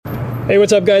Hey,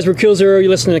 what's up, guys? We're Kill Zero. You're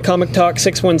listening to Comic Talk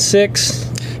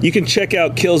 616. You can check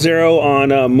out Kill Zero on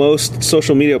most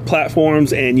social media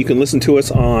platforms, and you can listen to us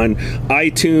on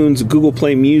iTunes, Google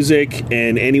Play Music,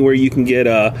 and anywhere you can get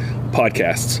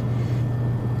podcasts.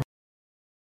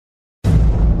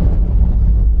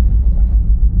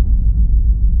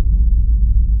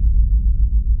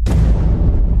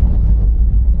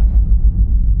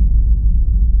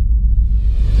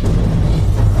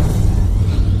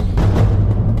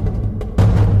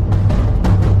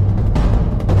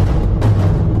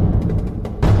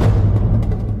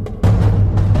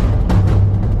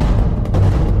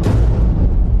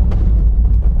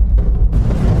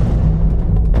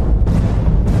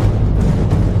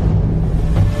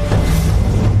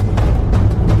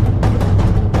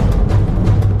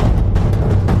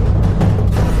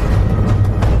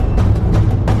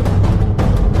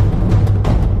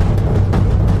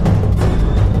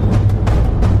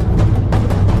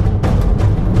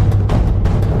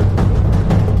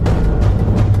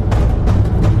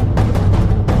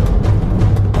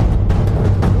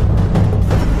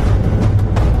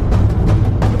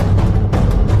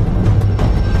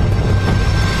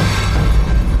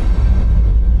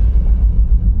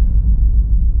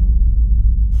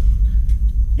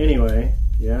 Anyway,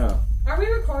 yeah. Are we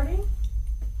recording?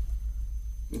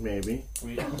 Maybe.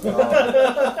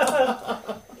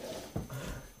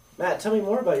 Matt, tell me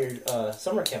more about your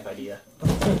summer camp idea.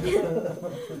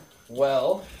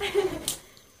 Well, it's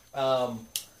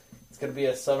going to be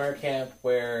a summer camp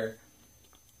where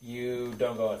you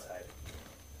don't go outside.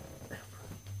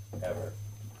 Ever.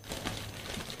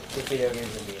 Just video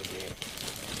games and D&D.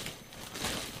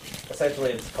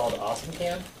 Essentially, it's called Awesome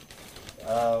Camp.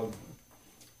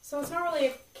 So it's not really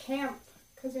a camp,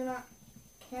 because you're not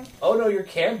camping. Oh no, you're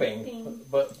camping,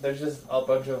 but there's just a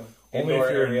bunch of Only indoor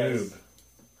if you're areas. a noob.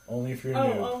 Only if you're a Oh,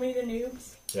 noob. only the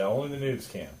noobs? Yeah, only the noobs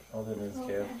camp. Only the noobs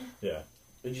Okay. camp. Yeah.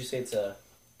 Would you say it's a...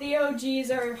 The OGs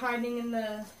are hiding in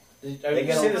the... Would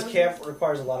you say this camp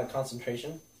requires a lot of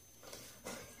concentration?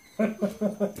 I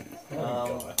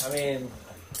mean,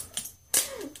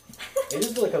 it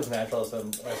just really comes natural at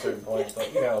a certain point,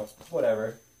 but you know,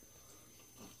 whatever.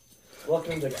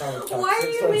 Welcome to Comic Talk. Why are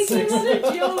you making that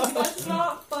a joke? That's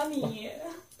not funny.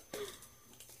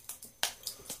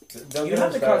 You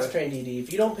have to concentrate, DD.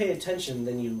 If you don't pay attention,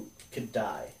 then you could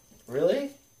die. Really?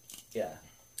 Yeah.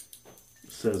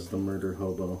 Says the murder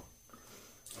hobo.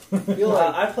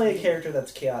 I play a character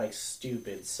that's chaotic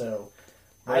stupid, so...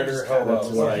 Murder hobo. That's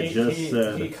what I just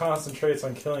said. He concentrates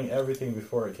on killing everything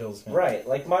before it kills him. Right,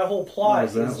 like my whole plot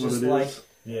Is that is what just it like, is?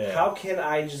 Yeah. how can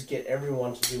I just get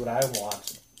everyone to do what I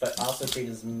want, but also create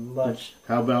as much...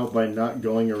 How about by not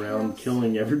going around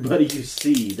killing everybody you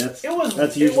see? That's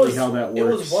usually it was, how that works.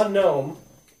 It was one gnome.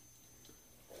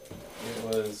 It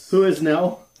was Who is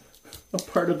now a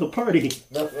part of the party.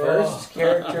 the first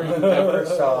character you ever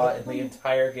saw in the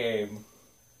entire game.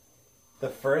 The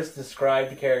first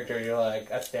described character, you're like,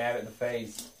 a stab in the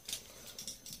face.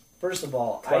 First of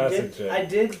all, Classic Jake. I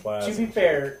did, to Classic be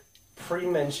fair,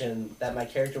 pre-mention that my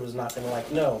character was not going to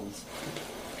like gnomes.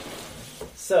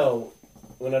 So,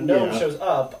 when a gnome Yeah. shows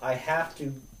up, I have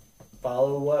to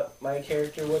follow what my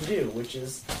character would do, which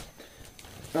is...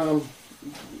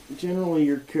 Generally,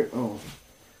 your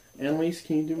Annalise,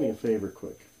 can you do me a favor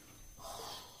quick?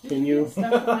 Can you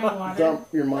Stuff in my water. dump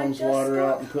your mom's I just water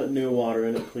got- out and put new water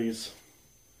in it, please?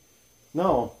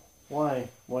 No. Why?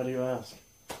 Why do you ask?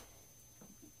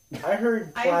 I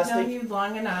heard I've known plastic... you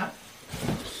long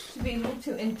enough to be able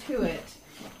to intuit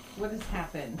what has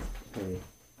happened. Hey.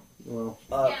 Well,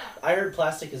 I heard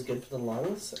plastic is good for the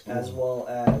lungs, as well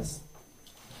as...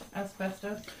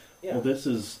 Asbestos. Yeah. well, this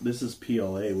is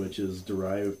PLA, which is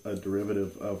a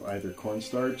derivative of either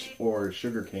cornstarch or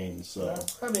sugarcane. So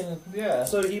I mean, yeah.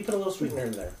 So he put a little sweetener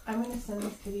in there. I'm going to send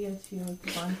this video to your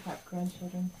Von Cap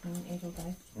grandchildren from Angel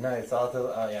Dice. Nice. I'll have to,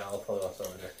 I'll pull it off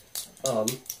over there.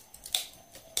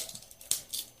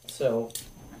 So...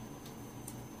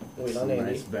 Wait, on some Andy.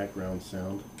 nice background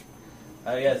sound.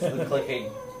 Oh, yeah, it's the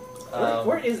clicking.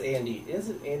 Where is Andy? Is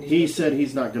it Andy? He said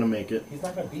he's not going to make it. He's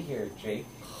not going to be here, Jake.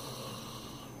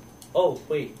 Oh,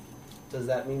 wait. Does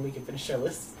that mean we can finish our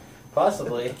list?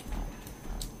 Possibly.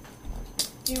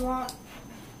 Do you want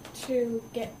to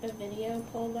get the video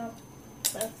pulled up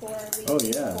before we Oh,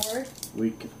 yeah. record?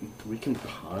 We can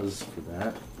pause for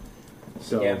that.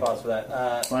 So Yeah, pause for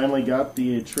that. finally got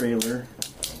the trailer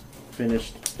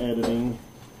finished editing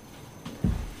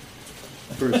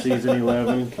for season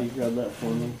 11. Can you grab that for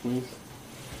me, please?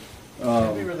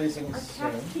 Should be releasing Our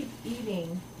soon. cats keep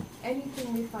eating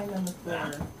anything we find on the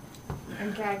floor.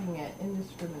 I'm gagging it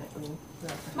indiscriminately.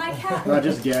 My cat. Not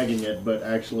just gagging it, but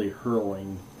actually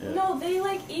hurling it. No, they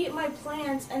like eat my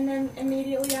plants and then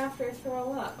immediately after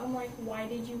throw up. I'm like, why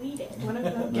did you eat it? One of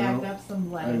them gagged up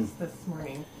some lettuce this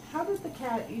morning. How does the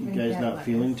cat even You guys get not lettuce?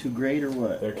 feeling too great or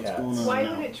what? They're What's cats. going on Why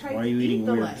now? would it try Why are to you eat eating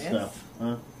the weird lettuce? stuff?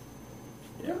 Huh?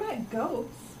 They're not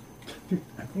goats.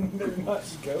 They're not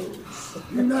goats.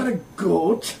 You're not a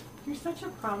goat. You're such a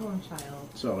problem child.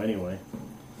 So anyway,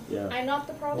 yeah. I'm not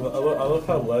the I problem. love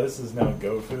how lettuce is now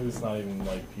goat food. It's not even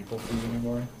like people food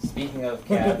anymore. Speaking of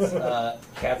cats,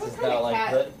 cats What is kind now of like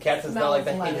cat cats is now like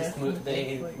the smells hatest lettuce, movie. The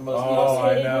basically? most Oh, I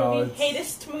hated know, movie. it's-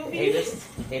 Hatest movie. hated.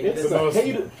 It's the most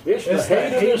It's the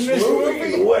hatedest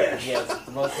movie in the West. Yes,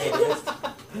 the most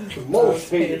hatedest. The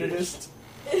most hatedest.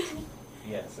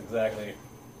 Yes, exactly.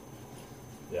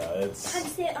 Yeah, Come it's.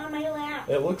 sit on my lap.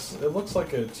 It looks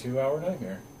like a 2-hour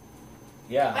nightmare.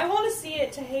 Yeah. I want to see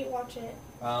it to hate watch it.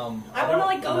 I want to don't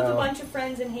like go with a know. bunch of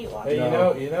friends and hate watch Hey,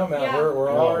 it. you know, Matt, Yeah.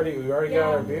 we're No. already we already got Yeah,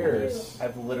 our I beers.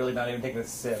 I've literally not even taken a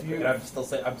sip, Phew. and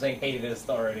I'm saying hatedest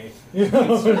already. You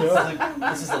know?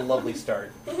 This is a lovely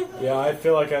start. Yeah, I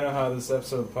feel like I know how this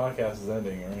episode of the podcast is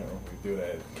ending. We do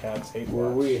that. Cats hate Where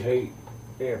watch. we hate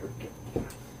everything.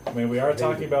 I mean, we are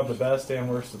talking about the best and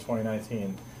worst of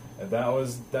 2019, and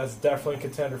that's definitely a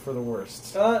contender for the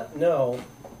worst. No.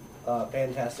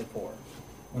 Fantastic Four.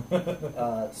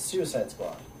 Suicide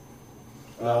Squad.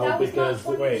 That was Because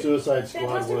not Wait. Suicide Squad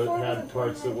Fantastic Four had wasn't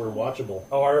parts that were 2019. watchable.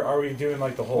 Oh, are we doing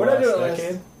like the whole We're not last doing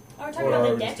decade? Are we talking Or about are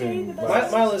the we just decade? doing The my-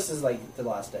 best My list is like the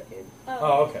last decade.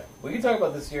 Oh, okay. We can talk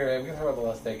about this year. We can talk about the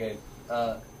last decade.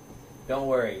 Don't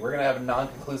worry, we're gonna have a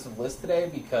non-conclusive list today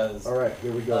because All right,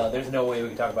 here we go. there's no way we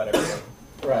can talk about everything.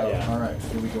 Right. Yeah. All right,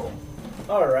 here we go.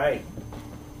 All right.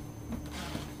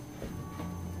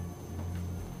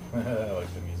 I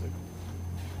like the music.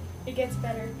 It gets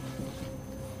better.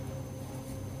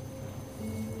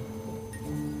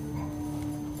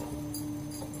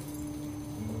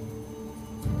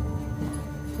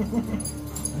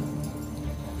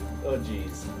 Oh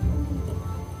jeez.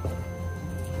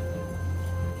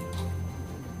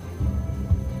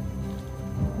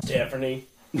 Stephanie.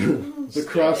 The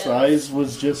cross eyes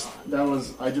was just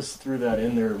I just threw that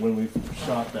in there when we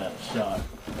shot that shot.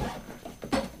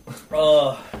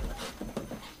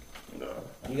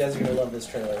 You guys are gonna love this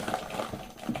trailer.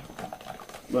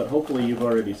 But hopefully you've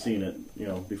already seen it,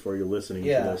 before you're listening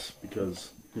Yeah. to this, because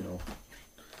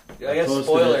I guess posted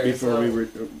spoilers.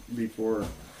 it before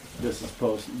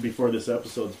before this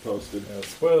episode's posted.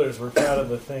 Spoilers, we're proud of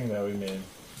the thing that we made.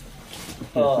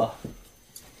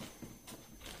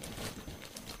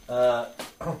 That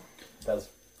was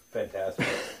fantastic.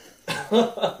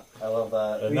 I love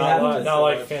that. We have to Not so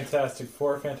like much. Fantastic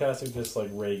Four Fantastic, just like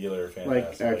regular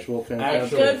Fantastic. Like actual Actually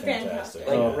fantastic. Good Fantastic. Fantastic.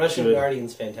 Like Oh, Russian good.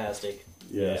 Guardian's fantastic.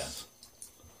 Yes.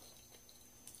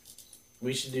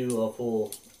 We should do a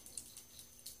full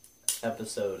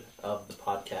episode of the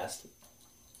podcast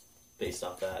based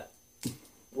off that.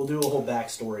 We'll do a whole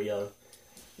backstory of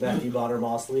Matthew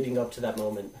Bonner-Moss leading up to that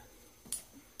moment.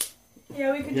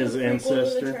 Yeah, we could His do a prequel to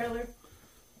ancestor. the trailer.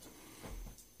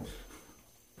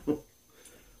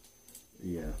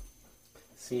 Yeah.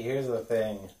 See, here's the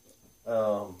thing.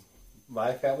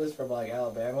 My family's from like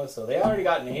Alabama, so they already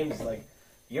got names. Like,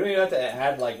 you don't even have to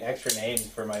add like extra names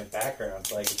for my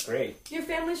background. Like, it's great. Your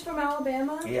family's from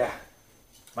Alabama? Yeah.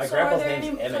 My So are grandpa's there name's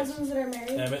any Emmett. cousins that are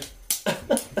married? Emmett.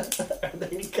 Are there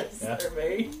any cousins that are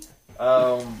married?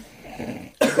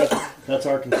 That's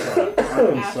Arkansas.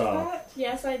 Arkansas.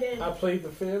 Yes, I did. I played the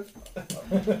fifth.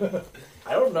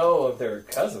 I don't know if they're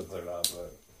cousins or not,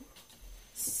 but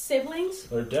Siblings?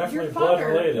 They're Your definitely blood father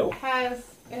related. has.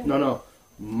 No.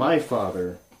 My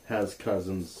father has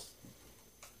cousins.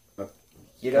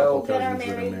 you Couple know, That are cousins that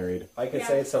are married. married. I could Yeah,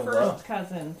 say some. First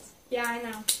cousins. Yeah, I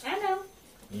know. I know.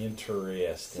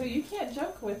 Interesting. So you can't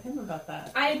joke with him about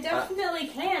that. I definitely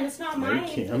can. It's not mine.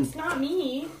 can. It's not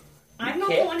me. I'm not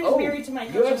can't- the one who's oh, married to my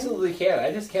cousin. You absolutely can.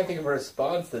 I just can't think of a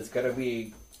response that's gonna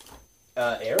be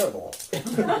airable.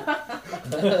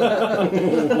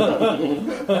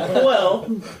 Well,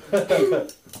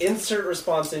 insert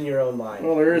response in your own mind.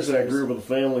 Well, there is that group of the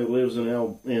family that lives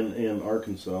in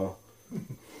Arkansas.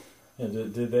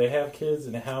 And did they have kids,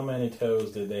 and how many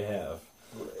toes did they have?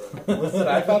 Listen,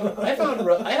 I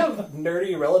have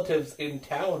nerdy relatives in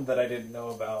town that I didn't know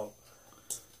about.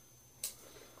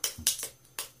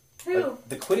 Who? Like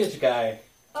the Quidditch guy.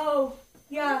 Oh,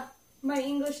 yeah. My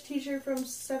English teacher from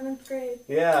 7th grade.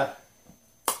 Yeah.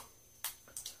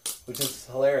 Which is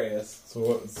hilarious.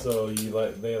 So they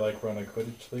run a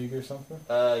Quidditch league or something?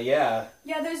 Yeah.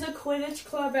 Yeah, there's a Quidditch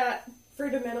club at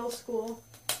Fruita Middle School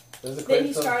There's a that he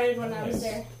Quidditch club. started when I was Nice.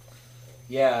 there.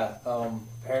 Yeah,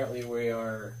 apparently we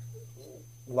are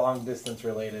long distance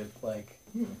related. Like,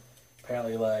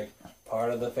 apparently, like,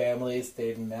 part of the family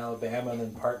stayed in Alabama and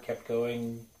then part kept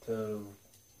going to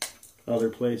Other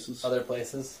places. several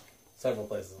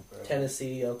places.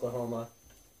 Tennessee, Oklahoma.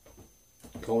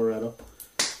 Colorado.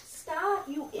 Stop,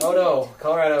 you idiot. Oh no,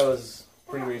 Colorado was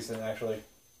pretty recent actually.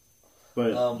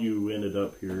 But you ended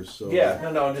up here, so... Yeah,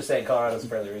 no, I'm just saying Colorado's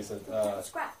fairly recent.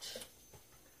 Scratch.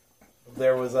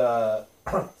 There was a...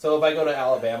 So if I go to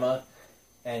Alabama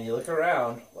and you look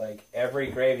around, like, every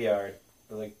graveyard,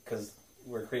 like, because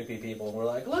we're creepy people, and we're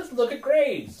like, let's look at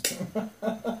graves!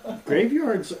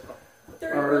 Graveyards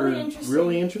They're are really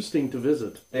interesting. interesting to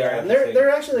visit. They are and interesting. they're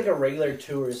actually like a regular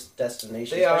tourist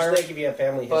destination. They especially are, like if you have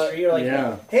family but- history. You're like,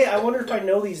 Yeah. hey, I wonder if I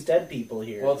know these dead people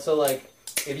here. Well, so, like,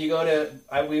 if you go to...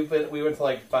 we went to,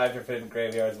 like, 5 different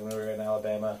graveyards when we were in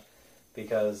Alabama,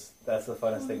 because that's the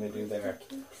funnest thing to do there.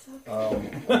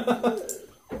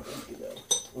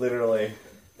 Literally.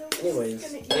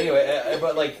 Anyways. Anyway,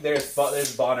 but, like, there's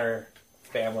Bonner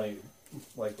family,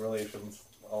 like, relations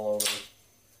all over.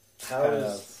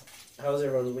 How's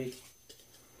everyone's week?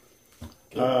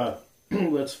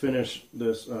 Let's finish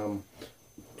this.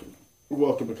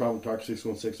 Welcome to Comic Talk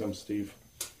 616. I'm Steve.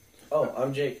 Oh,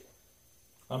 I'm Jake.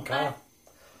 I'm Kyle.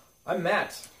 I'm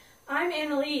Matt. I'm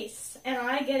Annalise, and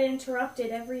I get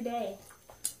interrupted every day.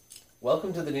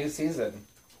 Welcome to the new season.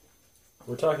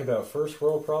 We're talking about first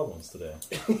world problems today.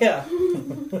 Yeah.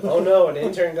 Oh no, an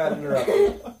intern got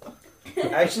interrupted.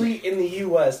 Actually, in the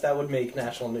U.S., that would make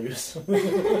national news.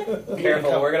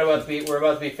 Careful, we're about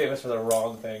to be famous for the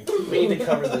wrong thing. We need to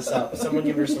cover this up. Someone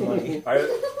give her some money.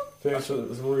 So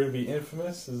we're going to be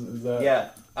infamous? Is that... Yeah,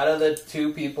 out of the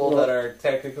two people that are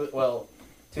technically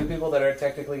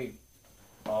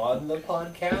on the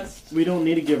podcast. We don't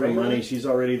need to give her money. She's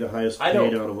already the highest I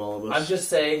paid know. out of all of us. I'm just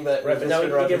saying that. Right, but now we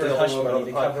can give her hush money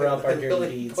to cover up our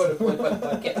dirty deeds.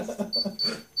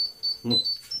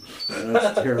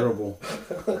 That's terrible.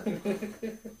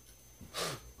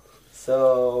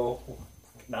 So,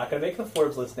 not gonna make the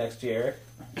Forbes list next year,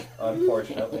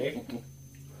 unfortunately.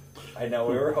 I know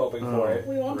we were hoping for it.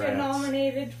 We won't get Rats.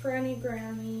 nominated for any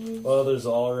Grammys. Well, there's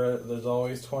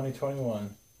always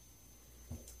 2021.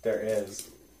 There is.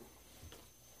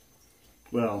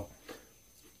 Well,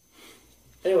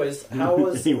 Anyways, how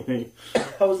was anyway.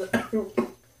 how was it?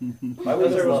 My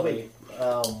week was lovely.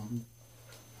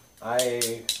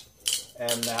 I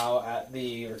am now at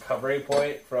the recovery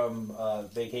point from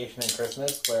vacation and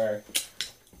Christmas, where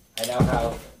I now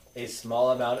have a small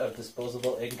amount of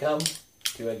disposable income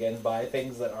to again buy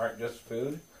things that aren't just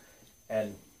food,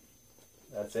 and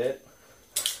that's it.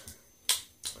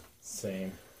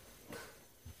 Same.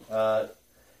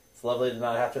 It's lovely to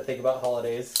not have to think about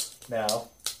holidays now.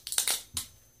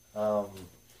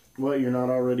 What, you're not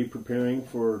already preparing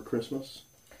for Christmas?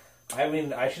 I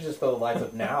mean, I should just throw the lights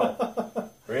up now.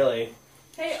 Really.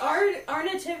 Hey, our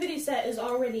nativity set is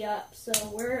already up, so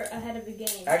we're ahead of the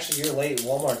game. Actually, you're late.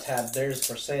 Walmart's had theirs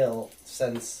for sale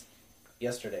since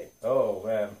yesterday. Oh,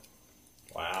 man.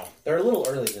 Wow. They're a little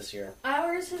early this year.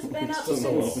 Ours has been up since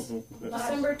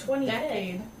December 25th.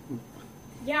 Decade.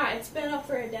 Yeah, it's been up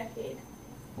for a decade.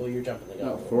 Well, you're jumping the gun.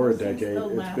 Not for a Since decade. the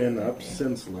It's last been up decade.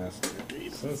 since last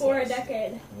decade. For a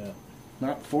decade. Yeah.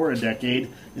 Not for a decade.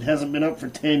 It hasn't been up for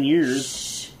 10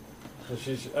 years. So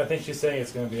I think she's saying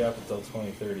it's going to be up until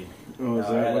 2030. Oh, is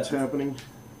that what's happening?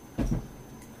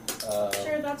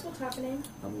 Sure, that's what's happening.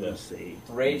 I'm going to say.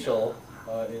 Rachel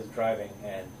is driving,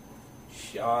 and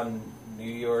on New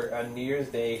Year's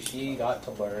Day, she got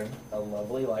to learn a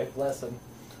lovely life lesson.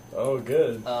 Oh,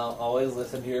 good. Always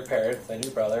listen to your parents and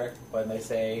your brother when they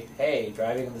say, "Hey,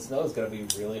 driving in the snow is going to be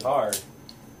really hard.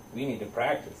 We need to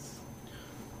practice."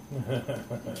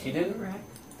 She didn't.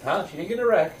 Huh? She didn't get in a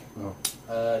wreck. Oh.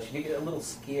 She did get a little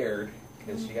scared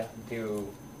because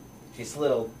she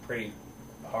slid pretty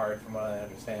hard, from what I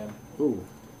understand. Ooh.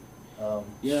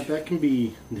 Yeah, that can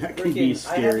be I had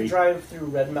scary. to drive through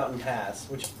Red Mountain Pass,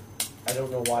 which I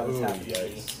don't know why was Ooh, happening to me.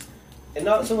 yikes. And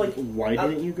not so like Why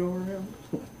didn't you go around?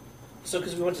 so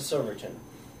because we went to Silverton,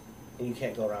 and you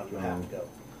can't go around. You have to go.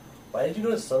 Why did you go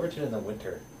to Silverton in the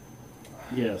winter?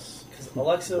 Yes. Because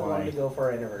Alexa Why? wanted to go for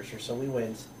our anniversary, so we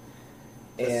went.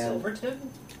 To And Silverton?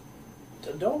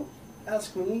 don't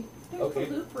ask me. There's Okay.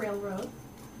 the Loop Railroad.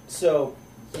 So,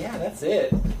 Yeah, that's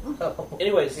it.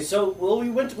 anyways, so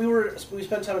we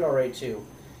spent time in Ouray too,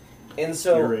 and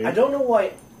so Ouray. I don't know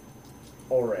why.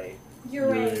 Ouray, You're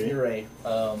right. Ouray.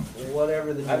 Ouray,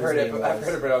 whatever the I've heard it. name was. I've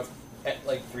heard it pronounced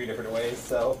like 3 different ways.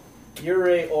 So,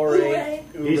 Ouray, Ouray,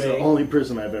 He's the Ouray. only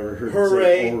person I've ever heard Hooray.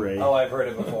 say Ouray. oh, I've heard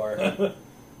it before.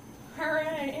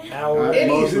 Hooray.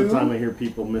 Most of the time I hear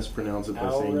people mispronounce it by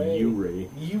saying Ouray. Uray.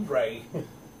 You right.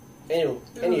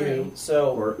 Anywho,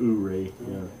 so Or Uray,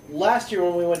 yeah. last year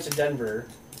when we went to Denver,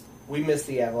 we missed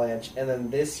the avalanche, and then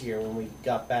this year when we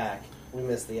got back, we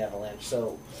missed the avalanche.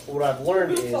 So what I've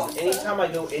learned is anytime I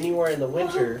go anywhere in the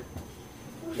winter,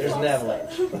 there's an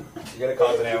avalanche. You're gonna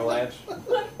cause an avalanche.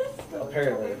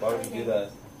 Apparently. Why would you do that?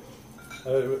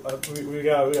 We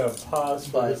got pause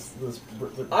for But this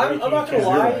I'm not gonna breaking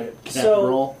lie. news. So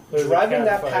roll. There's a driving cat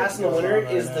that fight pass in the going winter on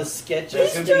right is now. the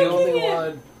sketchiest. You're the only joking it.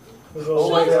 one. There's Oh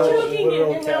a my literal- God.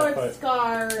 literal And now cat it's fight.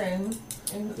 Scar and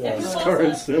Yeah. Scar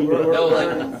and Simba. No, like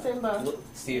and Simba.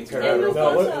 Steve, turn And around.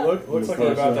 No, Mufasa. looks like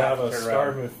we're about to have a Turn Scar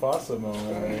around. Mufasa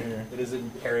moment right here. It is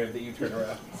imperative that you turn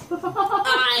around.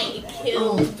 I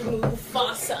killed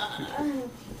Mufasa.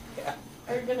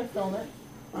 Are you gonna film it?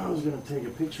 I was going to take a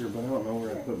picture, but I don't know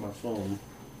where I put my phone.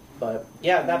 But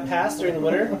yeah, that pass during the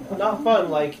winter, not fun.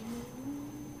 Like,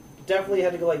 definitely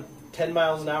had to go like 10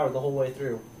 miles an hour the whole way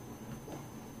through.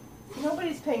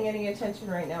 Nobody's paying any attention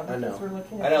right now I know. because we're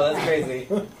looking at I know, the that's cat. crazy.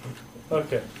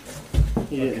 Okay.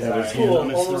 He didn't have his Sorry. hand Cool, on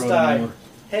his almost throat died. anymore.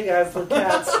 Hey guys, the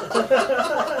cats.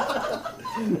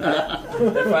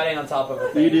 They're fighting on top of a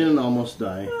You thing. didn't almost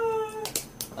die.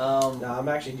 No, I'm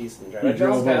actually decent You driving. Red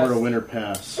drove Pass. over a winter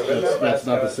pass. Red That's Pass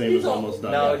not the goes- same as almost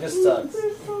dying. No, it just sucks.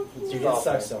 Dude, it awful.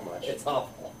 sucks so much. It's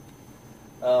awful.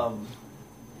 So,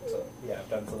 yeah, I've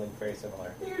done something very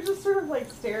similar. You're just sort of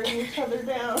like staring each other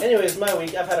down. Anyways, my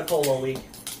week. I've had a cold all week.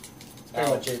 That's pretty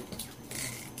Ow. much it.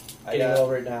 I Getting got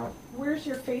over it now. Where's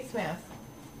your face mask?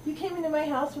 You came into my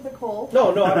house with a cold.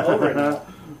 No, I'm over it now.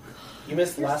 You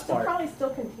missed the You're last still part. probably still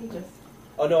contagious.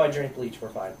 Oh no, I drank bleach. We're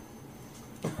fine.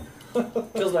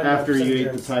 Kills my After 9% you ate the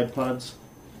germs. Tide Pods?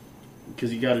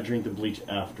 Because you got to drink the bleach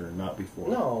after, not before.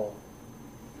 No.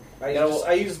 You gotta-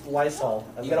 I used Lysol.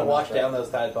 as You gotta my wash mouthwash. down those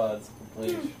Tide Pods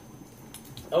with bleach.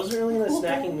 I wasn't really in a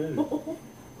snacking mood.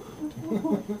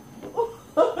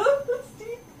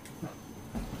 Steve,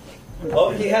 Oh,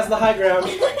 he has the high ground. I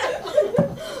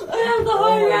have the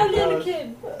high my ground and a gosh.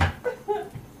 kid.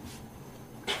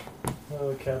 Oh,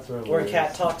 the cats are We're hilarious.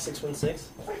 Cat Talk 616.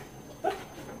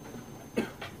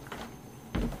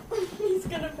 He's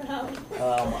gonna pound.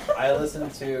 I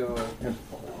listened to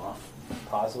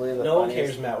possibly the No one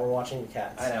funniest. cares, Matt. We're watching the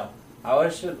cats. I know. I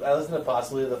listened to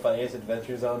possibly the funniest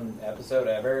Adventure Zone episode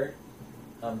ever.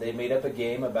 They made up a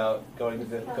game about going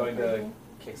to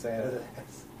kick Santa's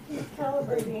ass. he's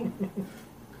calibrating.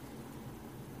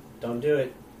 Don't do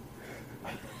it.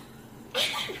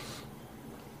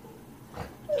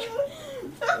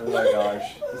 Oh my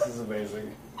gosh, this is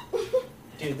amazing.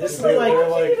 Dude, this is They're like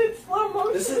like- in slow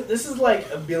motion. this is like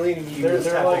a billion views.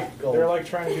 They're have like to go. they're like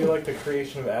trying to do like the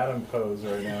creation of Adam pose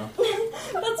right now.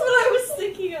 That's what I was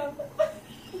thinking of.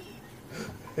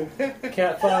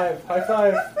 Cat 5, high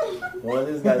five. One of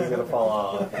these guys is gonna fall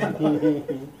off.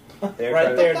 They're right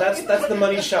trying there. to- That's the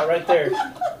money shot right there.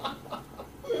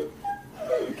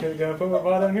 Can I put my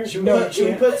ball down here? Should, No, should we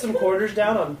can't. put some quarters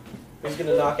down on who's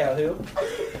gonna knock out who?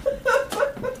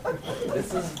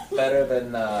 This is better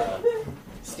than.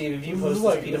 Steve, if you This post is this,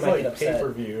 like, Peter this is might like get upset.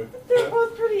 pay-per-view. They're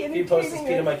both pretty If you post this, entertaining.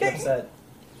 Peter might get upset.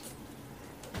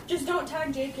 Just don't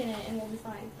tag Jake in it and we'll be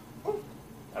fine.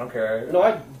 I don't care. No,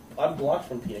 I'm blocked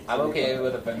from Peter. I'm okay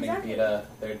with offending Exactly. PETA.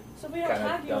 They're So if we don't Kinda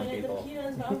tag you dumb in it, people. then PETA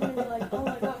is not going to be like, oh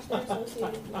my gosh, they're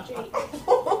associated with Jake.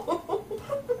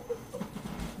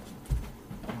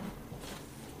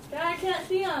 God, I can't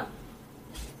see him.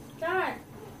 God.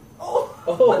 Oh,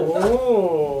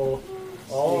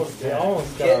 Oh, almost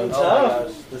got Getting it. Oh my tough.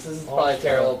 gosh, this is probably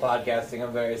terrible podcasting.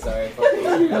 I'm very sorry.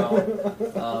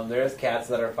 Folks. There's cats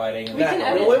that are fighting. And We can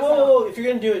Matt, edit wait. this out. If you're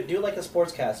gonna do it like a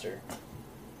sportscaster.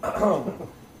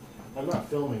 I'm not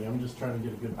filming. I'm just trying to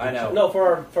get a good picture. I know. No,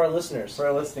 for our listeners. For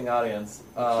our listening audience,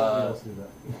 Somebody else do that.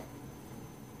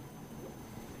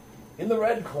 in the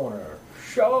red corner,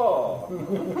 Shaw.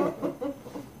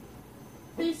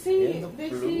 They see In the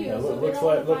you, Yeah, so they looks don't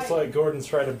like wanna fight. Gordon's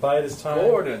trying to bide his time.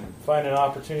 Gordon. Find an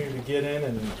opportunity to get in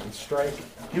and strike.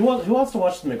 Who wants to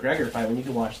watch the McGregor fight when you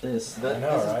can watch this? I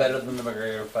know, This is right? better than the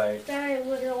McGregor fight. That I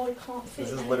literally can't see.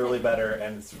 This is literally better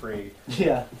and it's free.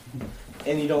 Yeah.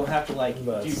 And you don't have to like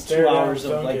But do stare 2 downs hours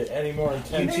of don't like. get any more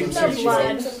intense. YouTube than Some searches. blood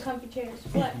and some comfy chairs.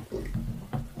 What?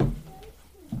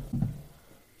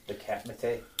 The cat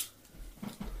mate.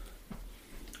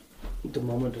 The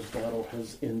moment of battle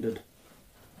has ended.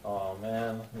 Oh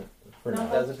man, For No,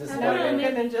 now. that's a I'm disappointing.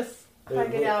 gonna just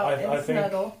hug it out I and think-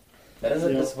 snuggle. That is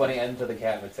a Yeah. disappointing end to the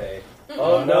cat mate.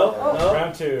 Oh no!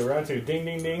 Round two, ding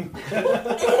ding ding.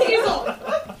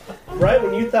 Right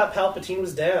when you thought Palpatine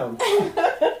was down.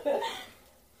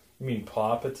 You mean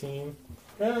Palpatine?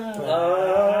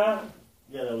 Yeah,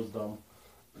 that was dumb.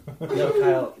 No,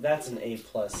 Kyle, that's an A+.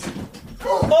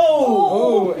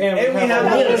 Oh, and we have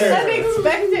have a a winner.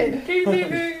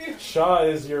 Unexpected. Shaw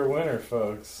is your winner,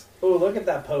 folks. Oh, look at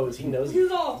that pose. He knows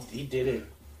He's off. he did it.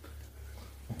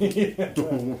 he's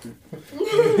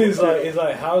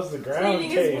like, how's the ground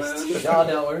Cleaning his taste? wounds. Shaw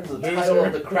now earns the title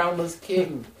of the crownless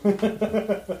king.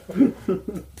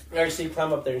 Alright, Steve,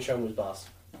 climb up there and show him who's boss.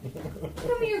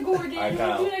 Come here, Gordon. I Would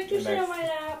got you like to it. sit on my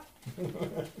lap?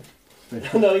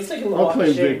 No, he's taking the I'll walk of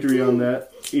claim shame. victory on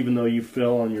that, even though you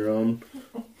fell on your own.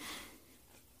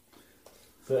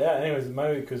 So yeah, anyways,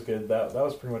 my week was good. That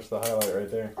was pretty much the highlight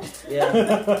right there. Yeah.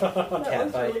 That Cat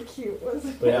was fight. really cute,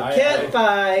 wasn't it? But yeah, Cat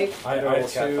fight!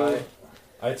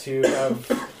 I too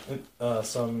have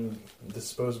some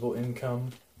disposable income.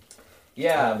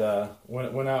 Yeah.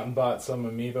 And went out and bought some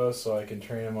amiibo so I can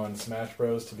train him on Smash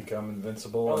Bros to become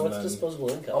invincible. Oh, and what's then,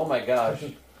 disposable income? Oh my gosh.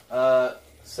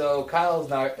 So Kyle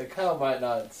might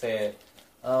not say it.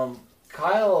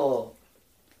 Kyle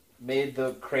made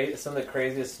some of the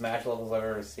craziest Smash levels I've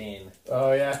ever seen.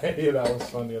 Oh yeah, yeah, that was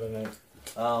fun the other night.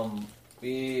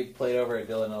 We played over at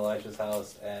Dylan and Elisha's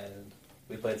house, and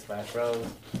we played Smash Bros.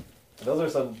 And those are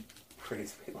some pretty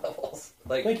sweet levels.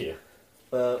 Like, Thank you.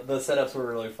 the setups were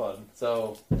really fun.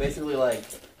 So basically, like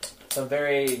some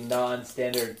very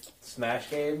non-standard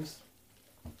Smash games.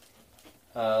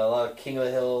 A lot of King of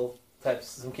the Hill type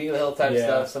Yeah.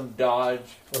 stuff. Some dodge,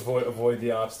 Avoid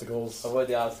the obstacles. avoid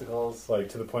the obstacles. Like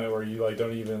to the point where you like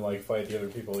don't even like fight the other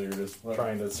people. You're just Right.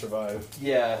 trying to survive.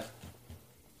 Yeah.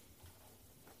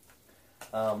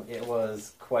 It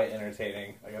was quite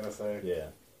entertaining, I gotta say. Yeah.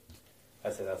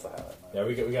 I'd say that's the highlight. of my Yeah,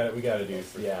 we got to do.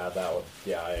 Yeah, that one.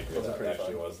 Yeah, I agree. Those are That pretty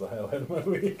actually fun. was the highlight of my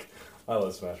week. I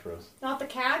love Smash Bros. Not the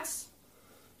cats.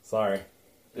 Sorry.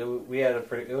 It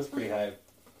was pretty high.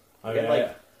 I We had mean,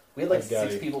 like we had like I've got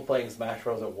 6 it. people playing Smash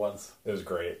Bros at once. it was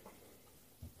great.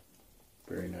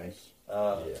 Very nice.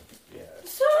 Yeah.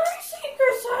 Sorry,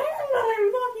 Secret Siren, but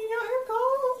I'm blocking out your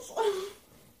calls.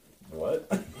 What?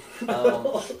 I've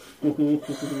got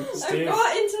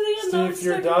into the unknown. Steve,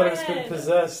 your daughter's been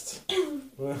possessed.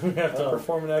 We have to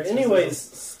perform an exorcism. Anyways,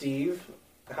 Steve,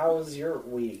 how was your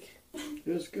week? It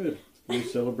was good. We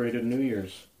celebrated New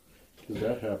Year's. Because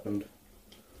that happened.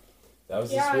 that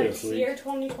was Yeah, this it's week. year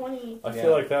 2020. I Yeah.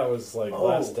 feel like that was like Oh.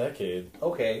 last decade.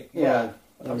 Okay, yeah.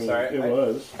 Well, I'm mean, sorry, It I-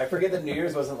 was. I forget that New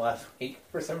Year's wasn't last week.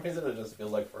 For some reason, it just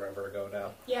feels like forever ago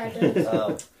now. Yeah, it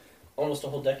does. Almost a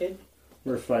whole decade?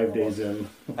 We're 5 days in.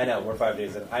 I know, we're 5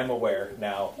 days in. I'm aware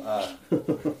now.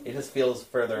 It just feels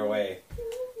further away.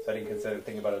 So I didn't consider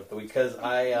thinking about it because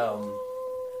I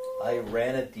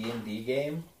ran a D&D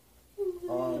game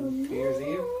on New Year's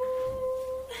Eve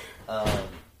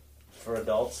for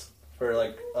adults, for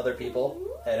like other people,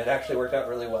 and it actually worked out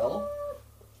really well.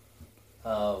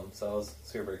 So I was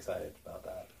super excited about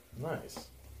that. Nice.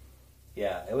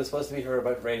 Yeah, it was supposed to be for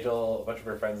Rachel, a bunch of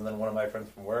her friends, and then one of my friends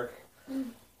from work.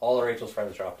 All of Rachel's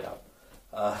friends dropped out.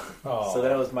 Oh. So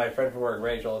then it was my friend from work,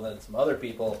 Rachel, and then some other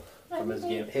people from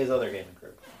his other gaming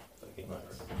group. So it came Nice.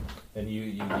 over. And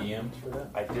you DM'd for that?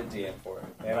 I did DM for it,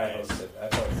 and Nice. I hosted. I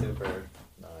felt super.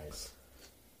 Nice.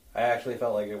 I actually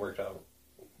felt like it worked out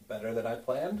better than I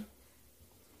planned.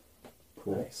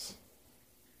 Cool. Nice.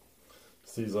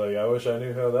 Steve's like, I wish I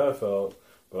knew how that felt,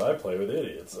 but I play with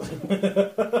idiots.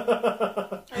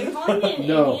 Are you calling me an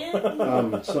No.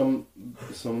 idiot? Some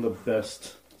of the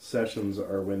best sessions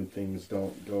are when things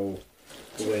don't go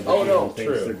the way that Oh, no, people think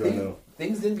true. they're going to.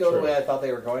 Things didn't go True. the way I thought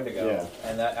they were going to go, Yeah.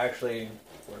 and that actually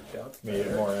worked out. Made it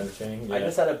better. more entertaining. Yeah. I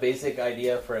just had a basic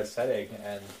idea for a setting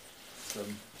and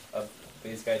a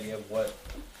basic idea of what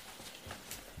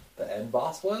the end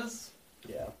boss was.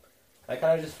 Yeah. I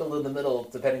kind of just filled in the middle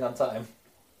depending on time.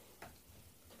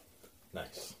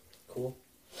 Nice. Cool.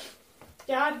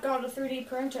 Dad got a 3D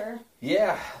printer.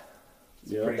 Yeah.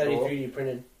 Yeah. Pretty That he cool. 3D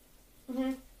printed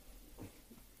Mm-hmm.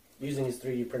 using his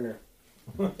 3D printer.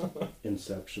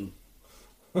 Inception.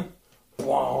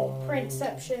 Wow.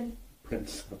 Printception.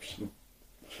 Printception.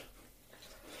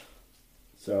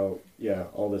 So, yeah,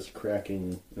 all this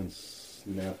cracking and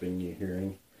snapping you're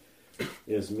hearing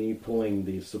is me pulling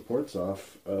the supports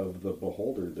off of the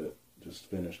Beholder that just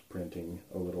finished printing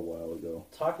a little while ago.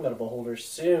 Talking about a beholder,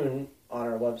 soon on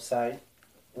our website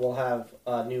we'll have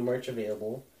new merch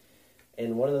available,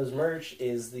 and one of those merch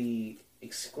is the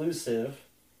exclusive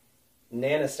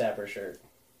Nana Stabber shirt.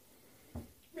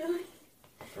 Really?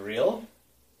 For real?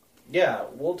 Yeah,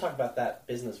 we'll talk about that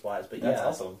business wise, but That's yeah,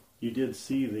 awesome. You did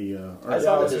see the I art.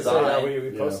 saw the was gonna say, design. yeah,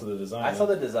 we posted the design. I saw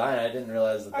the design. I didn't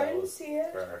realize that I that didn't was see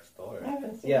it. for our store. I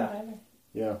haven't seen Yeah. it either.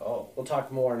 Yeah. Oh, we'll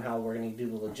talk more on how we're going to do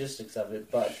the logistics of it.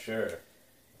 But sure.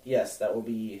 yes, that will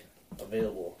be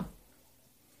available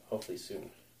hopefully soon.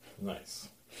 Nice.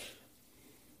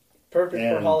 Perfect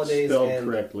for And holidays spelled and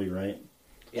correctly, right?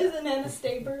 Yeah. Is it Nana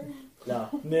Staber? no.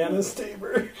 Nana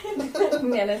Staber.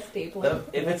 Nana stapler.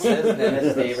 If it says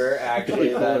Nana Staber, actually,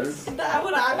 that's That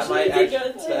would that actually might be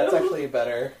actually, good too. that's actually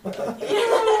better. That's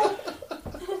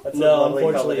a No, lovely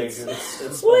unfortunately, combination.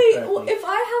 it's spelled Wait, correctly. if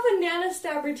I have a Nana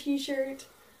Stabber T-shirt,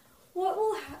 what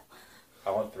will happen? I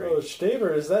want 3. Oh,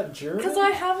 Staber, is that German? Because I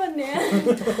have a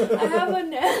Nana. I have a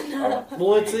Nana.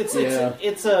 Well,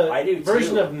 it's a I do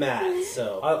version too. of Matt.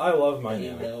 So I love my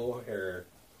You Nana. know her.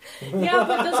 Yeah,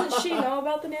 but doesn't she know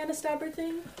about the Nana Stabber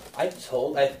thing? I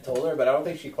told her, but I don't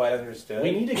think she quite understood. we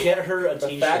need to get her a the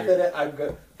T-shirt. fact that I'm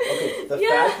good. Okay, the Yeah.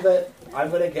 fact that I'm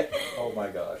gonna get. Oh my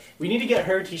gosh. We need to get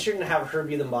her a T-shirt and have her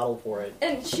be the model for it.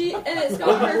 And it's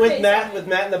got her With face. Matt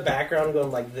in the background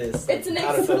going like this. It's an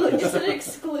out of focus.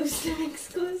 exclusive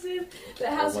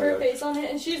that has Oh my her gosh. face on it,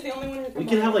 and she's the only one who can We buy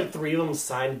can have it. like 3 of them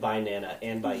signed by Nana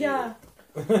and by Yeah,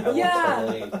 I will Yeah.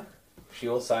 totally. She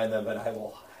will sign them, and I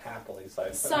will happily sign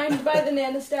them. signed by the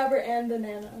Nana Stabber and the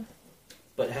Nana. you.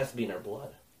 But it has to be in our blood.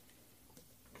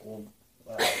 Well,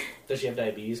 Does she have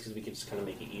diabetes? Because we could just kind of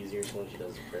make it easier so when she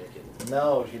does a break.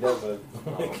 no, she doesn't.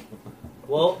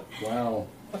 Well, Wow.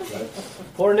 That's,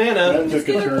 poor Nana. that Just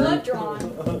took a get her turn. blood drawn,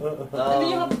 and then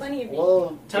you'll have plenty of meat.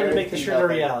 Well, Time to make the shirt a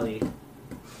reality.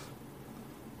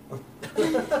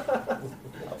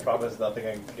 I'll promise nothing.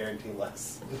 I can guarantee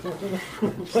less.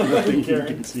 Nothing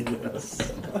guaranteed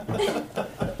us.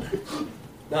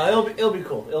 No, it'll be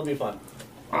cool. It'll be fun.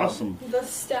 Awesome. The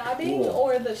stabbing Cool.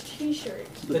 or the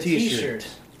T-shirt? The T-shirt.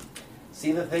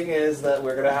 See, the thing is that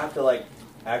we're gonna have to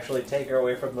actually take her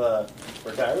away from the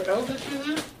retirement home that she's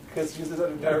in, because she's in a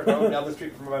retirement home down the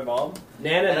street from my mom.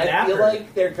 Nana And I Dapper. feel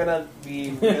like they're gonna be.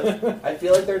 I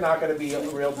feel like they're not gonna be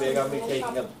real big on me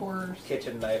taking a Horrors.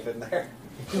 kitchen knife in there.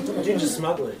 You can just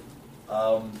smuggle it.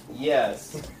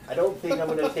 Yes. I don't think I'm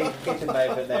gonna take a kitchen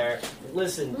knife in there.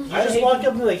 Listen, you I just hate- walk up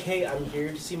and be like, "Hey, I'm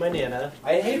here to see my Nana.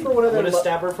 I'd hate for one of I'm their. gonna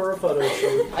stab her for a photo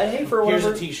shoot. I'd hate for one Here's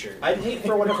of a her. T-shirt." I'd hate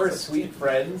for one of her sweet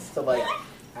friends to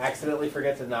accidentally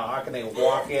forget to knock, and they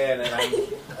walk in, and I'm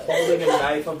holding a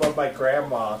knife above my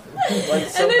grandma, like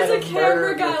some And there's kind a of camera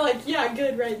murder. guy like, yeah,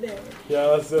 good right there.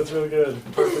 Yeah, that's really good.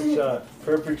 Perfect shot.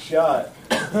 Perfect shot.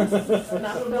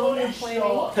 Not film and planning.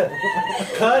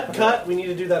 Cut. We need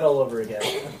to do that all over again.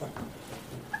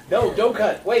 No, don't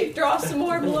cut. Wait. Draw some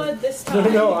more blood this No,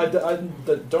 time.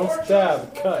 no, don't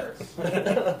stab. Cut.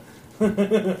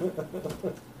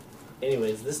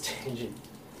 Anyways, this tangent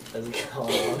hasn't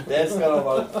gone on. That's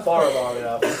gone far long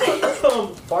enough.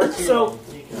 Far too So, long.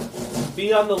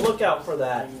 be on the lookout for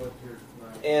that.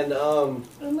 And I'm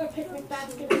gonna picnic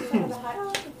basket in front of the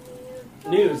hut.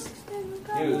 news.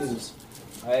 News.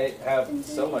 I have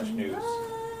so much news.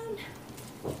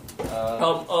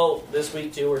 This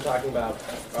week too, we're talking about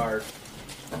our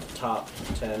top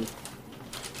 10.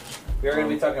 We're going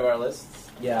to be talking about our lists.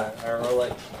 Yeah.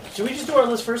 Or Should we just do our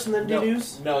list first and then do no,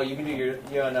 news? No, you can do your.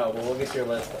 No, but we'll get to your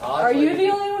list. Are you the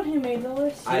only one who made the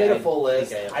list? I made a full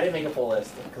list. think I am. I didn't make a full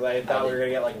list because I thought we were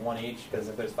gonna get one each. Because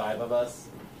if there's 5 of us,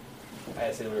 I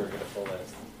assumed we were gonna get a full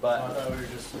list. But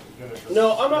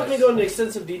No, I'm not going to go into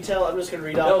extensive detail. I'm just going to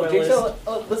read off my Jake's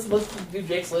list. let's do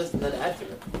Jake's list and then add to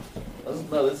it.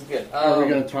 This is good. Are we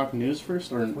going to talk news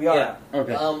first? Or We are. Yeah.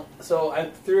 Okay. So I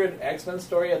threw an X-Men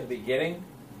story at the beginning,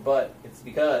 but it's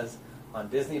because on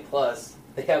Disney Plus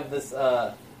they have this.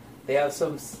 They have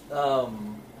some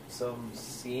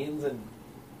scenes in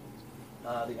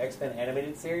the X-Men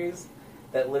animated series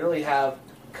that literally have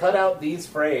cut out these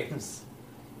frames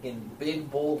in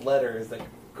big bold letters that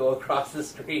go across the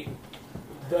screen.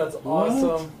 That's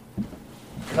awesome.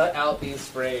 Cut out these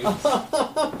frames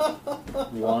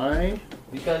Why?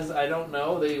 because I don't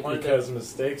know. They wanted Because to.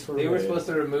 mistakes were They were made. supposed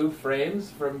to remove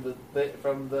frames from the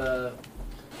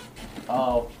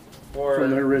for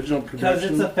From the original Because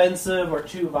production? it's offensive or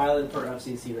too violent for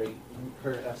FCC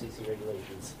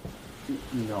regulations.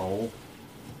 No.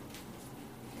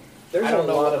 There's I don't a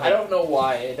know. lot of I don't know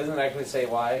why. It doesn't actually say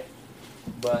why,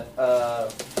 but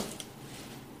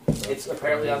it's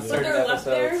apparently on So certain they're left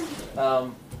there?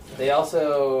 episodes. They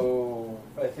also,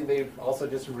 I think they also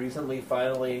just recently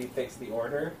finally fixed the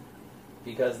order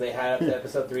because they had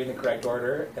episode 3 in the correct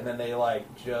order, and then they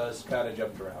just kind of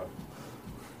jumped around.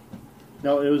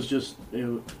 No, it was just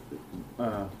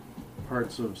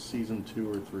parts of season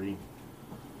 2 or 3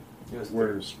 It was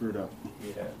were screwed up.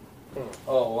 yeah.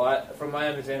 Oh, well, from my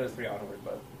understanding, it was 3 onward,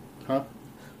 but Huh?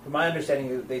 from my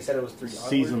understanding, they said it was 3 onward.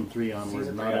 Season 3 onward,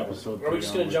 Season not 3 onward. episode 3 Are we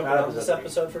just going to jump Not around this episode three.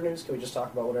 episode for news? Can we just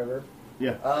talk about whatever?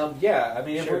 Yeah, I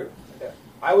mean, Sure.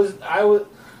 I was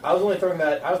I was throwing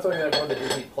that one of the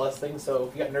Disney Plus things. So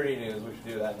if you got nerdy news, we should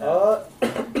do that now.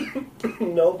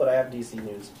 No, but I have DC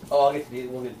news. Oh, we'll get to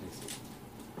DC.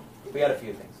 We got a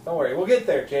few things. Don't worry, we'll get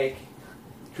there, Jake.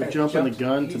 You're jumping the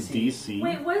gun to DC.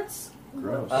 Wait, what's...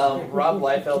 Gross. Rob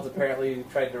Liefeld apparently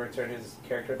tried to return his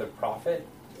character, the Prophet.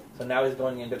 So now he's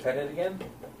going independent again,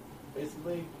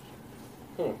 basically.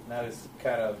 Now he's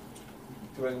kind of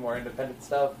doing more independent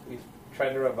stuff. He's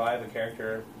trying to revive a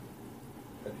character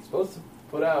that he's supposed to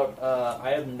put out.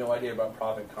 I have no idea about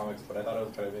Prophet comics, but I thought it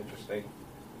was kind of interesting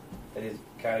that he's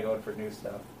kind of going for new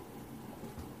stuff.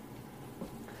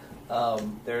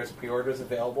 There's pre-orders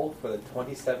available for the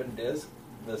 27-disc,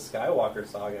 the Skywalker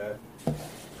Saga.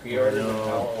 Pre-orders are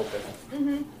now open.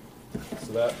 Mm-hmm.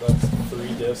 So that's 3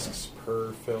 discs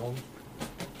per film.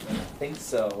 I think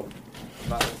so. I'm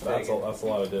not mistaken. That's a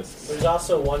lot of discs. There's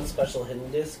also one special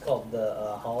hidden disc called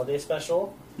the Holiday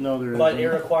Special. No, there But isn't.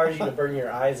 it requires you to burn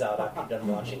your eyes out after you're done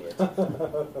watching it.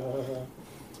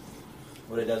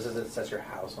 What it does is it sets your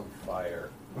house on fire.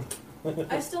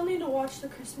 I still need to watch the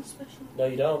Christmas special. No,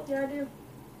 you don't. Yeah, I do.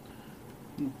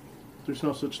 There's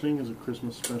no such thing as a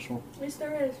Christmas special. Yes,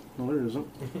 there is. No, there isn't.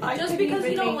 Just because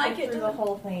you don't like it through the doesn't...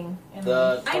 whole thing. And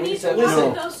The I need to 27 watch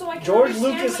No. it though so I can George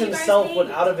understand Lucas what you guys himself hate.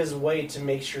 went out of his way to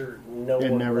make sure no It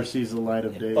one... never like, sees the light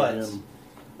of day But- again.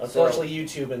 unfortunately,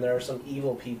 YouTube, and there are some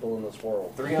evil people in this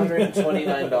world.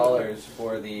 $329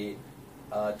 for the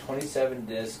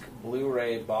 27-disc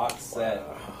Blu-ray box set.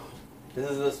 This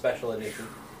is the special edition.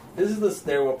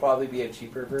 There will probably be a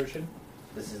cheaper version.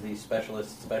 This is the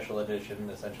special edition,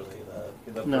 essentially.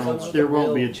 The No, first one's there the won't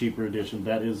real- be a cheaper edition.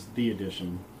 That is the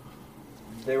edition.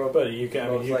 There will, But you can,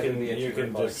 most likely be a you cheaper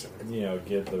can just collection.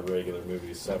 get the regular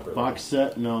movies separately. Box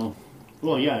set, no.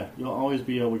 Well, yeah, you'll always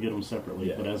be able to get them separately.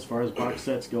 Yeah. But as far as box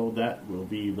sets go, that will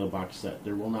be the box set.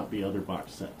 There will not be other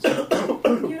box sets.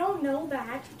 You don't know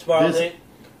that.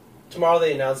 Tomorrow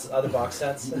they announce other box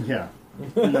sets. Yeah.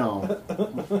 No.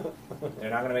 They're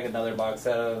not going to make another box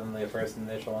set other than the first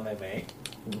initial one they make.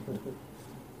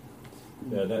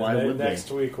 Yeah, Why would they?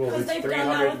 next week we'll Because be they've done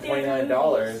that with the other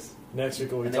 $329. movies. next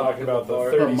week we'll be And they talking want about the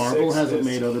people 36 But Marvel hasn't disc.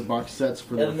 made other box sets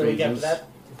for their And then we get phases. that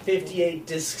 58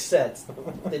 disc sets.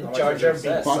 The much Jar is Jar a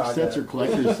set? Binks Box saga. sets are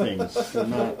collector's things. They're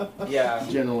not Yeah.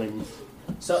 generally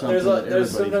So something there's that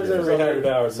there's everybody sometimes does. 300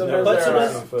 hours. Sometimes But there so are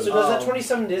does, some so does that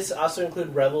 27 discs also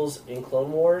include Rebels in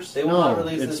Clone Wars? They will not No,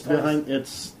 release it's this 20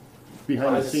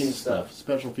 behind the the scenes scenes stuff,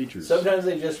 special features. Sometimes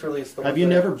they just release the Have ones you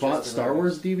that never are just bought in Star the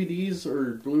Wars DVDs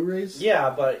or Blu-rays?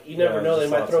 Yeah, but you never Yeah, know. They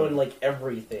just might lots throw of- in like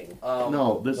everything.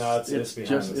 No, this No, it's it's behind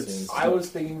just the it's. scenes. I was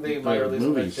thinking they might The release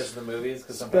them as movies. just the movies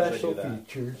because sometimes they do that.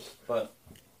 features. But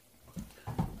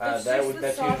It's that just would the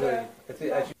that's saga. usually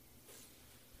that's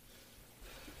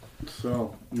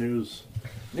So news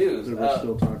news. that we're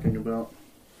still talking about.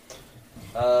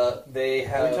 They We're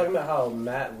have. talking about how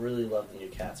Matt really loved the new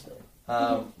Cats film.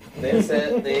 They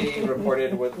said they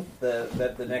reported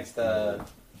that the next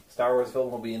Star Wars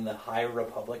film will be in the High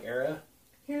Republic era.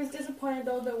 He was disappointed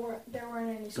though that there weren't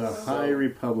any The spoilers. High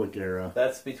Republic era.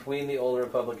 That's between the Old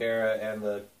Republic era and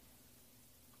the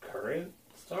current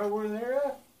Star Wars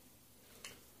era.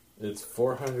 It's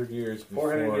 400 years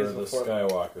before 400 years the before-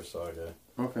 Skywalker saga.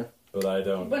 Okay. But I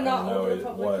don't, But I not don't know Old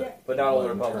Republic what, yet. But not Old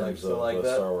what in Republic. terms So of like the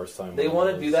that, Star Wars timeline they want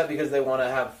to is. do that because they want to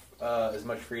have as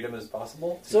much freedom as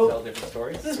possible to So- tell different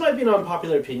stories. This might be an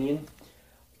unpopular opinion.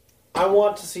 I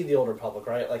want to see the Old Republic,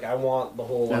 right? Like I want the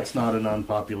whole. That's not an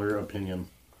unpopular opinion.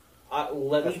 Let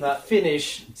me That's not-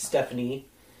 finish, Stephanie.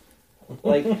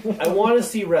 Like I want to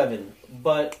see Revan,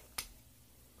 but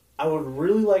I would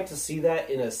really like to see that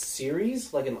in a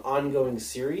series, like an ongoing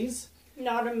series,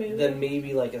 Not a movie. than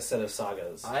maybe like a set of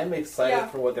sagas. I'm excited Yeah.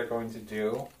 for what they're going to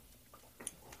do.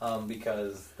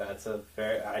 Because that's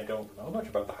I don't know much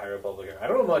about the High Republic era. I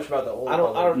don't know much about the Old I don't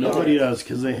Republic. know. Nobody does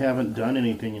because they haven't done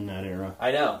anything in that era.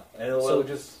 I know, and it So- was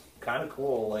just kind of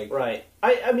cool. Like, Right.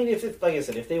 I mean, if like I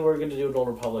said, if they were going to do an Old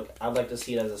Republic, I'd like to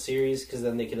see it as a series because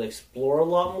then they could explore a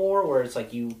lot more. Where it's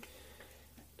like you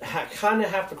kind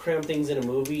of have to cram things in a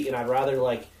movie, and I'd rather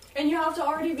like and you have to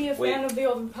already be a Wait, fan of the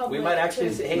Old Republic. we might actually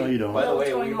to- see. Hey, No, you don't. by the Know what's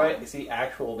way, we going might on. see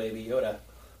actual Baby Yoda.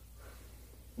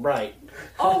 right.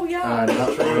 Oh yeah.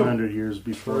 Not 400 years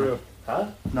before. True. Huh?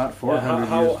 Not Yeah, 400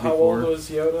 how years how old before. was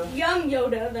Yoda? Young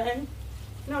Yoda then.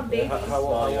 Not baby. How Small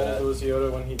old Yoda. was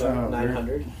Yoda when he died?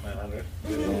 900. 900.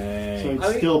 So Dang. it'd I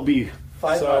mean- still be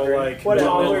 500. So, like, what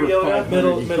Taller over Yoda?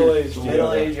 500 Middle-aged years.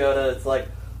 middle-aged Yoda. It's like,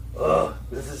 ugh,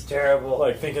 this is terrible.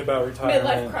 Like thinking about retirement.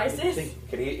 Midlife crisis.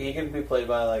 He can be played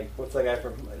by like what's that guy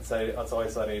from It's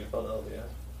Always Sunny in Philadelphia?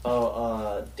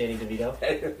 Danny DeVito.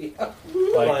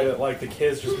 Like the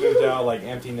kids just moved out, like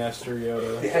empty nester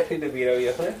Yoda. Danny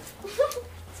DeVito Yoda.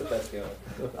 the best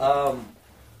feeling.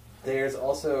 There's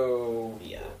also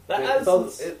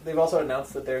they've also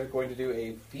announced that they're going to do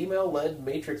a female-led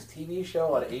Matrix TV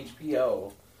show on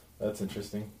HBO. That's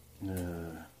interesting.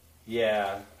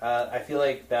 Yeah, I feel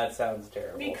like that sounds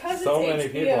terrible. Because So it's many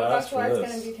HBO, people that's asked for why it's this.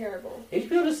 going to be terrible.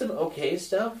 HBO does some okay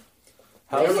stuff.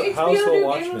 How's Does the HBO do Game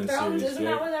Watchmen of Thrones? series? Isn't Jake?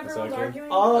 that what Is everyone's that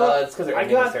good? arguing? It's because I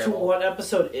got to one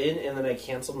episode in, and then I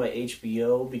canceled my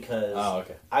HBO because Oh,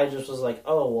 okay. I just was like,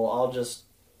 oh well, I'll just.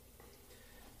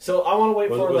 So I want to wait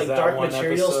for Was like that Dark one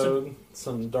Materials episode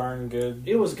some darn good.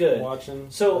 It was good. Watching.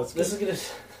 So That's this good.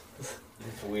 is gonna.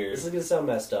 It's weird. This is gonna sound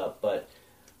messed up, but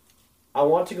I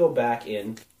want to go back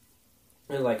in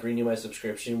and like renew my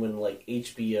subscription when like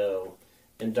HBO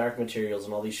and Dark Materials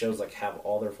and all these shows like have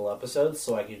all their full episodes,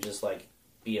 so I could just like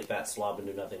be a fat slob and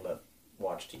do nothing but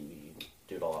watch TV and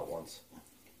do it all at once.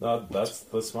 That's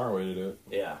the smart way to do it.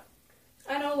 Yeah.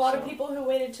 I know a lot of people who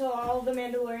waited till all the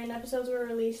Mandalorian episodes were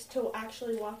released to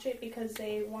actually watch it because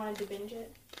they wanted to binge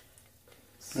it.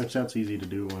 That's easy to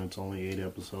do when it's only 8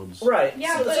 episodes. Right.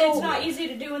 Yeah, So- but so- it's not easy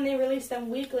to do when they release them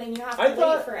weekly and you have to I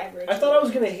thought- wait forever. I thought I was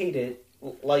gonna hate it,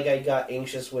 like I got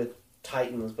anxious with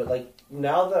Titans, but like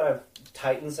now that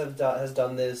Titans has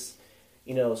done this,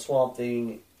 you know, Swamp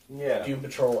Thing, Yeah. Doom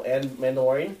Patrol, and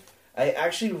Mandalorian, I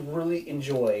actually really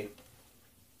enjoy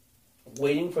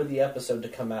waiting for the episode to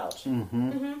come out.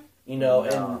 Mm-hmm. You know,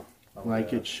 No.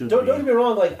 Like it should don't be. get me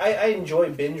wrong, like I enjoy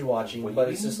binge watching, but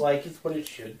it's just like it's what it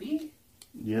should be.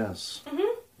 Yes.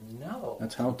 No.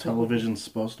 That's how television's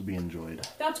supposed to be enjoyed.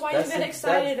 That's why you get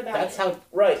excited about That's it. how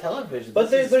right television. But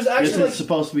this there's is, actually Isn't like,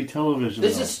 supposed to be television,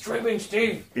 this though. is streaming,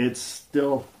 Steve. It's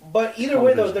still... but either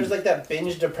way though, television. there's like that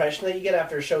binge depression that you get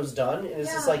after a show's done, and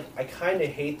it's just Yeah. like I kind of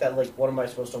hate that. Like, what am I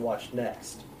supposed to watch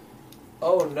next?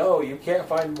 Oh no, you can't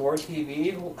find more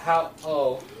TV. How?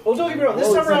 Oh, Well, don't get me wrong. This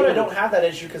Woe time is around, you. I don't have that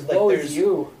issue because like woe is there's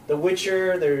you. The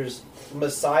Witcher, there's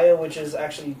Messiah, which is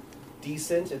actually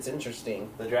decent. It's interesting.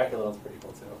 The Dracula one's pretty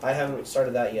cool too. I haven't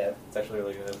started that yet. It's actually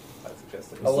really good. I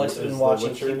suggest it. Alexa's is been The watching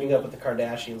Witcher Keeping any Up with the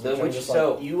Kardashians. The Which I'm Witcher- just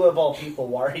so- like, you of all people,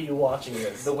 why are you watching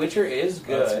this? The Witcher is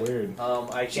good. That's weird.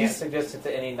 I can't She's- suggest it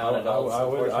to any I non-adults.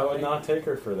 would unfortunately. not take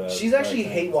her for that. She's actually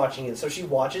Right. hate watching it, so she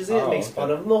watches it and Oh, makes okay. fun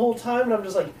of them the whole time, and I'm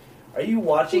just like, are you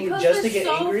watching Because it just to they're get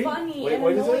so angry? funny Wait, and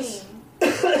what is annoying.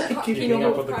 this? Keeping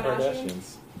up with the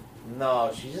Kardashians.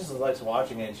 No, she just likes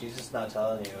watching it. She's just not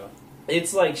telling you.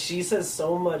 It's like she says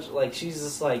so much, like she's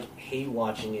just like hate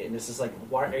watching it, and it's just like,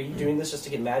 why are you doing this just to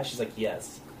get mad? She's like,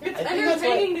 yes. It's I think that's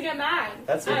entertaining to get mad.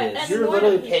 That's what it is. And You're annoy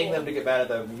literally people. paying them to get mad at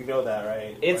them. You know that,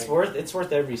 right? It's Like,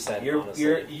 worth every cent.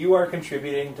 honestly. you are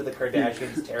contributing to the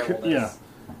Kardashians' terribleness.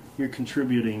 Yeah. You're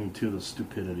contributing to the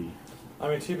stupidity. I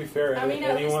mean, to be fair, I mean,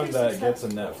 at least anyone they're that gets a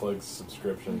successful. Netflix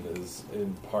subscription is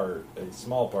in part, a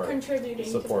small part, Contributing to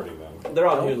supporting them. They're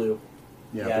on Hulu.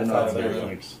 Yeah, Yeah, they're it's not not on very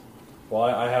Netflix. Well,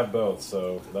 I have both,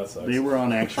 so that sucks. They were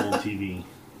on actual TV.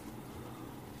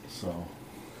 So,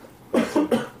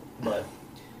 But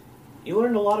you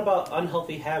learned a lot about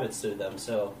unhealthy habits through them,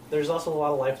 so there's also a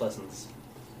lot of life lessons.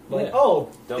 Like, Yeah. oh,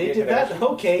 Don't they be a did that? Kardashian.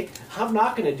 Okay, I'm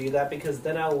not going to do that because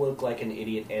then I'll look like an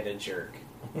idiot and a jerk.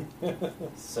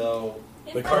 So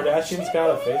The Kardashians got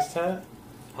a face tat?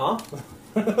 Huh?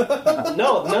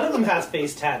 No, none of them has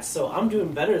face tats, so I'm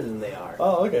doing better than they are.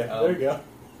 Oh, okay. There you go.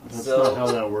 that's So- not how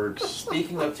that works.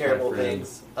 speaking of terrible My friend.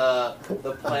 things,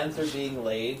 the plans are being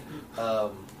laid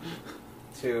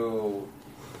to,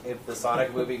 if the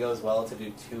Sonic movie goes well, to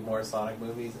do 2 more Sonic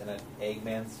movies and an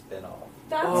Eggman spin-off.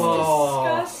 That's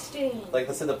Oh. disgusting. Like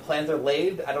I said, the plans are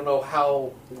laid. I don't know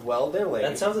how well they're laid.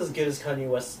 That sounds as good as Kanye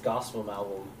West's gospel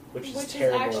album, which is Which is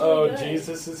terrible. actually- Oh, good.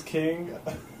 Jesus is king.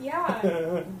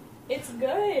 Yeah, it's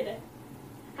good.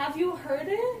 Have you heard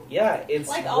it? Yeah, it's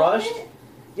Like all rushed. of it?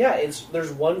 Yeah,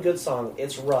 there's one good song.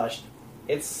 It's rushed.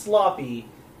 It's sloppy,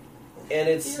 and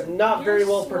it's You're- not very you're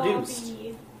well sloppy. produced.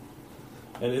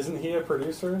 And isn't he a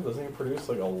producer? Doesn't he produce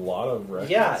like a lot of records?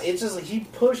 Yeah, it's just like he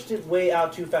pushed it way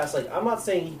out too fast. Like, I'm not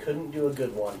saying he couldn't do a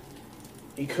good one.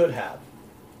 He could have.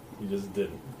 He just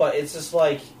didn't. But it's just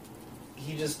like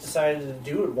he just decided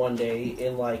to do it one day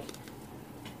and like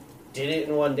did it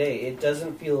in one day. It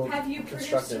doesn't feel Have you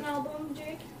produced constructive. an album,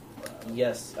 Jake?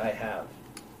 Yes, I have.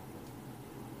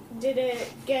 Did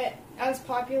it get as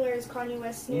popular as Kanye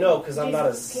West's new No, 'cause I'm not a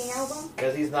Jesus King album?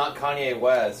 Because he's not Kanye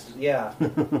West. Yeah.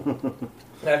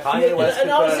 Kanye West and could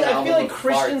honestly, put out I an feel album like of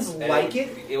Christians farts, and like it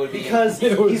It would be because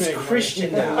It would he's make money. Christian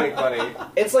it would now. make money.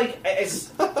 It's like it's.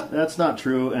 That's not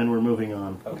true, and we're moving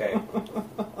on. Okay.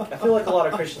 I feel like a lot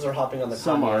of Christians are hopping on the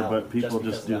Some Kanye are, album but people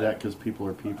because just of do that because people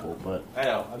are people. But I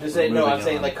know. I'm just We're saying. No, I'm moving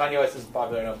saying on. like Kanye West is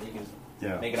popular enough that he can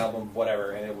yeah, make an album,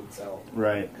 whatever, and it would sell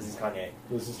right. because he's Kanye.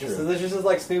 This is Just, true. this is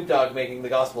like Snoop Dogg making the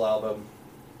gospel album.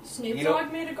 Snoop You know-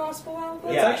 Dogg made a gospel album?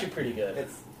 It's Yeah. actually pretty good.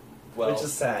 It's well, which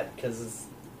is sad because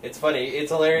it's funny.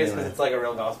 It's hilarious because Yeah. it's like a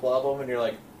real gospel album, and you're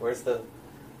like, where's the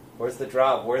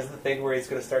drop? Where's the thing where he's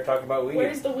going to start talking about weed?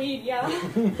 Where's the weed? Yeah.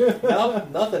 No,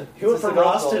 nothing. he went It's just from a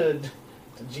Ross gospel.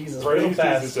 to Jesus real Praise Jesus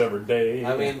fast. every day.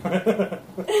 I mean,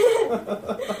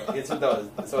 it's no.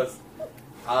 So it's.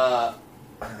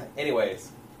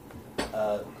 Anyways,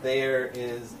 there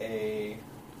is a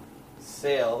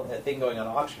thing going on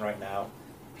auction right now.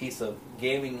 Piece of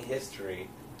gaming history.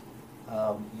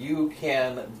 You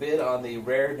can bid on the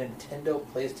rare Nintendo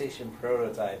PlayStation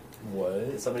prototype that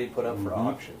What? somebody put up for Mhm.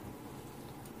 auction.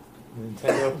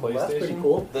 Nintendo PlayStation? Well, that's pretty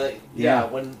cool. Yeah.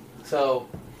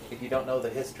 If you don't know the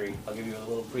history, I'll give you a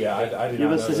little brief. Yeah, I did Give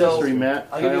not us know the that. history, Matt.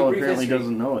 I'll give you a Kyle brief apparently history.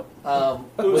 doesn't know it.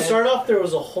 To start off, there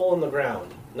was a hole in the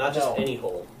ground, not just No. any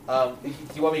hole, Do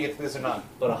you want me to get through this or not?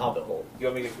 but a hobbit hole. You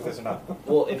want me to get through this or not?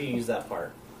 Well, if you use that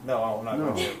part. No, I'm not No.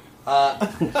 going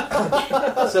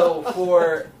to. So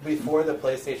before the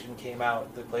PlayStation came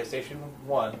out, the PlayStation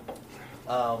 1,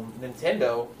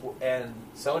 Nintendo and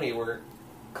Sony were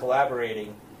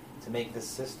collaborating to make this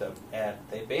system, and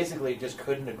they basically just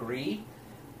couldn't agree.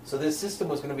 So this system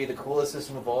was going to be the coolest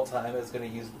system of all time. It's going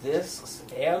to use discs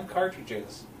and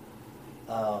cartridges.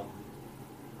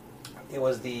 It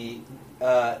was the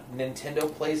Nintendo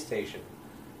PlayStation.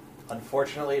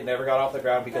 Unfortunately, it never got off the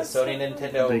ground because That's Sony and so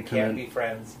Nintendo They can't couldn't. be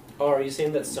friends. Oh, are you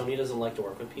saying that Sony doesn't like to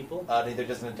work with people? Neither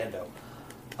does Nintendo.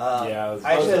 Yeah, I I was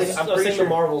actually, I'm pretty saying sure. the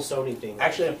Marvel Sony thing.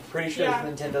 Actually, I'm pretty sure Yeah,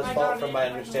 it's Nintendo's I fault got from it. my I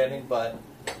got understanding, but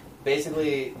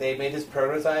basically they made this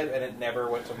prototype and it never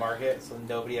went to market, so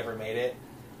nobody ever made it.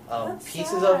 That's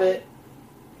Pieces sad. of it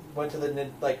went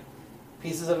to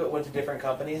pieces of it went to different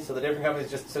companies, so the different companies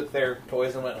just took their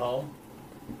toys and went home.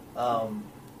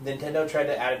 Nintendo tried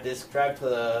to add a disc drive to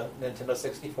the Nintendo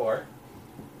 64.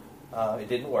 It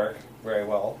didn't work very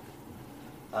well.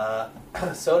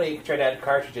 Sony tried to add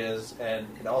cartridges, and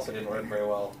it also didn't work very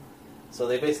well. So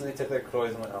they basically took their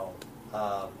toys and went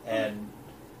home. And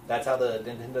that's how the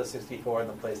Nintendo 64 and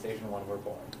the PlayStation 1 were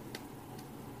born.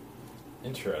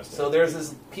 Interesting. So there's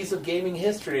this piece of gaming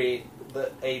history,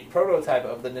 a prototype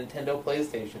of the Nintendo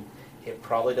PlayStation. It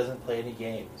probably doesn't play any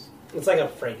games. It's like a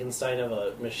Frankenstein of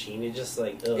a machine. It just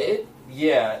like ugh. It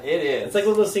is. It's like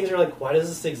one of those things where like, why does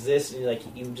this exist?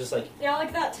 And you just like Yeah,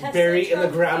 like that Tesla bury it in the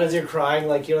truck ground thing. as you're crying.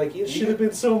 Like you're like, it should have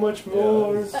been so much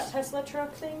more. That Tesla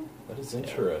truck thing. That is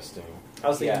interesting. I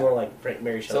was thinking Yeah. more like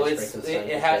Mary So Shelley's it's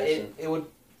Frankenstein. it would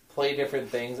play different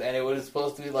things, and it was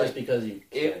supposed to be like just because you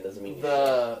if can doesn't mean you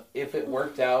should. if it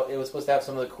worked out, it was supposed to have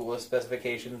some of the coolest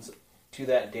specifications to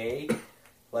that day.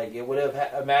 Like it would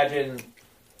have imagine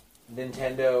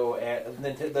Nintendo and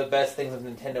the best things of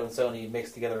Nintendo and Sony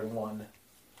mixed together in one.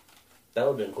 That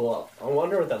would have been cool. I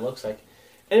wonder what that looks like.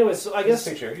 Anyway, so I guess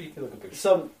Picture. You can look at picture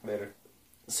some later.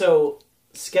 so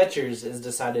Skechers has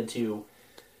decided to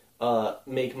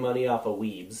make money off of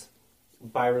weebs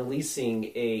by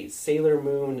releasing a Sailor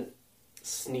Moon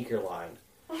sneaker line.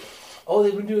 Oh,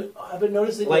 they've been doing. I've been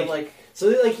noticing Like- like So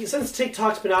like since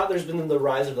TikTok's been out, there's been the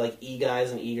rise of like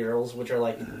e-guys and e-girls, which are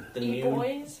like the new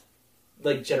Boys.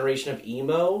 like generation of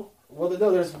emo. well,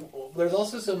 no, there's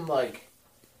also some like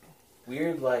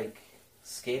weird like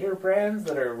skater brands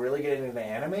that are really getting into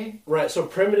anime. Right. So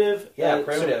Primitive, Yeah,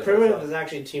 Primitive, So Primitive that's all. has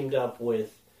actually teamed up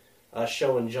with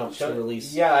Show and Jump to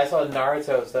release. Yeah, I saw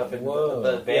Naruto stuff in Whoa.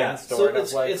 the van Yeah, store. so and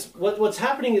it's, like, it's what's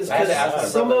happening is I had to ask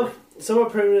because my brother. some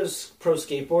of Primitive's pro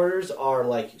skateboarders are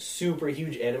like super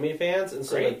huge anime fans, and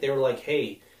so Great. like they were like,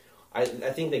 hey, I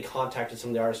think they contacted some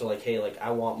of the artists, who were like, hey, like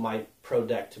I want my pro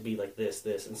deck to be like this,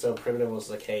 and so Primitive was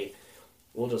like, hey,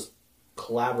 we'll just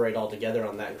collaborate all together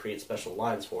on that and create special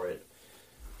lines for it.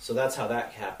 So that's how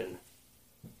that happened.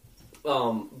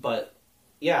 But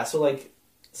yeah, so like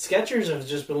Skechers have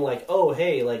just been like, oh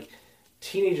hey, like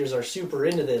teenagers are super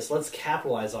into this, let's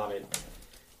capitalize on it,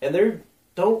 and they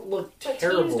don't look But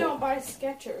terrible. teens don't buy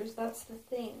Skechers. That's the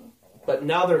thing. But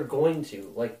now they're going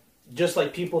to, like, just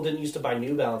like people didn't used to buy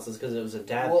New Balances because it was a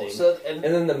dad thing. so And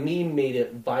then the meme made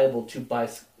it viable to buy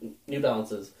New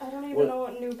Balances. I don't even What- know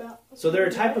what New Balance. So they're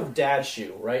a type of dad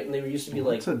shoe, right? And they used to be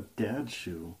like, What's a dad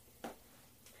shoe?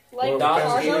 like Well, what kind of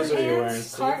cargo shoes are you wearing, pants.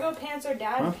 Steve? Cargo pants are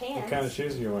dad Huh? pants. What kind of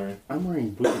shoes are you wearing? I'm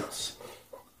wearing boots.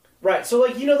 right? So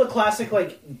like, you know the classic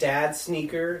like dad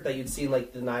sneaker that you'd see in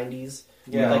like the '90s,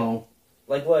 Yeah. No.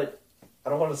 like what? I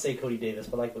don't want to say Cody Davis,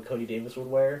 but like what Cody Davis would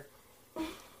wear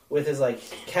with his like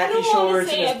I khaki don't wanna shorts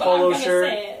say and his it, but I'm polo gonna shirt.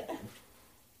 say it.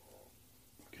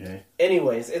 Okay.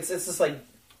 Anyways, it's just like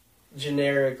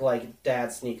generic like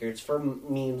dad sneakers for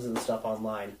memes and stuff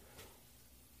online.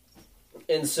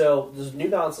 And so those New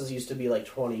Balances used to be like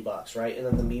 $20, right? And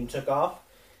then the meme took off,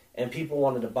 and people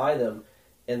wanted to buy them.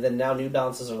 And then now New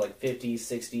Balances are like $50,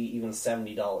 $60, even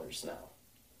 $70 now.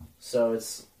 So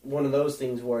it's one of those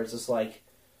things where it's just like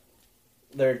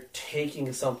they're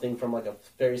taking something from like a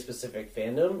very specific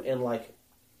fandom and like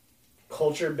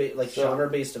genre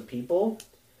based of people,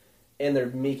 and they're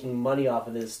making money off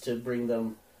of this to bring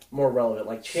them more relevant.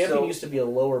 Like Champion used to be a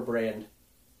lower brand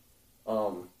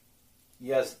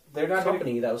Yes, they're not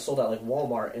company that was sold at like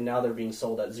Walmart, and now they're being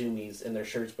sold at Zoomies, and their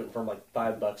shirts went from like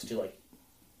 $5 to like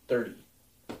 $30.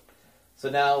 So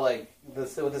now, like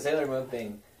with the Sailor Moon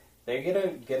thing, they're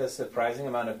gonna get a surprising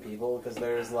amount of people because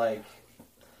there's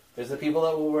the people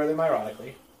that will wear them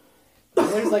ironically. And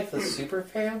there's like the super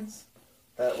fans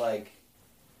that like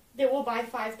They will buy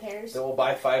 5 pairs. they will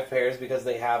buy 5 pairs because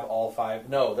they have all 5.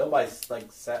 No, they'll buy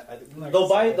like set. They'll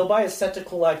buy a set to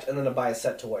collect, and then they'll buy a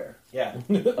set to wear Yeah,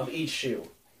 of each shoe.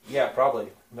 yeah, probably.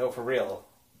 No, for real.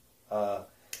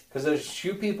 Because there's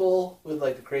shoe people with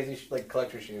like the crazy like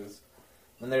collector shoes.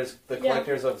 And there's the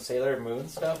collectors of Sailor Moon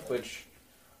stuff, which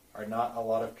are not a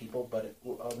lot of people, but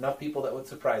enough people that would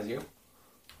surprise you.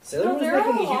 Sailor Moon's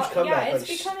making a huge comeback. Yeah, it's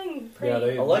like, becoming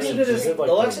pretty... Alexa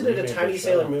did a tiny show.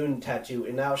 Sailor Moon tattoo,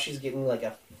 and now she's getting like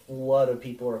a flood of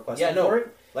people requesting for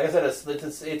it. Like I said, it's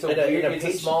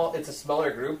a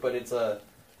smaller group, but it's a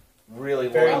really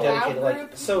Very loyal. dedicated.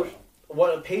 Like, so,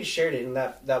 what Paige shared it in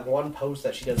that one post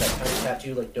that she does, that tiny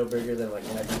tattoo, like no bigger than like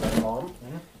when I do my palm,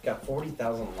 got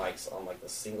 40,000 likes on like the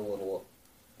single little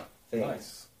thing.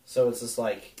 Nice. So it's just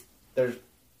like there's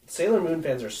Sailor Moon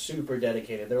fans are super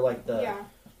dedicated. They're like the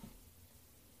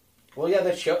Well, yeah,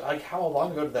 that show. Like, how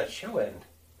long ago did that show end?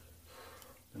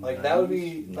 Like, that would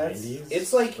be 90s.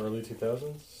 It's like early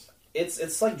 2000s.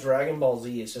 It's like Dragon Ball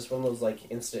Z. It's just one of those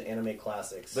like instant anime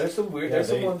classics. There's some weird. Yeah, there's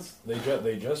some ones.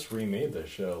 They just remade the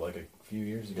show like a few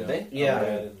years ago. Did they? Yeah.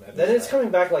 Okay. Then it's coming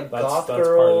back like That's goth part of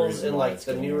the girls reason and why like it's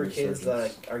the getting newer a kids that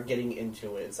resurgence. are getting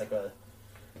into it.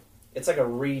 It's like a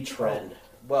re-trend.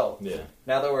 Well, Yeah.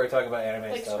 now that we're talking about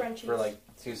anime Like stuff scrunchies. for like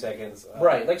 2 seconds,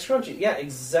 Right, like Scrunchy. Yeah,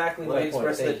 exactly let me my point.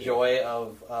 express the Thank you. joy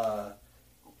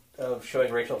of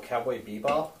showing Rachel Cowboy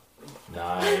Bebop.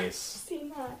 Nice. Seen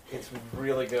that. It's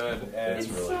really good, and It's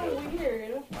really so good.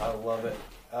 weird. I love it.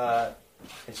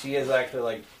 And she is actually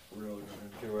like really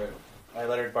good into it. I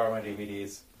let her borrow my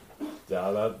DVDs.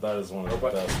 Yeah, that is one of the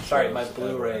best. Sorry, shows my ever.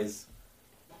 Blu-rays.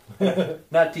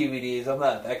 Not DVDs. I'm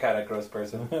not that kind of gross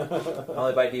person. I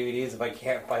only buy DVDs if I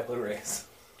can't buy Blu-rays.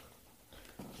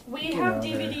 We have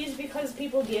DVDs because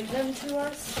people give them to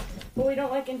us, but we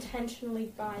don't like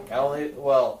intentionally buy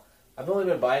them. I've only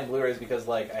been buying Blu-rays because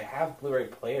like I have Blu-ray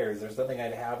players. There's nothing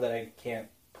I'd have that I can't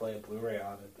play a Blu-ray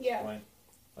on at this point.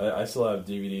 I still have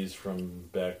DVDs from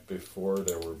back before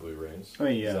there were Blu-rays. Oh,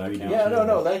 yeah, Does that we count? do. Yeah,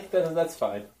 no, that's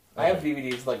fine. I have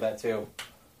DVDs like that too.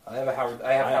 I have Howard the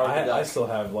Duck. I still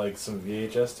have like some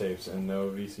VHS tapes and no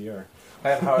VCR. I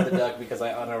have Howard the Duck because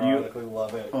I unironically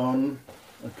love it.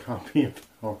 A copy of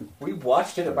Howard. We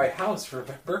watched it at my house,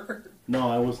 remember? No,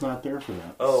 I was not there for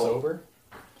that. Oh. Sober?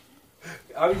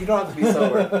 I mean, you don't have to be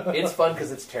sober. It's fun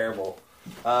because it's terrible.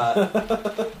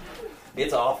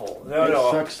 It's awful.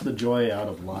 It sucks the joy out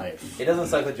of life. It doesn't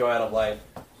suck the joy out of life.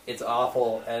 It's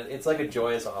awful, and it's like a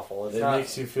joyous awful. It's It not,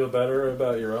 makes you feel better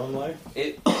about your own life?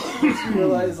 It makes you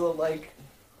realize that, like,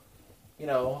 you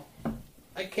know,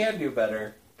 I can do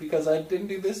better because I didn't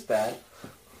do this bad.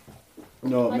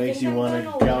 No, it I makes think you I'm want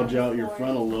gonna to gouge learn out your for it.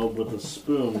 frontal lobe with a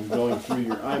spoon going through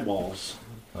your eyeballs.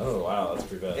 Oh, wow, that's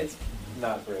pretty bad. It's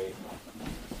not great.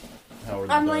 Howard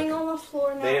the I'm Duck. laying on the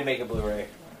floor now. They didn't make a Blu-ray.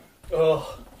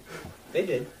 Oh, they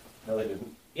did. No, they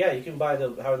didn't. Yeah, you can buy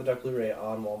the Howard the Duck Blu-ray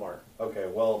on Walmart. Okay,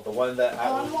 well, the one that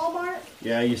On Walmart?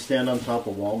 Yeah, you stand on top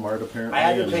of Walmart apparently. I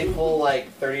had to and- pay full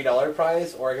like $30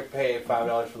 price, or I could pay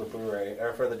 $5 for the Blu-ray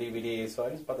or for the DVD. So I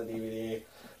just bought the DVD.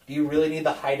 Do you really need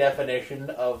the high definition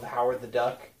of Howard the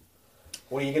Duck?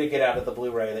 What are you gonna get out of the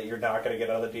Blu-ray that you're not gonna get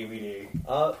out of the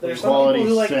DVD? There's some quality people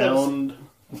who like sound.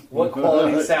 What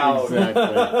quality sound?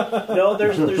 Exactly. No,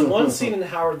 there's one scene in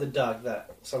Howard the Duck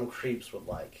that some creeps would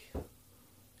like.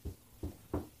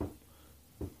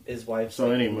 His wife. So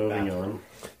moving on.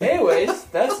 Anyways,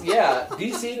 that's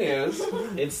DC news.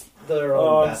 It's their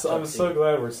own. Oh, bathtub I'm so scene.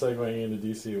 glad we're segueing into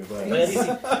DC with that. Yeah,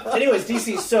 DC. Anyways,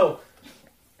 DC. So,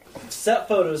 set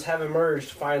photos have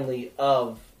emerged finally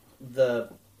of the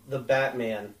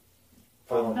Batman.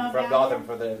 From Batman? Gotham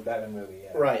for the Batman movie.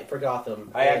 Yeah. Right, for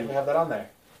Gotham. I And- actually have that on there.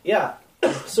 Yeah.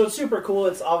 So it's super cool.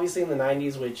 It's obviously in the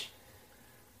 90s, which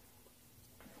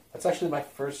That's actually my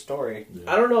first story.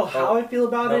 I don't know how I feel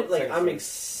about Nope, it. Like, second I'm story.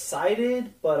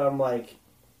 excited, but I'm like,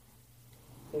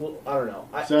 well, I don't know.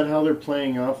 Is that how they're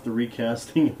playing off the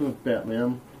recasting of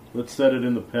Batman? Let's set it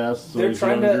in the past so They're he's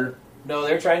trying younger. to. No,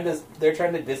 they're trying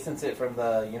to distance it from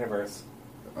the universe.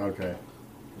 Okay.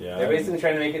 Yeah. They're basically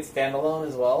trying to make it standalone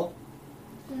as well.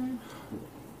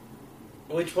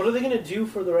 Which, what are they going to do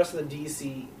for the rest of the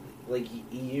DC, like,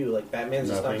 EU? Like, Batman's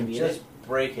just not going to be in Just it?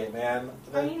 break it, man.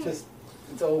 I mean-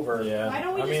 It's over. Yeah. Why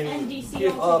don't we I just mean, end DC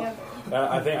give altogether?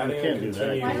 I think You it'll can't do that.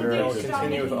 continue. Why don't they It'll just stop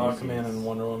continue with making Aquaman and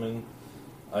Wonder Woman.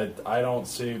 I don't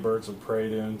see Birds of Prey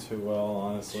doing too well,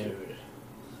 honestly. Dude.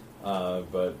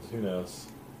 But who knows?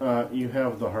 You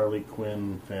have the Harley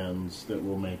Quinn fans that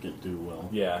will make it do well.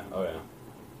 Yeah. Oh yeah.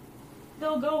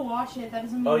 They'll go watch it. That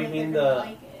doesn't mean Oh, that you mean they're gonna the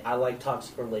like it. I like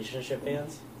toxic relationship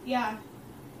fans? Yeah.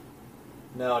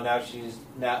 No, now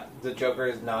the Joker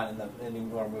is not in any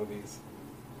more movies.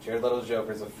 Jared Leto's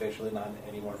Joker is officially not in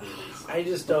any more movies. I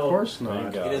just Of don't. course Thank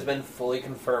not. God. It has been fully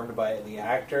confirmed by the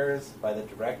actors, by the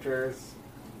directors.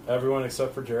 Everyone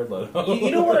except for Jared Leto. You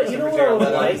know what I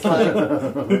would like?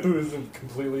 Who is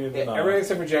completely in Yeah, denial. everyone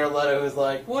except for Jared Leto who's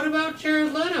like, what about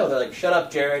Jared Leto? They're like, shut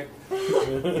up, Jared.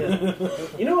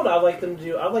 You know what I'd like them to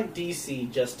do? I'd like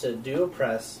DC just to do a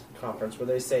press conference where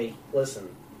they say, listen,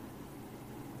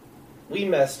 we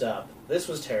messed up. This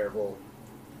was terrible.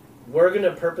 We're going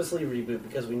to purposely reboot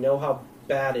because we know how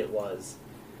bad it was.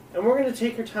 And we're going to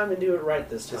take our time and do it right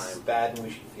this This is time. bad and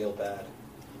we should feel bad.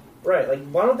 Right, like,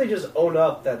 why don't they just own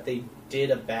up that they did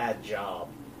a bad job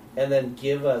and then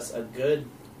give us a good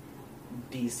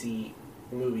DC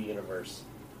movie universe?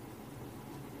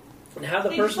 And have the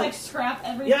They person... just like scrap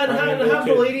everything. yeah, and I mean, have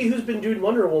they the could- lady who's been doing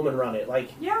Wonder Woman run it. Like,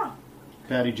 Yeah.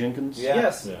 Patty Jenkins? Yeah.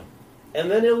 yes. Yeah.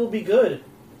 And then it will be good.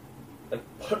 Like,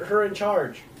 put her in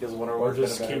charge. Because Wonder Or Woman's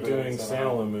just been a keep better doing movie somehow.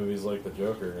 standalone movies like the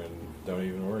Joker and don't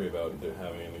even worry about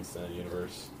having an extended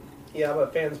universe. Yeah,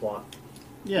 but fans want.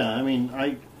 Yeah, I mean,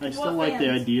 I still What like the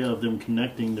fans? idea of them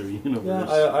connecting their universe. Yeah,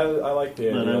 I like the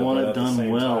But idea, I want it at done the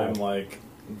same well. time, like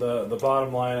the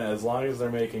bottom line, as long as they're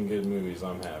making good movies,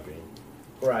 I'm happy.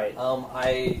 Right.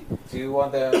 I do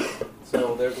want them.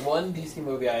 So there's one DC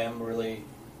movie I am really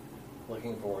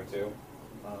looking forward to,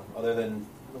 other than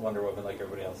Wonder Woman, like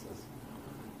everybody else is.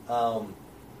 I'm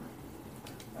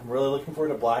really looking forward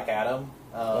to Black Adam. Me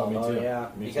oh, too. yeah.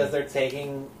 Me Because too. they're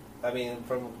taking. I mean,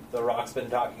 from The Rock's been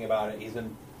talking about it. He's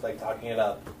been like talking it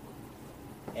up,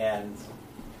 and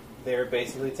they're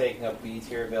basically taking a B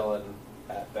tier villain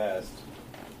at best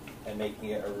and making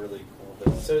it a really cool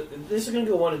villain. So this is going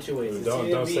to go one of two ways. It's Don't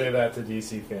either be- say that to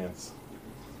DC fans.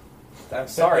 I'm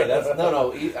sorry. That's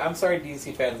no. I'm sorry,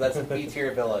 DC fans. That's a B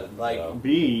tier villain. Like, No.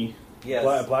 B. yes.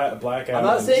 Black Adam. I'm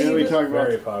not saying is Didn't we talk about-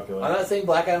 very popular. I'm not saying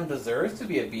Black Adam deserves to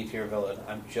be a B tier villain.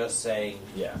 I'm just saying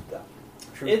Yeah.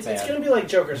 truth, It's man. going to be like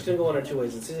Joker. It's going to go one of two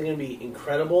ways. It's either going to be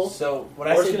incredible, So when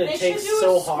or I it's say going to They take should do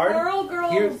so a hard. Squirrel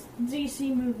Girls Here's-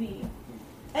 DC movie.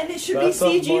 And it should That's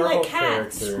be a CG Marvel like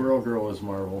cats. character. Squirrel Girl is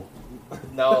Marvel.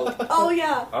 no, Oh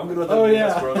yeah. I'm good with Oh, them doing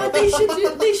yeah. a Squirrel But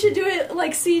Girl. they should do it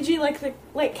like CG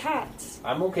like cats.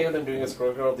 I'm okay with them doing a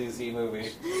Squirrel Girl DC movie.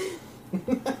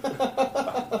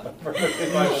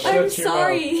 Shut I'm your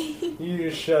sorry. You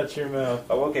just shut your mouth.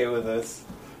 I'm okay with this.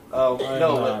 I'm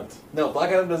No, not. no. Black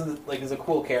Adam doesn't like is a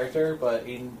cool character, but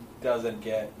he doesn't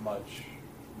get much.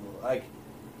 Like,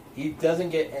 he doesn't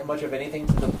get much of anything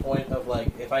to the point of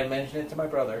like if I mention it to my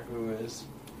brother,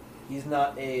 he's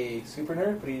not a super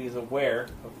nerd, but he's aware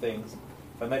of things.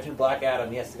 If I mention Black Adam,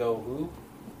 he has to go who?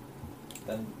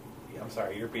 Then I'm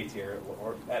sorry, you're B tier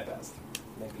or at best,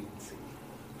 maybe C.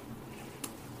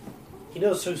 He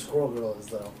knows who Squirrel Girl is,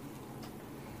 though.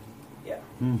 Yeah.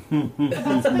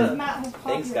 That's because Matt has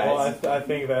Thanks, copyright. guys. Well, I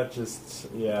think that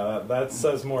just that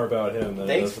says more about him than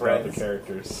Thanks, it does about friends. the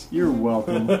characters. You're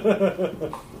welcome.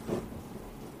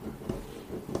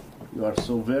 You are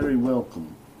so very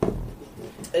welcome.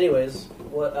 Anyways,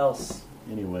 what else?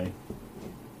 Anyway,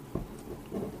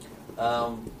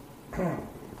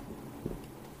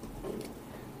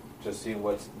 Just see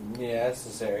what's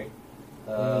necessary.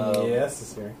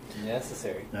 Necessary.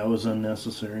 Necessary. that was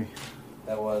unnecessary.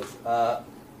 That was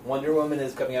Wonder Woman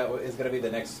is coming out. Is going to be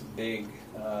the next big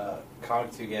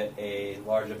comic to get a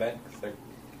large event because they're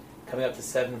coming up to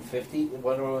 750.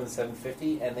 Wonder Woman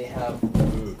 750, and they have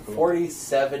Ooh, cool.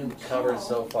 47 covers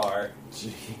so far.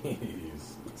 Jeez.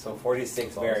 So 46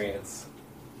 That's awesome. variants.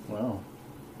 Wow.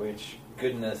 Which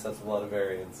goodness, that's a lot of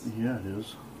variants. Yeah, it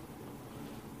is.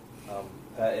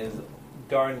 That is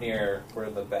darn near where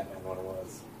the Batman one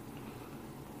was.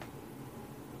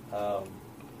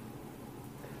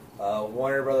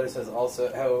 Warner Brothers has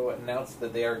also announced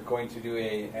that they are going to do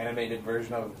a animated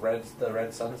version of the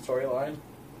Red Sun storyline,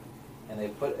 and they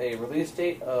put a release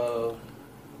date of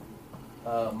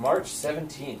March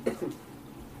 17th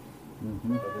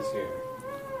Mm-hmm. of this year.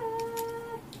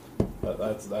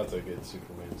 That's a good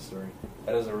Superman story.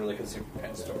 That is a really good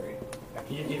Superman story.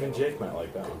 Even Jake might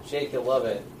like that one. Jake, you'll love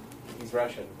it. He's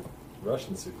Russian.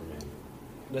 Russian Superman.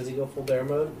 Does he go full bear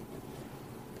mode?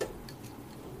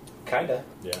 Kinda.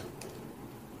 Yeah.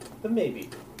 But maybe.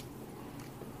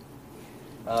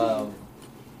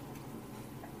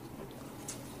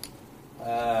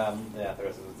 Yeah, the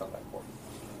rest of it's not that important.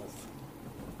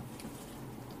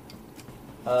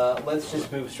 Let's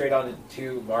just move straight on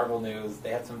to Marvel news. They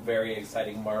had some very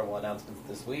exciting Marvel announcements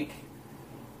this week.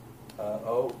 Did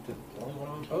only one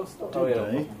of them post? Oh, yeah,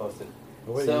 they? one posted.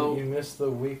 Oh, wait, So- you missed the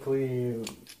weekly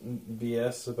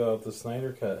BS about the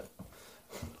Snyder Cut.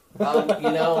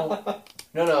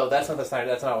 No, that's not the Snyder.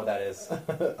 That's not what that is.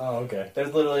 Oh, okay.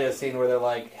 There's literally a scene where they're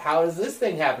like, "How does this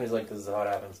thing happen?" He's like, "This is how it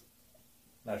happens."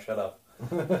 Now shut up.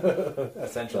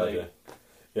 Essentially, Gotcha.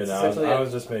 Yeah, no, Essentially, I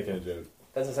was just making a joke.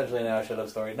 that's essentially a now shut up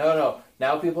story. No.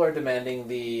 Now people are demanding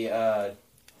the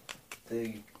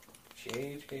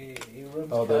J.J.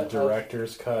 Abrams Oh, cut the of-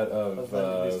 director's cut of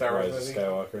the new Star Wars Rise of movie?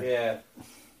 Skywalker. Yeah,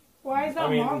 Why is that I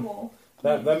mean, Marvel?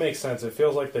 That makes sense. It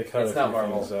feels like they cut it's a not few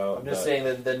Marvel. things out. I'm just that- saying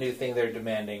that the new thing they're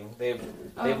demanding. They've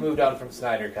Oh. moved on from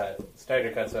Snyder Cut.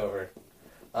 Snyder Cut's over,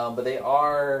 but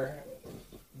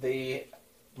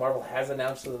Marvel has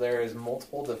announced that there is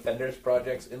multiple Defenders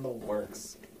projects in the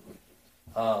works,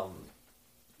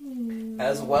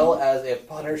 as well as a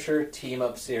Punisher team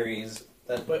up series.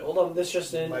 That Wait, hold on. This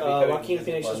just in. Might be coming Joaquin to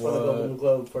Phoenix just Disney+. won a Golden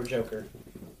Globe for Joker.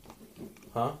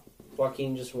 Huh?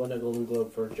 Joaquin just won a Golden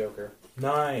Globe for Joker.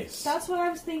 Nice. That's what I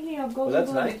was thinking of. was Golden that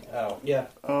Globe. tonight? Oh, Yeah.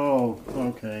 Oh,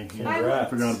 okay. Yeah, I Congrats.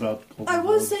 forgot about. I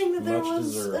was saying that there Much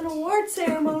was deserved. an award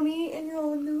ceremony and you're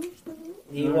all news.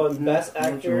 He No, won no, Best no,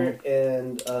 Actor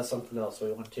and something else, so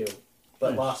he won 2.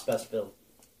 But Nice. lost Best Film.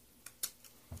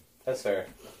 that's fair.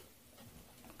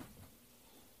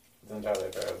 It's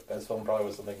entirely fair. Best film probably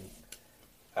was something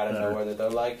out of Better. nowhere that they're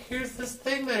like, "Here's this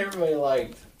thing that everybody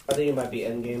liked." I think it might be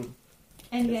Endgame.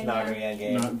 And It's not gonna be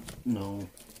Endgame. Not, no.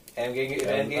 Endgame. If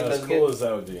And Endgame as doesn't cool get, as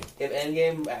that would be. if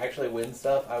Endgame actually wins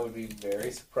stuff, I would be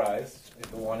very surprised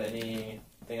if it won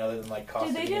anything other than like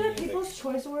costume. Did they do and the music. People's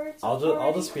Choice Awards? I'll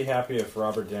already? just be happy if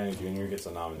Robert Downey Jr. gets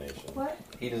a nomination. What?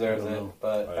 He deserves I don't it, know.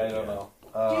 but Right, I don't yeah. know.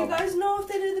 Do you guys know if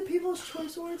they did the People's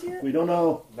Choice Awards yet? We don't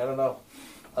know. I don't know.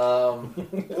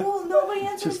 Well, nobody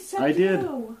answered Just- except I did.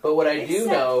 you. But what I do Except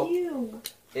know you.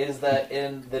 is that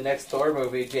in the next Thor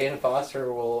movie, Jane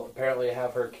Foster will apparently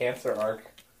have her cancer arc,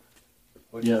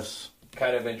 which is Yes.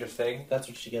 kind of interesting. That's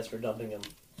what she gets for dumping him.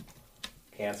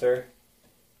 Cancer.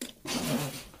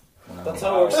 That's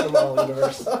how it works in the Marvel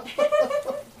Universe.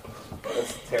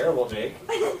 That's terrible, Jake.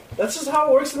 That's just how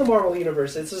it works in the Marvel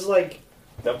Universe. It's just like,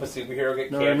 Dump a superhero,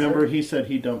 get No, cancer. remember he said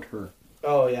he dumped her.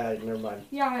 oh yeah, never mind.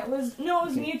 Yeah, it was. No, it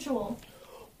was mutual.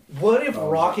 What if Oh,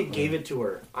 Rocket gave it to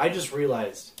her? I just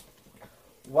realized.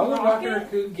 Why would Rocket? Rocket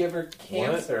Raccoon give her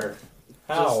cancer?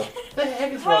 How? What the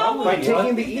heck is How wrong would By with you?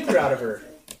 taking the ether out of her.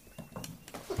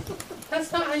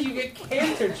 That's not how you get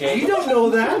cancer, Jake. You don't know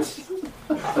that.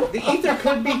 The ether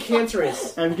could be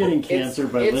cancerous. I'm getting cancer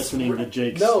by it's- listening to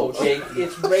Jake's. No, Jake,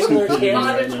 it's regular Stupidity.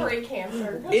 cancer. Auditory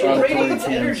cancer. It Auditory radiates cancer.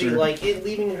 energy, like it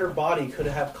leaving in her body could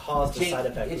have caused a Jake, side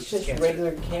effect. it's which is just cancer.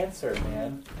 regular cancer,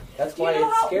 man. That's Do you why know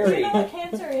it's how? Do scary. you know what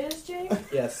cancer is, Jake?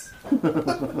 Yes.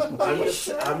 Are you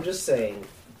sure? I'm just saying.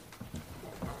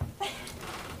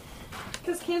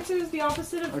 Because cancer is the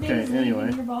opposite of Okay, things living anyway.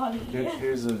 in your body.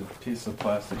 Here's a piece of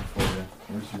plastic for you.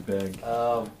 Where's your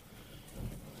bag?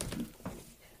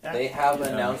 They have Yeah,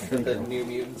 announced that the thank you. New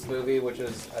Mutants movie, which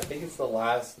is, I think it's the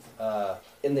last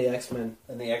In the X-Men.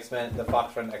 in the X-Men, the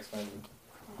Fox Run X-Men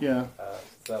Yeah,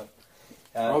 stuff.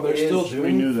 Oh, they're it still is- we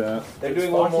doing. knew that. They're It's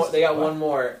doing one more. Fox's- They got wow. one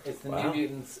more. It's the Wow. New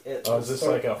Mutants. Oh, is this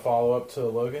like a follow up to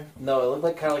Logan? No, it looked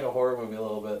like kind of like a horror movie a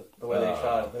little bit. The way they Oh.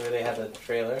 shot it, the way they had the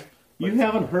trailer. You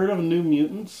haven't heard of New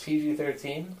Mutants?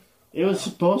 PG-13. It was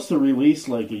supposed to release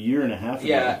like a year and a half ago.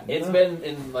 Yeah, it's been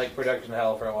in like production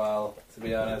hell for a while, to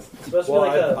be honest. It's supposed to Well,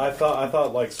 be like a. I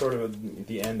thought like sort of at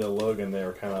the end of Logan, they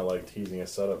were kind of like teasing a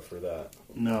setup for that.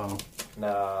 No.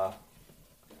 Nah.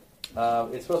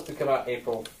 It's supposed to come out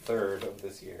April 3rd of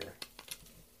this year.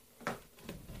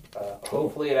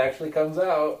 Hopefully it actually comes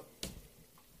out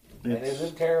and It's,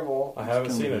 isn't terrible. I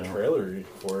haven't seen a coming out. trailer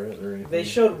for it or anything. They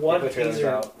showed one Yeah, the trailer's teaser,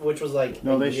 out. which was like.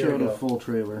 no, a they year showed ago. a full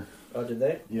trailer. Oh, did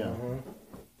they? Yeah,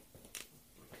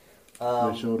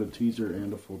 Um, they showed a teaser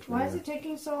and a full trailer. Why is it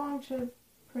taking so long to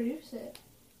produce it?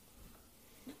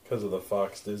 Because of the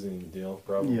Fox Disney deal,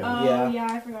 probably. Yeah. Oh, Yeah. yeah,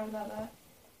 I forgot about that.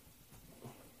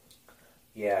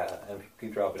 yeah, and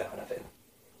keep dropping out of it.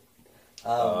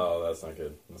 Oh, that's not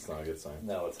good. That's not a good sign.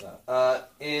 No, it's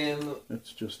not.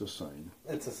 It's just a sign.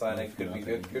 It's a sign. It could be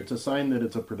Nothing. good. It's a sign that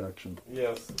it's a production.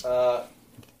 Yes.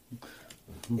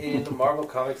 In Marvel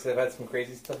Comics, they've had some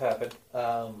crazy stuff happen.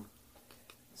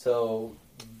 So,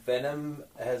 Venom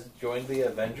has joined the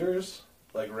Avengers,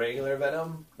 like regular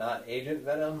Venom, not Agent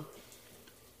Venom.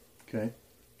 Okay.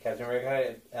 Captain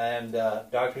America and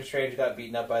Doctor Strange got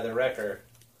beaten up by the Wrecker,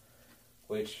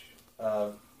 which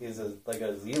is like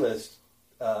a Z-list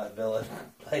villain.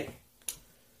 Like,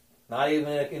 not even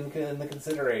in the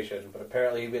consideration, but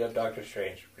apparently he beat up Doctor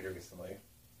Strange pretty recently.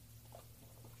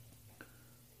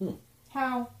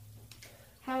 How?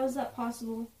 How is that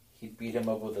possible? He beat him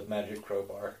up with a magic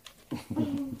crowbar.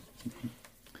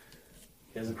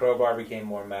 His crowbar became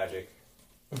more magic.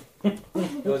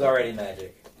 It was already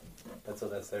magic.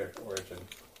 That's their origin.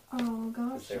 Oh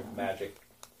gosh. It's their magic.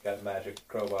 Got magic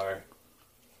crowbar.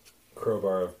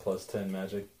 Crowbar of +10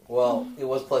 magic. Well, it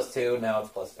was +2. Now it's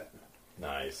 +10.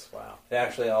 Nice. Wow. It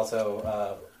actually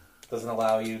also doesn't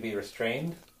allow you to be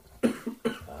restrained.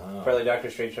 Oh. Apparently, Doctor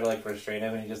Strange tried to restrain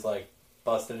him, and he just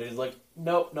busted it. He's like,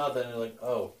 nope, nothing. And you're like,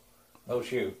 oh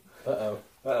shoot,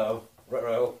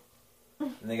 ruh-oh.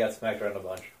 And they got smacked around a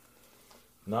bunch.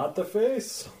 Not the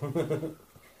face.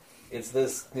 It's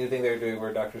this new thing they're doing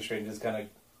where Doctor Strange is kind of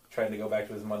trying to go back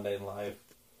to his mundane life.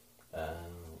 And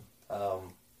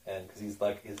because he's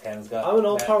his hands got. I'm an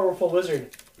all-powerful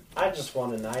wizard. I just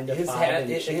want a 9 to 5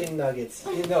 and chicken nuggets.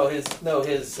 His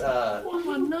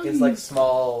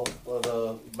small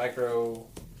the micro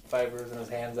fibers in his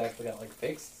hands actually got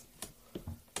fixed.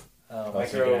 So you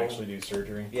can actually do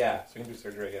surgery. Yeah, so you can do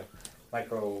surgery again.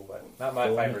 Not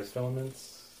my fibers.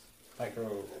 Filaments. I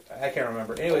can't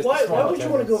remember. Anyways, why would you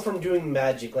want to go from doing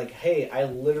magic? Hey, I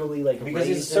literally because he's a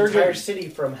raised the surgeon. entire city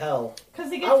from hell.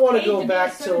 Because he gets I want to paid go be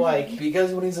back a to surgeon.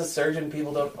 Because when he's a surgeon,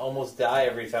 people don't almost die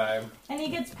every time. And he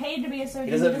gets paid to be a surgeon.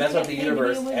 He doesn't mess get up the paid to be a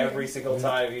universe wizard. every single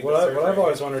time. What I've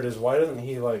always wondered is why doesn't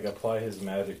he apply his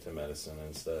magic to medicine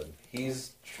instead?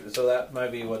 So that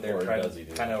might be what they're Or trying does he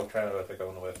do to what they're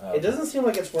going with. It doesn't seem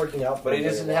like it's working out. But he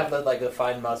doesn't have the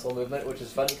fine muscle movement, which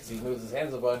is funny because he moves his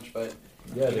hands a bunch, but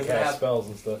Yeah, he to doesn't cast have spells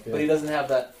and stuff. Yeah. But he doesn't have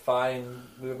that fine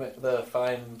movement,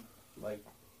 movement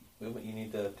you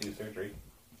need to do surgery.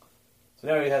 So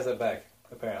now he has that back,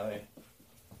 apparently.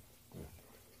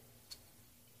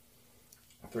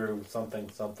 Through something,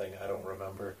 I don't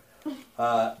remember.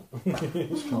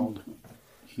 It's called.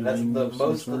 That's healing the of some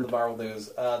most of sort. the Marvel news.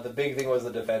 The big thing was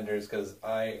the Defenders, because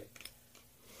I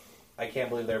can't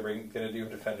believe they're going to do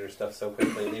Defender stuff so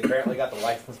quickly. They apparently got the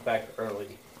license back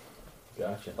early.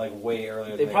 Gotcha. Way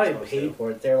earlier They than probably were supposed paid to.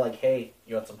 for it. They're like, hey,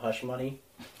 you want some hush money?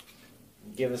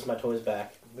 Give us my toys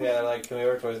back. Yeah, can we have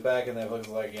our toys back? And Netflix is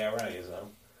like, yeah, we're not using them.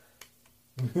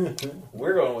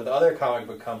 We're going with other comic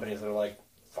book companies that are like,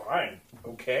 fine,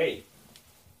 okay.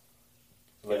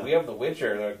 Yeah. We have The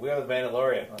Witcher, we have The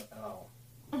Mandalorian. Like, oh.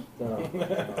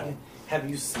 No. Have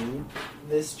you seen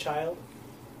this child?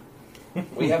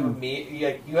 We have a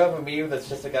meme. You have a meme that's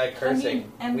just a guy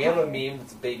cursing. Empire. We have a meme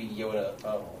that's Baby Yoda.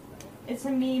 Oh. It's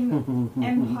a meme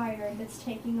empire that's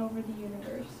taking over the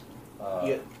universe.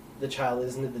 The child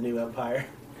isn't it the new empire?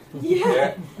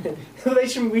 Yeah.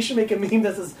 We should make a meme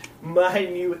that says "My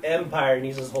new empire" and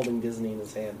he's just holding Disney in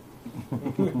his hand.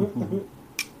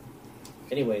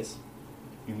 Anyways,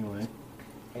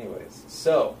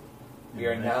 So we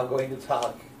are now going to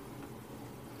talk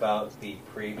about the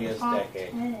previous Top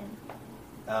decade. 10.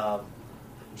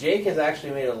 Jake has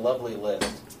actually made a lovely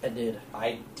list. I did.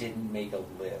 I didn't make a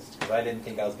list because I didn't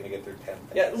think I was going to get through 10 things.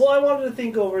 Yeah, well, I wanted to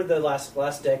think over the last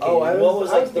decade. Oh, I what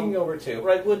was was thinking over too.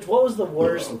 Right, what was the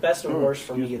worst, best and worst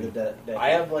for me in the decade?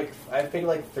 I've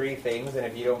picked 3 things, and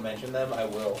if you don't mention them, I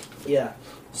will. Yeah.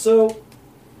 So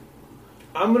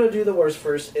I'm gonna do the worst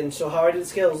first, and so how I did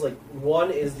scale is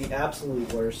 1 is the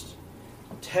absolute worst,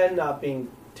 10 not being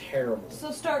terrible. So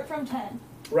start from 10.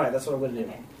 Right, that's what I'm gonna do.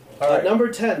 Okay. All right. Number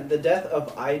 10, the death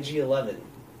of IG-11.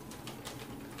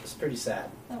 It's pretty sad.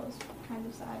 That was kind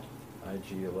of sad.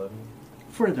 IG-11.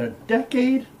 For the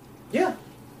decade? Yeah.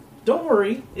 Don't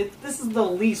worry, this is the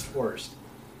least worst.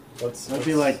 That'd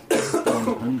be like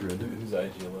 100. Who's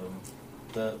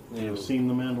IG-11? You've seen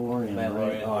The Mandalorian,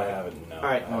 right? Oh, I haven't. No.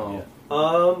 Alright.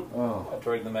 Oh.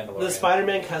 Toward the Mandalorian. The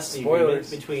Spider-Man custody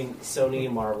Spoilers. agreement between Sony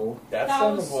and Marvel. That's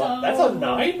a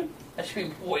 9? That should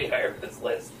be way higher than this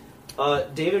list.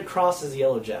 David Cross's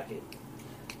Yellow Jacket.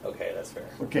 Okay, that's fair.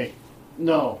 Okay.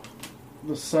 No.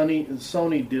 The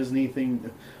Sony Disney thing.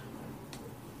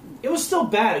 It was still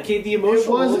bad, okay? The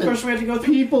emotional roller coaster we had to go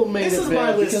through. People made This it is bad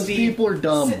my list, because Steve. people are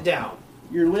dumb. Sit down.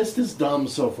 Your list is dumb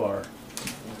so far.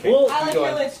 Well, I like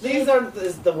your list. these are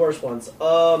the worst ones.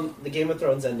 The Game of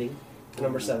Thrones ending. for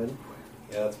number 7.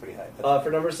 Yeah, that's pretty high. For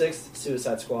number 6,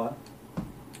 Suicide Squad.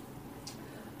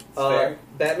 Fair.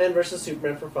 Batman vs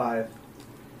Superman for 5.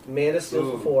 Man of Steel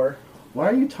Ooh. for 4. Why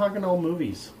are you talking all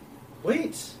movies?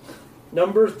 Wait.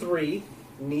 Number 3,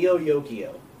 Neo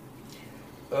Yokio.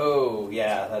 Oh,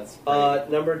 yeah, that's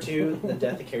pretty... Number 2, The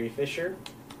Death of Carrie Fisher.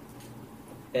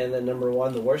 And then number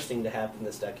 1, the worst thing to happen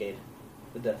this decade,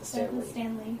 The Death of Stanley.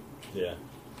 Stanley. Yeah.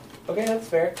 Okay, that's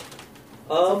fair.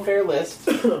 That's a fair list.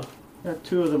 Yeah,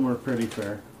 2 of them were pretty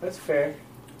fair. That's fair.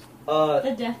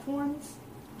 The death ones.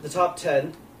 The top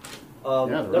 10. The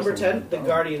Number rest of 10, them The are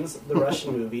Guardians, the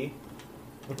Russian movie.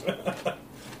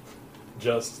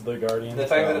 Just the Guardian. The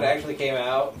fact that it actually came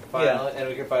out finally, and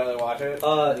we could finally watch it in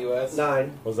the U.S.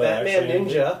 9. Was that Batman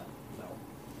actually Ninja.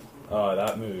 Oh,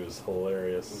 that movie was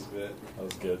hilarious. This is good. That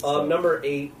was good. stuff. Number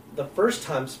 8, the first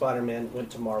time Spider-Man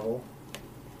went to Marvel.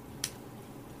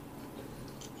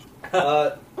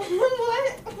 What?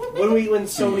 when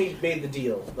Sony made the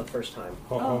deal the first time.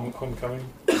 Homecoming.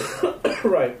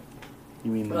 Right.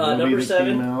 You mean the Number movie that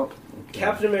 7, came out? Okay.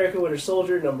 Captain America: Winter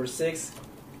Soldier. Number 6,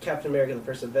 Captain America: The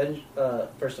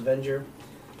First Avenger.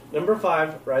 Number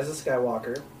 5, Rise of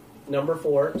Skywalker. Number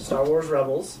 4, Star Wars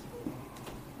Rebels.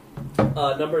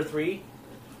 Number 3,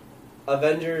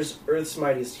 Avengers: Earth's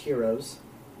Mightiest Heroes.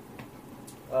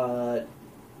 The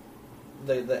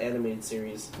animated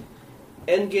series.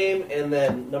 Endgame, and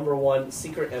then number 1,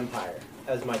 Secret Empire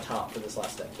as my top for this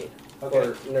last decade. Okay.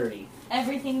 Or nerdy.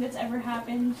 Everything that's ever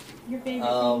happened. Your favorite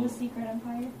thing was Secret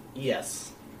Empire.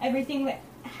 Yes. Everything that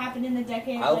happened in the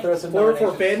decade. I'll like, throw some For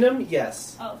nominations. fandom,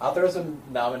 yes. Oh. I'll throw some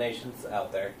nominations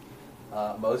out there.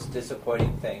 Most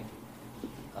disappointing thing.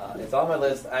 It's on my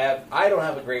list. I don't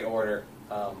have a great order,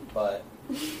 but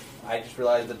I just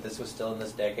realized that this was still in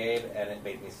this decade, and it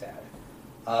made me sad.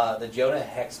 The Jonah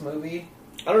Hex movie.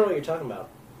 I don't know what you're talking about.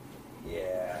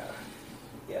 Yeah,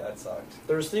 that sucked.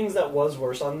 There's things that was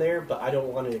worse on there, but I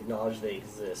don't want to acknowledge they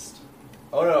exist.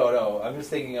 Oh no! I'm just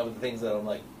thinking of the things that I'm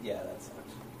like, yeah, that sucked.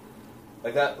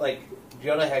 Like that, like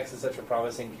Jonah Hex is such a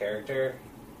promising character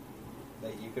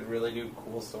that you could really do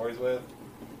cool stories with.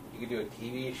 You could do a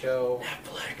TV show.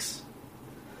 Netflix.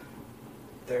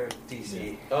 They're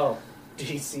DC. Oh,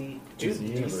 DC. Dude,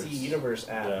 DC DC Universe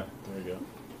app. Yeah, there we go.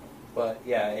 But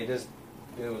yeah, it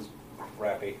was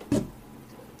crappy.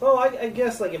 Oh, I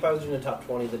guess like if I was doing a top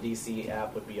 20, the DC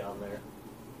app would be on there.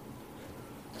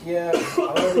 Yeah,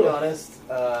 I'm gonna be honest.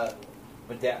 I'm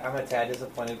a tad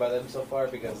disappointed by them so far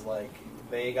because like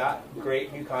they got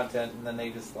great new content and then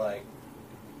they just like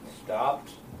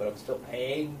stopped. But I'm still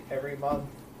paying every month.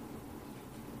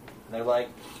 And they're like,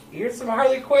 "Here's some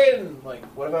Harley Quinn." Like,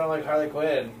 what about like Harley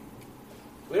Quinn?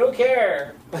 We don't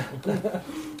care.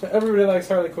 Everybody likes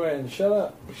Harley Quinn. Shut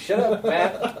up. Shut up,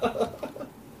 Matt.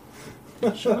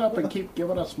 Shut up and keep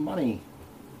giving us money.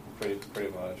 Pretty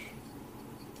much.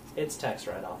 It's tax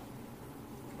write-off.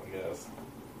 I guess.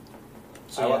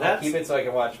 So I'll that's keep it so I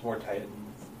can watch more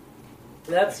Titans.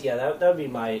 that would be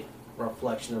my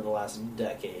reflection of the last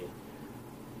decade.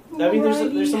 I mean,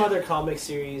 there's some other comic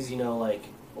series, you know, like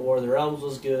War of the Realms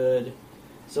was good.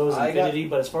 So was Infinity,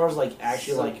 but as far as like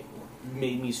actually like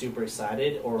made me super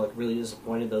excited or like really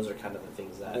disappointed, those are kind of the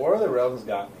things that War of the Realms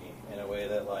got me in a way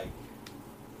that like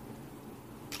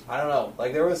I don't know.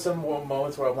 Like there was some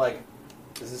moments where I'm like,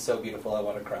 "This is so beautiful, I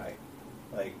want to cry."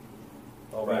 Like,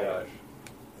 oh my gosh,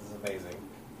 this is amazing.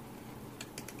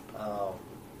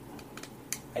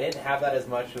 I didn't have that as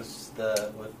much as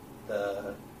with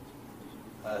the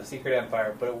Secret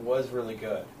Empire, but it was really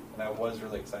good, and I was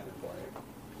really excited for it.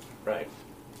 right.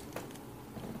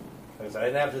 Like I said, I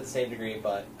didn't have it to the same degree,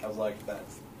 but I was like,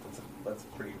 that's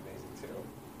pretty amazing too.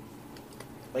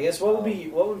 I guess what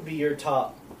would be your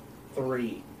top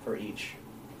 3 for each?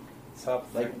 Top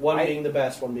Like one being the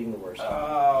best, one being the worst.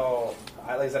 Oh,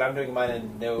 like I said, I'm doing mine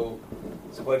in no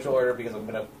sequential order because I'm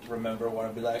gonna remember one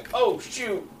and be like, "Oh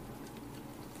shoot!"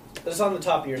 Just on the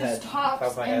top of your Just head. tops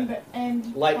Top of my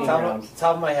and Lightning Top, round.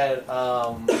 top of my head,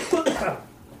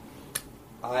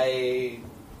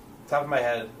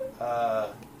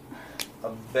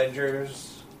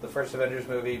 Avengers, the first Avengers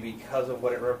movie, because of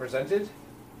what it represented.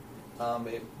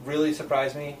 It really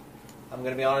surprised me. I'm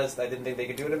gonna be honest, I didn't think they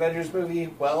could do an Avengers movie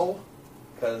well,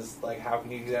 because like, how can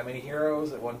you do that many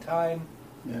heroes at one time?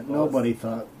 Yeah, nobody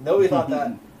thought. Nobody thought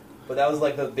that, but that was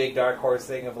like the big dark horse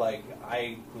thing of like,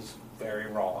 I was very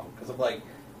wrong because I'm like,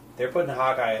 they're putting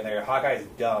Hawkeye in there. Hawkeye's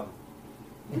dumb.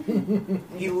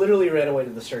 He literally ran away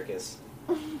to the circus.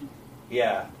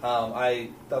 Yeah, I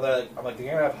thought that I'm like,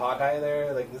 they're gonna have Hawkeye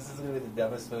there. Like, this is gonna be the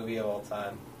dumbest movie of all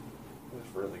time. It was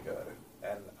really good,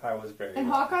 and I was very. And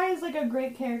Hawkeye is like a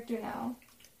great character now.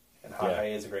 And Hawkeye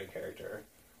is a great character.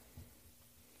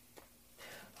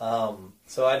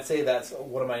 So I'd say that's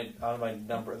one of my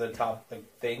the top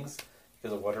things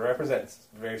because of what it represents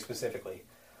very specifically.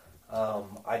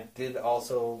 I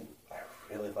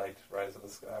really liked Rise of the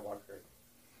Skywalker.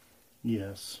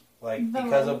 Yes.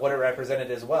 Because of what it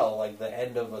represented as well, like the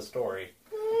end of a story.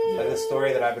 Like the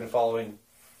story that I've been following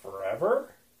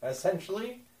forever,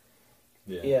 essentially.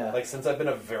 Yeah. Like since I've been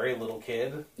a very little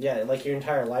kid. Yeah, like your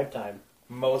entire lifetime.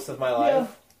 Most of my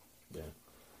life.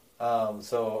 Yeah.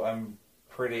 So I'm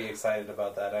pretty excited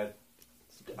about that.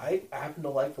 I happen to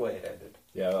like the way it ended.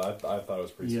 Yeah, I thought it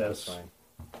was pretty satisfying.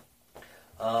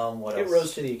 What else? It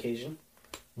rose to the occasion.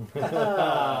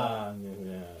 Yeah.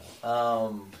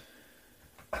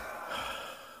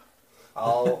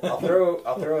 I'll throw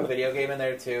a video game in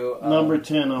there too. Number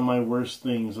 10 on my worst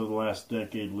things of the last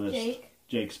decade list.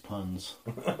 Jake's puns.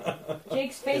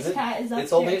 Jake's face tat is up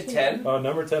It's only there, too. 10? Oh,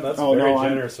 number 10. That's very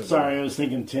generous of you. Sorry, I was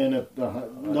thinking 10 at the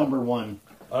number 1.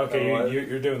 Okay,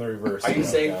 you're doing the reverse. Are you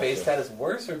saying face tat is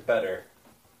worse or better?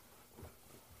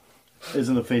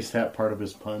 Isn't the face tat part of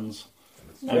his puns?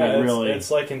 Yeah, it's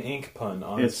like an ink pun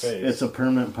on his face. It's a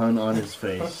permanent pun on his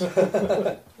face.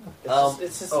 It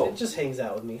just hangs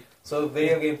out with me. So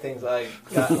video game things I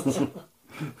got.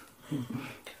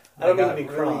 I don't mean to be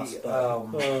cross. So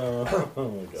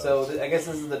I guess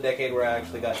this is the decade where I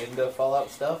actually got into Fallout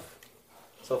stuff.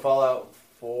 So Fallout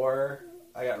 4,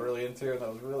 I got really into, and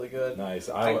that was really good. Nice.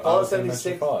 Fallout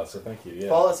 76. Fallout, so thank you. Yeah.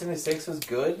 Fallout 76 was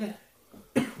good,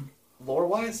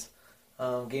 lore-wise.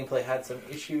 Gameplay had some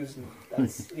issues, and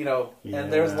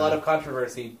and there was a lot of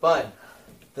controversy. But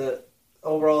the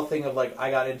overall thing of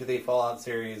I got into the Fallout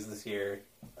series this year,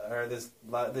 or this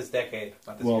decade,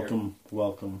 not this year.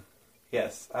 Welcome.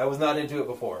 Yes, I was not into it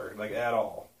before, at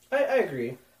all. I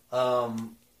agree. I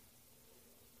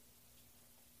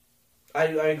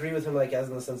agree with him, as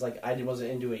in the sense, I wasn't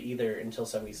into it either until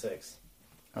 76.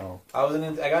 Oh.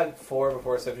 I got 4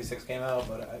 before 76 came out,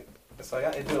 so I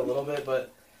got into it a little bit,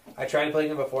 but I tried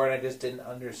playing it before and I just didn't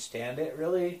understand it,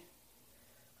 really.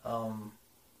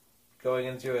 Going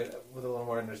into it with a little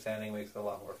more understanding makes it a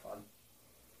lot more fun.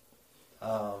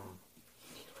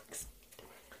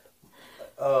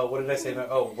 What did I say?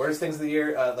 Worst things of the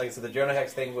year. Like I said, the Jonah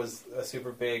Hex thing was a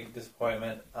super big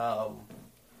disappointment.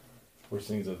 Worst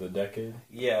things of the decade?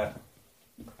 Yeah.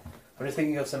 I'm just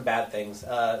thinking of some bad things.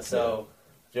 Jonah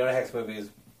Hex movie is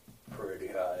pretty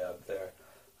high up there.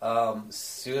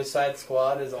 Suicide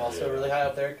Squad is also really high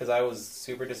up there because I was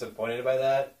super disappointed by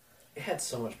that. It had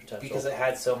so much potential. Because it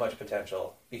had so much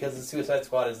potential. Because the Suicide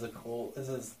Squad is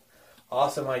this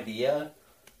awesome idea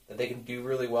that they can do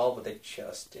really well, but they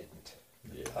just didn't.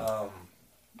 Yeah.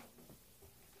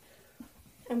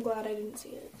 I'm glad I didn't see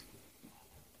it.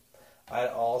 I'd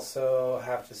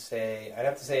have to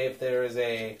say if there is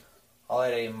I'll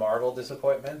add a Marvel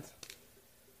disappointment.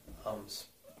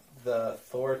 The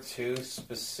Thor 2,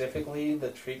 specifically the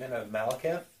treatment of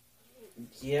Malekith.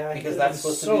 Yeah, because that's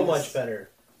supposed so to be much better.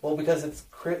 Well, because it's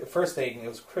first thing it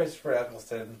was Christopher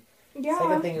Eccleston. Yeah.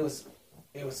 Second thing it was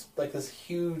like this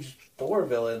huge Thor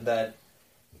villain that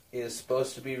is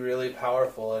supposed to be really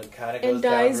powerful and kind of goes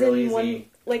dies down really in easy.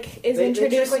 They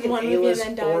introduced took in one an movie and A-list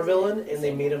then Thor dies. villain and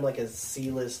they made him a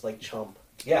C-list chump.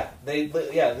 Yeah,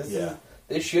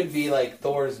 this should be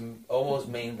Thor's almost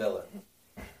main villain.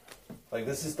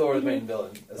 This is Thor's main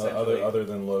villain, essentially. Other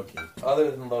than Loki.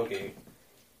 Other than Loki.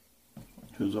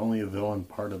 Who's only a villain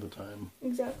part of the time.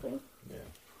 Exactly. Yeah.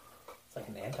 It's like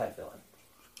an anti-villain.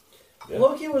 Yeah.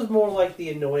 Loki was more like the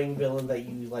annoying villain that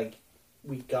you,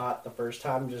 we got the first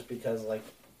time just because,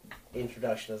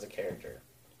 introduction as a character.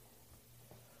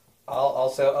 I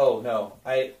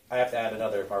have to add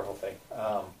another Marvel thing,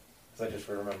 because I just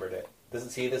remembered it.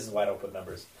 This is why I don't put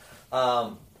numbers.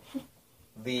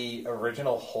 The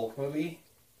original Hulk movie,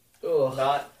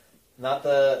 not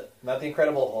the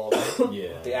Incredible Hulk.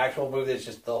 Yeah. The actual movie that's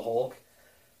just the Hulk.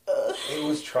 It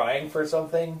was trying for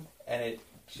something, and it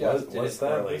just didn't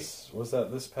really. Was that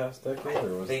this past decade,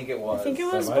 or was? I think it was. I think it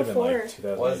was That might have been,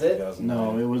 before. Was it? 2009.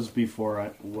 No, it was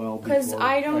before. Because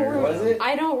I don't. Was it?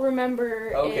 I don't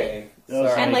remember. Okay. It.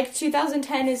 Sorry. And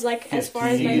 2010 is as far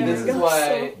as my memory this goes. is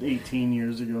why. 18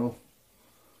 years ago.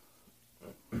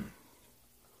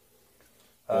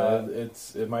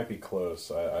 It might be close.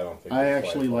 I don't think. I it's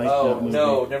actually quite like close. that movie.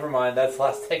 No, never mind. That's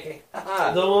last decade.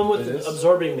 The one with the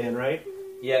absorbing man, right?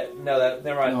 Yeah, no,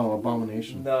 never mind. No,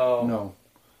 Abomination. No.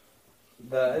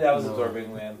 That was No.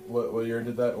 Absorbing Man. What year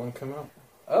did that one come out?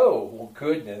 Oh, well,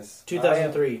 goodness.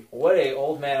 2003. What a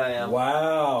old man I am.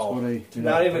 Wow.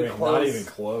 Not even close. Not even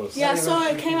close. Yeah, so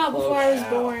it came out before I was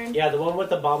born. Yeah, the one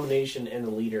with Abomination and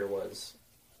the leader was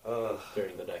Ugh.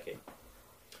 during the decade.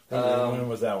 When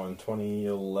was that one?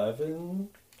 2011?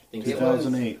 think so.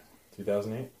 2008.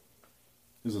 2008? It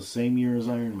was the same year as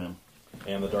Iron Man.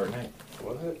 And The Dark Knight.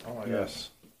 Was it? Oh my gosh. Yes.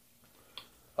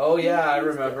 Oh yeah, I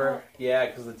remember. Yeah,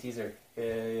 because the teaser.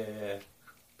 Yeah.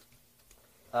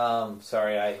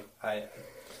 Sorry, I.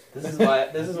 This is why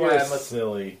You're I'm a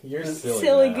silly. You're silly.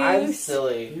 Silly man. I'm goose.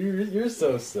 silly. You're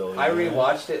so silly. I man.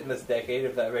 rewatched it in this decade.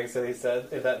 If that makes any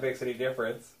sense. If that makes any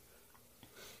difference.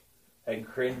 And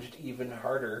cringed even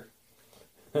harder.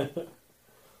 I'm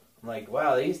like,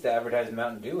 wow, they used to advertise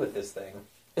Mountain Dew with this thing.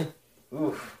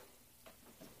 Oof.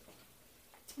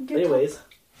 Anyways,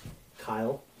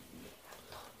 Kyle.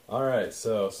 All right,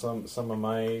 so some of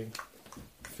my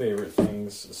favorite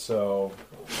things. So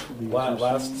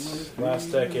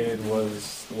last decade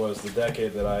was the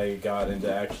decade that I got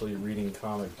into actually reading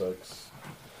comic books.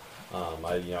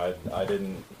 I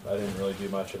didn't really do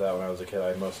much of that when I was a kid.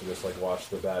 I mostly just like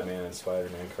watched the Batman and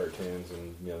Spider-Man cartoons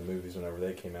and the movies whenever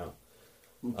they came out.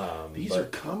 These are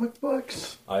comic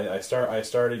books? I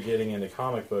started getting into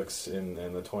comic books in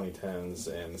the 2010s,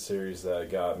 and the series that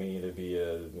got me to be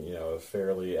a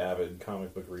fairly avid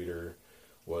comic book reader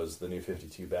was the New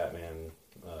 52 Batman,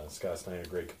 Scott Snyder,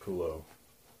 Greg Capullo.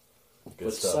 Good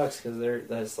Which stuff. sucks because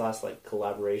that's the last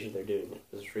collaboration they're doing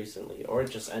just recently, or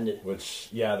it just ended. Which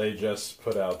they just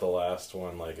put out the last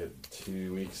one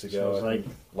 2 weeks ago. So I it's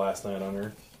think, Last Night on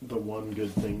Earth. The one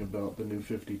good thing about the New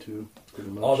 52, pretty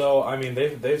much. Although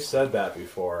they've said that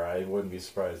before, I wouldn't be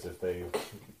surprised if they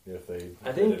I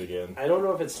did think it again. I don't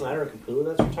know if it's Snyder or Capullo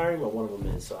that's retiring, but one of them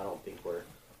is. So I don't think we're.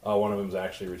 One of them's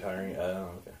actually retiring. Oh,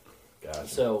 okay, gotcha.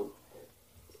 So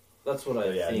that's what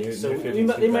I think. New So 52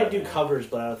 they might do Batman. covers,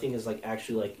 but I don't think it's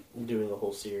actually doing a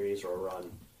whole series or a run.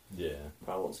 Yeah.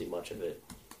 Probably won't see much of it.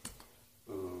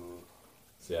 Ooh.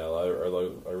 So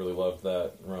I really loved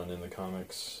that run in the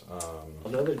comics.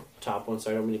 Another top one.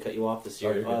 Sorry, I don't mean to cut you off this Oh,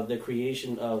 year. you're good. The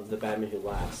creation of the Batman Who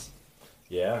Laughs.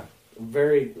 Yeah.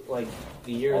 Very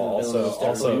the year of the villain was Also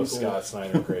definitely cool. Scott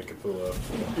Snyder, Greg Capullo.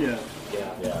 Yeah.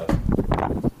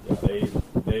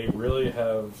 They really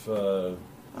have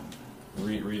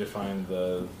redefined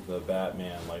the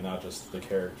Batman, not just the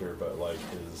character, but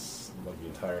his the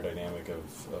entire dynamic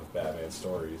of Batman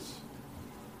stories,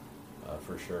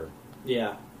 for sure.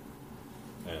 Yeah.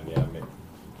 And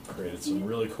created some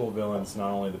really cool villains.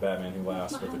 Not only the Batman Who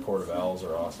Laughs, but the Court of Owls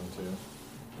are awesome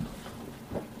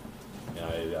too.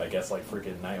 Yeah, I guess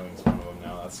freaking Nightwing's one of them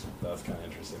now. That's kind of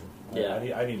interesting. Yeah.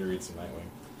 I need to read some Nightwing.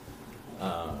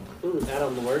 Ooh,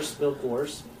 Adam the Worst, Milk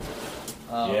Worst.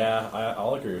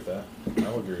 I'll agree with that.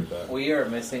 I'll agree with that. We are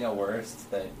missing a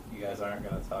worst that you guys aren't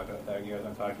going to talk about. That you guys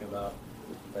aren't talking about.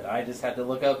 That I just had to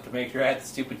look up to make sure I had the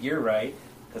stupid year right,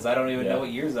 because I don't even know what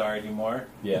years are anymore.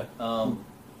 Yeah.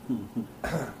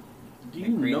 Do you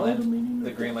know the meaning of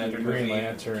the Green Lantern Green movie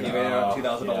Lantern. came out in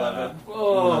 2011.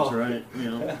 Oh, that's right.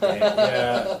 Yeah,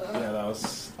 that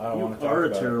was. I don't want to talk are a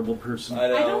about terrible person. I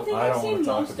know. I don't think I I've don't wanna seen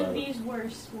talk most about of it. these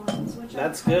worst ones, which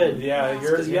that's I'm good. Yeah,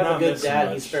 Because you have not a good missing dad.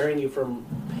 much. He's sparing you from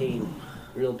pain,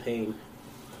 real pain.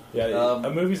 Yeah, a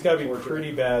movie's got to be torture.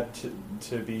 pretty bad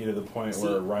to be to the point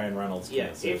where Ryan Reynolds Yeah,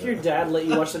 can't save if your it. dad let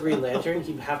you watch the Green Lantern,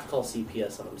 he'd have to call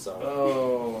CPS on himself.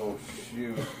 Oh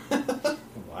shoot!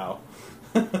 Wow.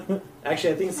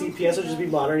 Actually, I think CPS would just be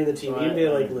monitoring the TV and be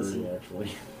I like, agree, "Listen,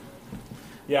 actually.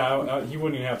 Yeah, he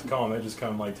wouldn't even have to call him. They just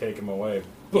come take him away.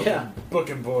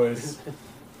 Booking boys.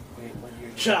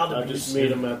 child I abuse." just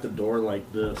made him at the door like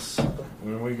this.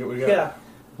 When we got. Yeah.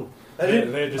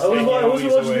 They just I was take watching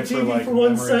Eloise away the TV for for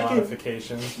 1 memory second.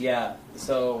 modification. Yeah.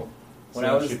 So when So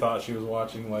I was she thought she was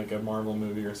watching a Marvel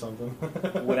movie or something.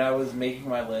 when I was making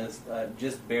my list,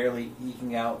 just barely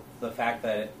eking out the fact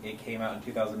that it came out in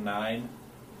 2009,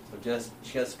 so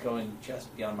just going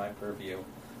just beyond my purview.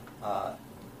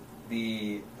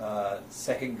 The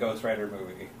second Ghost Rider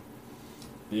movie.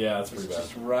 Yeah, that's It's pretty bad.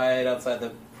 just right outside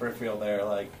the peripheral there,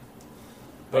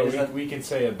 But we can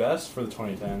say at best for the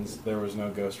 2010s, there was no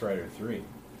Ghost Rider 3.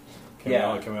 Can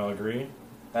we all agree?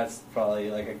 That's probably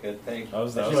a good thing. That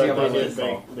was That that should was be on my But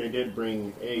list. they did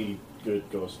bring a good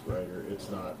Ghost Rider. It's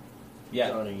not Yeah,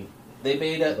 Johnny. they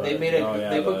made a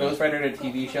they put the- Ghost Rider in a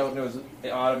TV show and it was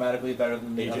automatically better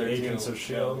than the other Agents two of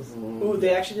S.H.I.E.L.D. Ooh,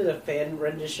 they actually did a fan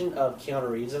rendition of Keanu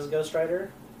Reeves as Ghost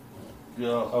Rider.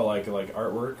 Oh, like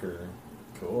artwork or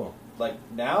cool. Like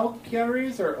now Keanu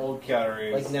Reeves or old Keanu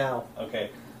Reeves? Like now. Okay,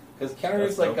 because Keanu That's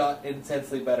Reeves dope. got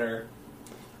intensely better.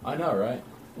 I know, right?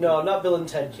 No, not Bill and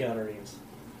Ted Keanu Reeves.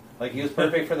 Like he was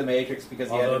perfect for the Matrix because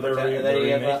he had to Although they're pretend, and then they're he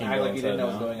had to remaking act like he Bill didn't know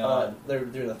and what was Ted going on. They're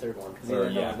doing the third one. Because he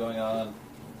didn't know what was going on.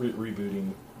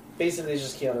 Rebooting. Basically, it's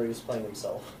just Keanu Reeves playing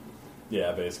himself.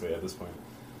 Yeah, basically at this point.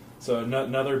 So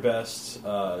another best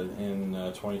in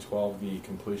 2012, the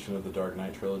completion of the Dark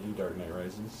Knight trilogy, Dark Knight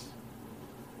Rises.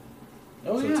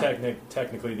 Oh, so yeah.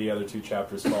 technically, the other 2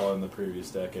 chapters fall in the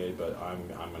previous decade, but I'm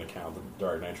going to count the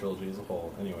Dark Knight trilogy as a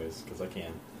whole, anyways, because I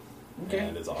can. Okay.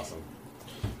 And it's awesome.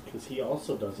 Because he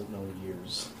also doesn't know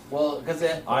years. Well, because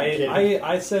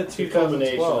I said The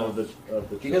combination 2012. of the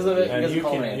Because of it- trilogy.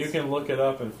 And Because you can look it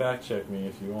up and fact check me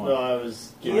if you want. No, I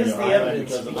was He giving is you a the hard time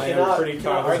evidence. because of I the am pretty I'm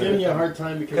confident. giving you a hard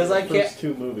time because of I the can't- first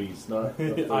 2 movies, not the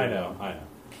third I know. one.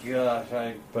 gosh,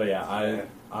 But yeah,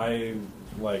 I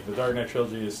like the Dark Knight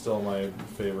trilogy is still my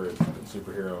favorite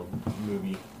superhero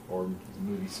movie or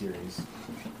movie series.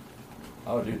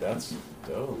 Oh, dude, that's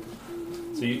dope.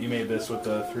 So you made this with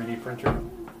the 3D printer?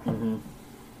 Mm-hmm.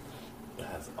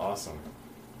 That's awesome.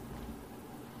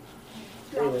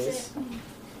 Anyways,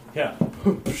 Yeah.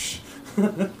 Touchdown.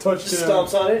 just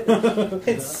stomps on it.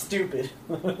 It's stupid.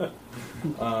 Let's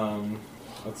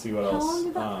see what How else. long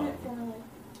did that print for?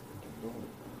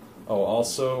 Oh,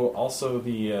 also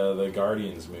the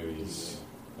Guardians movies.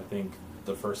 I think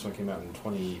the first one came out in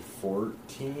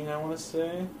 2014. I want to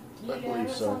say. I believe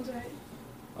that so. sounds right.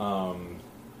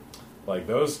 Like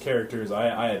those characters,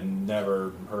 I had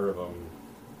never heard of them,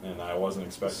 and I wasn't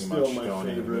expecting Still much my going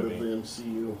into the favorite of movie. the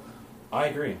MCU. I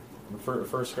agree.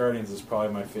 First Guardians is probably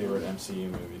my favorite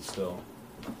MCU movie still.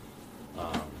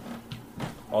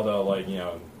 Although, like, you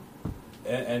know,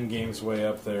 Endgame's way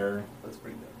up there. that's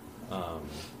pretty good.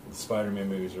 The Spider-Man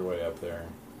movies are way up there.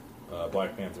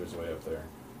 Black Panther's way up there.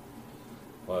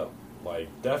 But, like,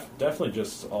 definitely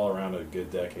just all around a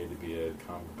good decade to be a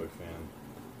comic book fan.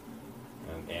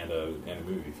 And a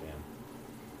movie fan.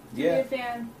 Be a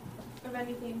fan of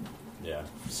anything. Yeah,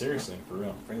 seriously, for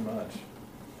real. Pretty much.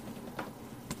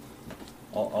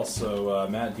 Also,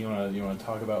 Matt, do you want to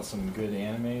talk about some good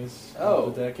animes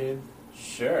of the decade?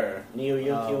 Sure. Neo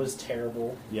Yokio was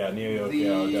terrible. Yeah, Neo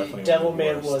Yokio The definitely. Devilman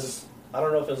one of the worst. was. I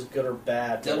don't know if it was good or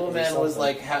bad. but it Devilman was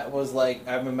something. like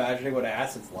I'm imagining what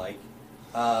acid's like.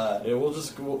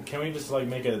 Can we just like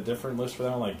make a different list for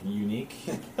that one, like unique?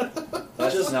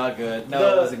 That's just not good.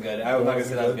 No, it wasn't good. I'm not gonna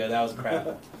say that was good. That was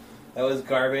crap. That was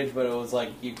garbage, but it was like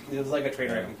it was like a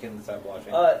train wreck you couldn't stop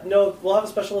watching. No, we'll have a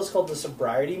special list called the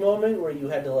sobriety moment, where you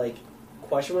had to like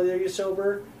question whether you're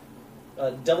sober.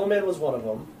 Devilman was one of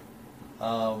them.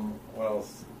 What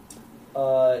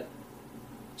else?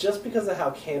 Just because of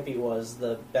how campy it was,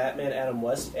 the Batman Adam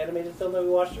West animated film that we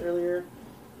watched earlier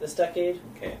this decade.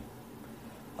 Okay.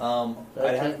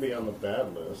 That can't be on the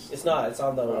bad list. It's not. It's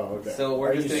on the. Oh, okay. So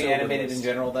we're Are just you doing sober animated list? in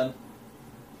general then?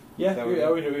 Yeah, That we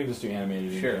would- can just do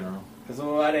animated Sure. in general. Because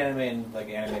we're not animating like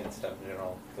animated stuff in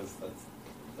general, because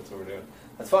that's what we're doing.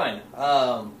 That's fine.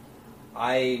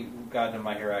 I got into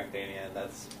My Hero Academia, and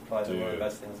that's probably one of the Dude.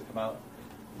 best things to come out.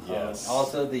 Yes.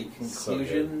 Also, the So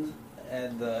conclusion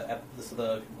and the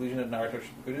conclusion of Naruto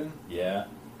Shippuden. Yeah.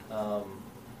 I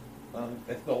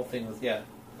think the whole thing was Attack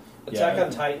Yeah.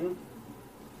 on Titan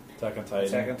Attack on Titan.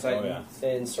 Attack on Titan. Oh yeah.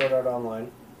 and Sword Art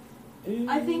Online.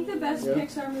 I think the best Yeah.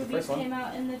 Pixar movies first one. came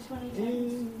out in the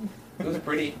 2010s. It was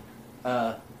pretty.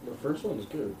 The first one was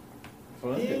good.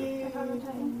 What was it? Attack on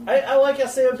Titan. I like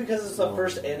Aseo because it's the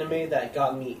first anime that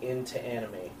got me into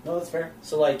anime. No, that's fair.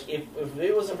 So like, if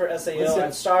it wasn't for Sao,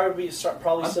 Listen, I'd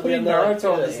probably I'm still be putting in the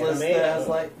Naruto on the this list anime. that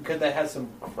has because that has some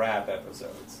crap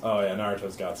episodes. Oh yeah,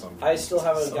 Naruto's got some. I still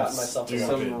haven't some gotten myself to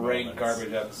stupid Some rank moments.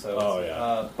 garbage episodes. Oh,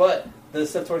 yeah. But the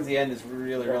stuff towards the end is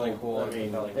really, really cool. I and mean,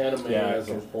 compelling. anime Yeah, as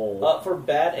a 'cause- whole. For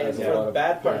bad Has and a lot for the of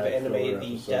bad part of bad anime, filler the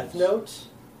episodes. Death Note.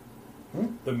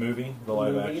 The movie, the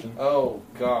live movie? action. Oh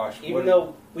gosh! Even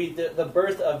though the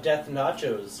birth of Death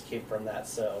Nachos came from that,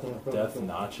 so Death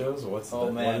Nachos.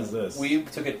 What man, is this? we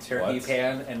took a turkey What?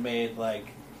 pan and made like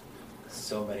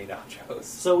so many nachos.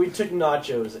 so we took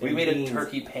nachos. We and made beans. a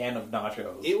turkey pan of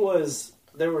nachos. It was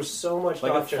there was so much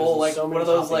like nachos, a full and like so one many of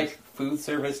those toppings. like food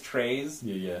service trays.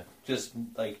 Yeah. Just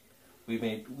like we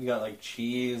got like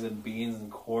cheese and beans and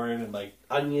corn and like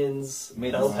onions,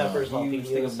 made bell a peppers, huge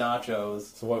thing of jalapenos,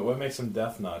 nachos. So what makes them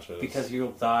Death Nachos? Because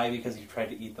you'll die because you tried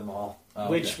to eat them all. Oh,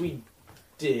 which okay. we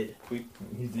did.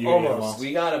 You Almost.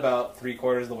 We got about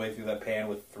 3/4 of the way through that pan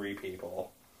with 3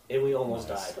 people. And we almost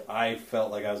Nice. died. I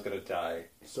felt like I was gonna die.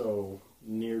 So,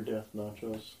 near-death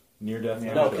nachos. Near Death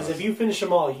Nachos. No, because if you finish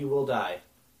them all, you will die.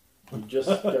 You just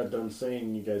got done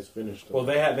saying you guys finished them. Well,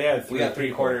 they had We got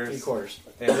 3/4. 3/4.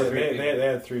 They had They, three people. they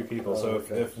had 3 people, so Oh,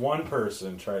 okay. if one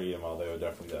person tried to eat them all, they would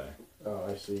definitely die. Oh,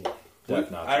 I see.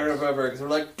 Death Nachos. I remember because we're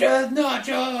like death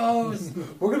nachos.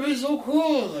 We're gonna be so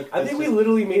cool. Like, I think we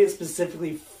literally made it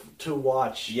specifically to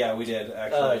watch. Yeah, we did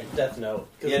actually. Death Note.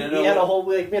 Because Yeah, no, we had a whole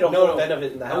made a whole event of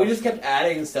it in the house. And we just kept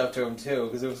adding stuff to them too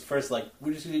because it was first like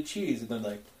we just did cheese and then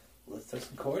like let's throw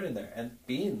some corn in there and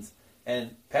beans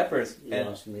and peppers You and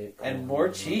lost me at and corn more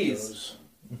nachos. cheese.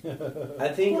 I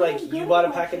think like you bought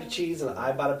a packet of cheese and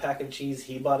I bought a packet of cheese.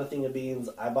 He bought a thing of beans.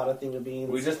 I bought a thing of beans.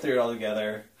 We just threw it all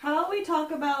together. How about we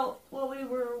talk about what we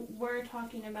were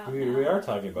talking about? We are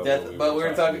talking about Death, what but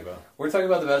we're talking about. We're talking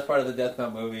about the best part of the Death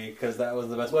Note movie because that was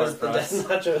the best part was for the us.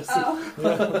 Death Nachos.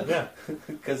 Oh. Yeah.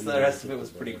 Because the rest of it was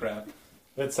pretty crap.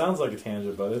 It sounds like a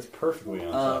tangent, but it's perfectly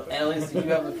on topic. Annalise, did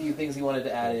you have a few things you wanted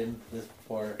to add in this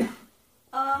before?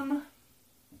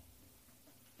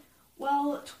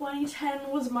 Well, 2010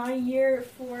 was my year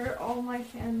for all my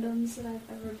fandoms that I've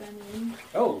ever been in.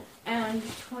 Oh. And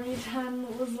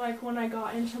 2010 was like when I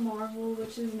got into Marvel,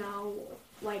 which is now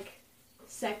like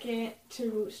second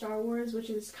to Star Wars, which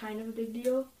is kind of a big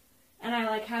deal. And I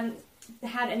like hadn't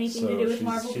had anything to do with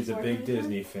Marvel she's a before big 2010.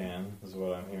 Disney fan, is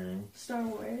what I'm hearing. Star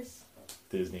Wars.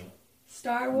 Disney.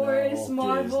 Star Wars, No.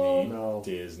 Marvel, No.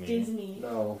 Disney. Disney.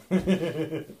 No.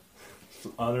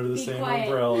 Under the Be same quiet.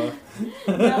 umbrella.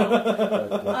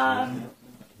 No.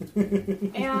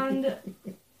 And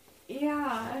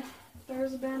yeah,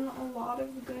 there's been a lot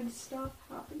of good stuff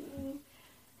happening.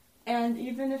 And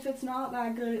even if it's not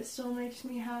that good, it still makes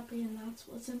me happy, and that's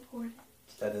what's important.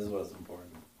 That is what's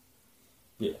important.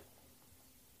 Yeah.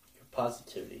 Your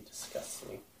positivity disgusts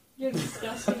me. You're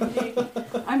disgusting, Jake.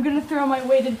 I'm gonna throw my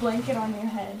weighted blanket on your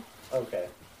head. Okay.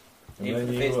 You have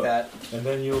to face that. And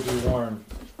then you'll be warm.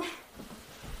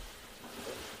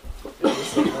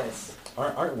 This is nice.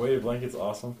 Aren't weighted blankets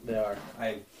awesome? They are.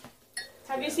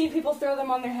 Have you seen people throw them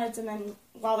on their heads and then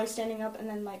while they're standing up and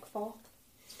then like fall?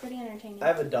 It's pretty entertaining. I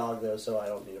have a dog though, so I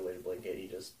don't need a weighted blanket. He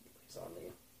just lays on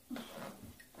me.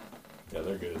 Yeah,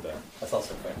 they're good at that. That's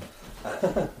also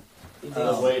fair.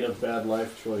 The weight of bad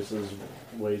life choices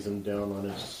weighs him down on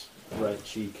his right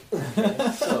cheek.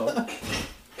 So,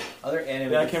 other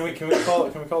animated. Yeah, can we call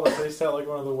the face tat like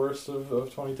one of the worst of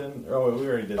 2010? Oh, we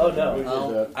already did. Oh, that, no. didn't we?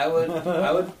 We did that.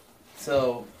 I would.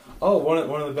 So. Oh, one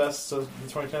of the best of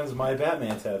the 2010s is my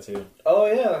Batman tattoo. Oh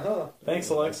yeah, huh? Thanks,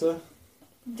 Alexa.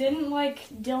 Didn't like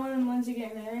Dylan and Lindsay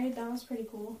get married? That was pretty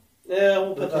cool. Yeah,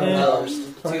 we'll put that on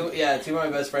first. Two of my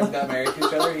best friends got married to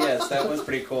each other. Yes, that was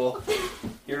pretty cool.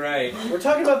 You're right. We're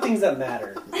talking about things that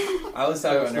matter. I was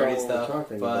talking That's about nerdy not what we're stuff,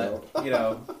 talking but about. you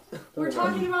know. We're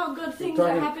talking about good things We're that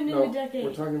talking- happened no, in the decade.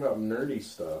 We're talking about nerdy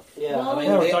stuff. Yeah. Well, I mean,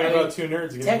 Yeah, we're they- talking I mean, about two nerds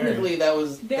getting Technically, married. that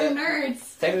was. They're that-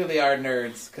 nerds. Technically, they are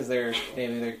nerds because they're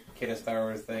naming their kid a Star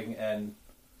Wars thing, and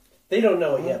They don't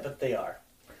know it yet, but they are.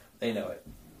 they know it.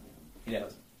 He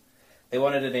knows. They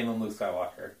wanted to name him Luke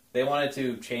Skywalker. They wanted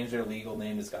to change their legal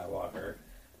name to Skywalker.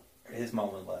 His mom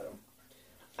wouldn't let him.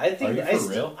 I think. Are you I, for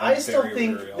real? I still Very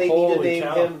think real. they Holy need to name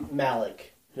cow. him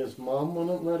Malik. His mom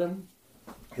wouldn't let him?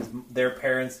 Their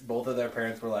parents, both of their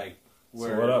parents were like,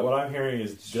 So what I'm hearing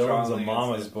is Dylan's a strongly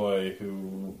mama's against it. boy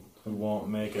who won't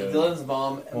make a. Dylan's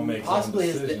mom, Won't make his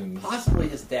own possibly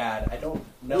his dad. I don't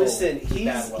know. Listen, his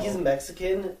dad well. he's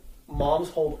Mexican. Moms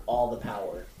hold all the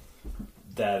power.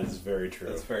 That is very true.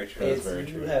 That's very true. That's It's, very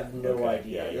you true. have no Okay,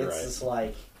 idea. yeah, you're It's right. just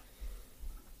like.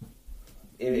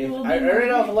 You will be Right now, if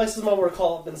married. Alexa's mom were to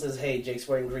call up and says, "Hey, Jake's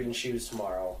wearing green shoes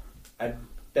tomorrow," I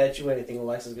bet you anything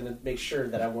Alexa's going to make sure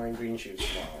that I'm wearing green shoes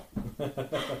tomorrow.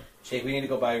 Jake, we need to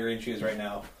go buy green shoes right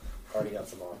now. Already got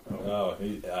some on. Oh,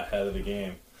 he's ahead of the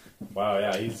game. Wow,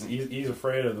 yeah, he's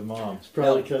afraid of the mom. It's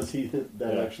probably No. because that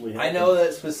Yeah. actually I happened. know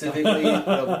that specifically.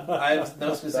 I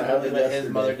know specifically that his yesterday.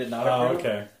 mother did not Oh, approve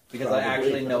okay. because Probably. I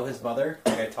actually know his mother.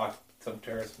 Like I talk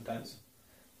to her sometimes.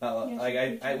 Not Yes, like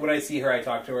you I when I see her, I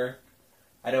talk to her.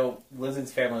 I don't.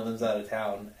 Lynn's family lives out of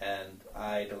town, and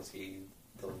I don't see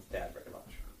Dylan's dad very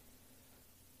much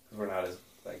because we're not as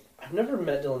like. I've never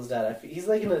met Dylan's dad. He's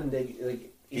like an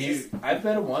like. He's just, I've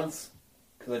met him once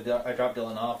because I dropped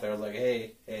Dylan off there. I was like,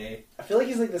 hey. I feel like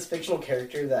he's like this fictional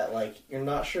character that like you're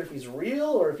not sure if he's real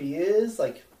or if he is.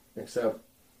 Like, Except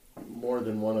more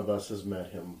than one of us has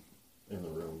met him in the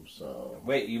room, so...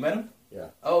 Wait, you met him? Yeah.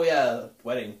 Oh yeah,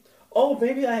 wedding. oh,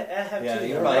 maybe I have Yeah, to.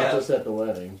 you Never probably mind. Not have. just at the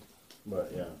wedding,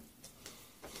 but yeah.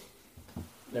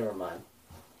 Never mind.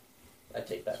 I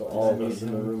take that. So back. all of us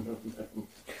in the room have met him.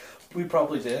 We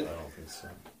probably I did. don't think so.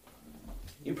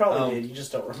 You probably Um, did. You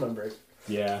just don't remember it.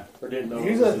 Yeah, Or didn't know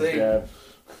Here's it was the his thing. dad.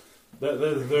 there's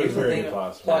Here's the very thing. good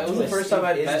possible. Well, it was the first time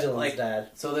I'd Is met Dylan's like dad.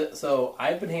 so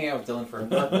I've been hanging out with Dylan for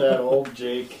Not that old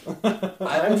Jake. I've been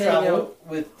hanging traveled. out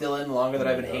with Dylan longer than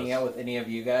Oh I've my been hanging gosh. out with any of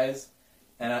you guys,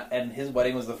 and his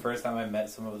wedding was the first time I met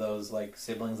some of those like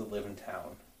siblings that live in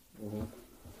town.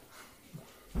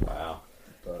 Wow.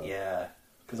 Yeah,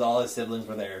 because all his siblings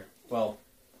were there. Well,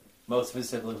 most of his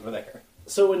siblings were there.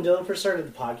 So when Dylan first started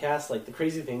the podcast, like the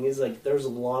crazy thing is like there was a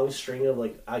long string of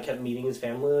like I kept meeting his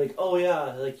family, like, oh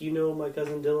yeah, like you know my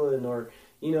cousin Dylan, or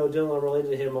you know Dylan, I'm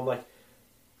related to him. I'm like,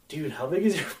 dude, how big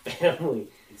is your family?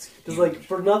 Because like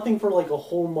for nothing for like a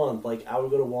whole month, like I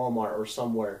would go to Walmart or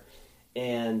somewhere,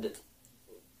 and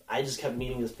I just kept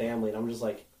meeting his family, and I'm just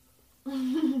like.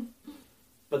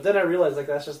 But then I realized like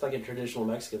that's just like a traditional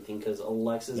Mexican thing because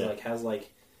Alexis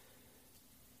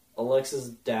Alexis'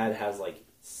 dad has like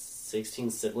 16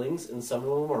 siblings, and some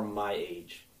of them are my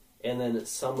age, and then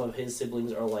some of his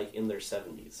siblings are like in their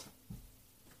 70s.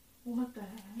 What the heck?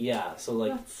 Yeah, so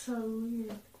like That's so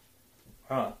weird.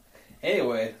 Huh.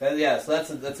 Anyway, so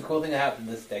that's a cool thing that happened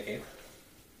this decade.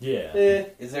 Yeah.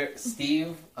 Is there,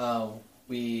 Steve?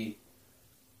 We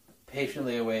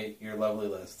patiently await your lovely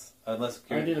list. Unless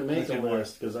I didn't make a unless you're-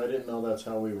 list because I didn't know that's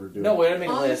how we were doing. No, we didn't make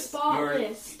a On the list. spot Your-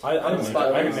 list. I On the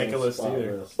spot didn't list. make a list Spot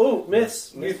either. list. oh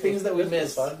myths, Your things that we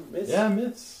missed. Myths. Yeah,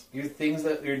 myths. Your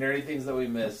nerdy things that we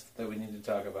missed that we need to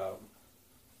talk about.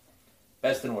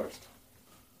 Best and worst.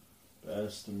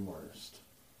 Best and worst.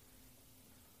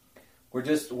 We're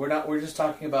just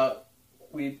talking about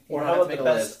you Or don't how have about to the make a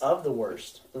best list. of the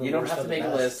worst? And the You don't worst have of to the make a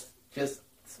best. list. Just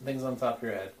some things on top of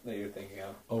your head that you're thinking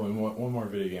of. Oh, and one more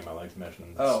video game I'd like to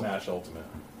mention. Oh. Smash Ultimate.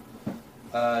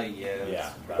 Yeah.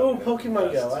 Yeah. Oh, that would be Pokemon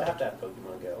the Go. best. I have to have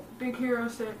Pokemon Go. Big Hero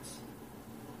 6.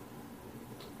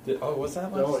 Was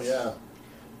that Oh yeah.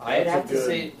 I'd That's have a to good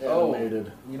say.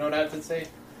 animated. You know what I have to say?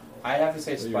 I'd have to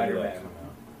say What year did that Spider-Man. come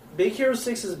out? Big Hero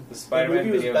 6 is The Spider-Man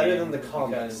movie was video better game than the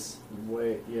comics.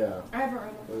 Wait, yeah. I haven't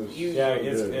read It it. was You- Yeah, so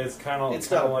good. it's kind of It's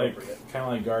not like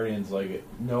appropriate. Guardians. Like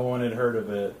no one had heard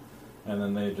of it, and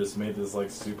then they just made this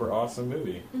like super awesome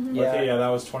movie. Mhm. Yeah. Okay, yeah, that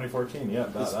was 2014. Yeah,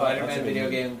 The that's a Spider-Man good video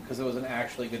movie. game because it was an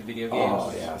actually good video game.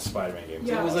 Oh yeah, Spider-Man game.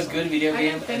 Yeah. It was a good video I game,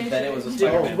 didn't and finish then it. it was a Did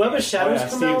Spider-Man. Web of game. Shadows Oh, yeah,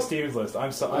 come out? Steven's list.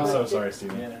 I'm so sorry,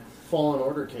 Steven. Yeah. Fallen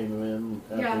Order came in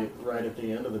Yeah. right at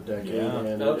the end of the decade, Yeah.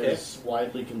 and Okay. it is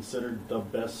widely considered the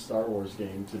best Star Wars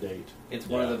game to date. It's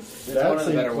one Yeah. of the That's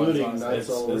better ones. including Honestly. Knights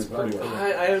of the It's pretty Republic. cool.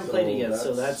 I haven't played it yet,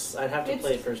 so that's- I'd have to It's-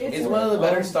 play it first. it's It's before. one of the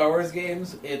better Um, Star Wars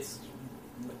games. It's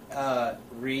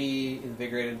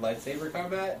reinvigorated lightsaber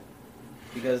combat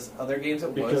because other games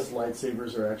it Because was.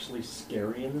 lightsabers are actually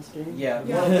scary in this game. Yeah,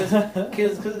 Yeah.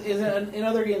 because in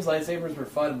other games lightsabers were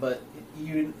fun, but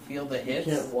you didn't feel the You hits.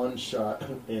 can't one shot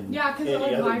in Yeah, 'cause it, any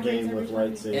like, other vibrates game every with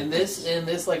time. lightsabers. In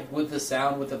this, like with the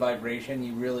sound, with the vibration,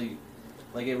 you really,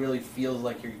 like it really feels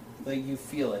like you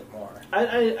feel it more.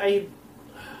 I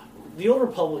The Old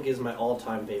Republic is my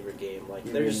all-time favorite game. Like,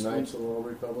 You there's mean Knights of the Old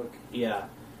Republic? yeah,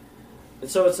 and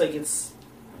so it's like it's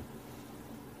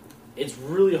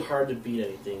really hard to beat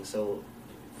anything. So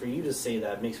for you to say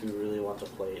that makes me really want to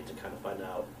play it to kind of find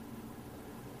out.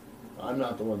 I'm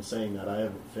not the one saying that.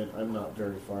 I'm not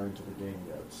very far into the game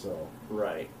yet, so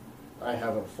Right. I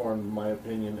haven't formed my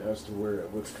opinion as to where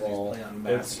it would fall.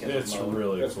 It's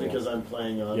really That's cool. because I'm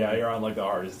playing on. Yeah, you're on like the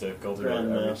hardest difficulty where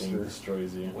everything Grandmaster.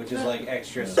 destroys you. Which is like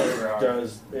extra super hard.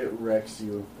 It wrecks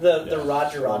you. The Yeah.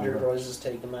 Roger noises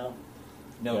take them out.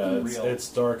 No, yeah, for it's, real. it's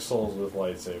Dark Souls with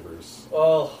lightsabers.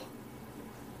 Oh.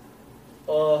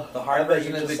 The hard I bet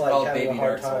version you is just, called having a Baby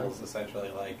hard Dark time. Souls, essentially.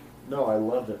 Like, No, I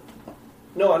loved it.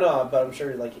 No, I know, but I'm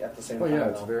sure like at the same Oh time. yeah,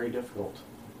 it's though. very difficult.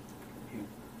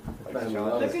 like I the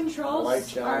love The it. controls I like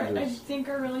are, I challenges. think,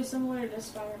 are really similar to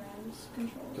Spider-Man's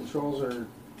controls. Controls are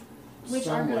Which are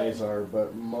some good. ways are,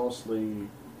 but mostly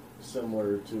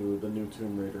similar to the new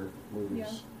Tomb Raider movies.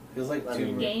 Yeah. feels like I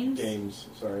Tomb mean, Games? Games,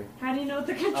 sorry. How do you know what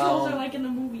the controls Um, are like in the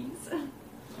movies?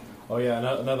 Oh yeah,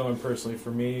 another one personally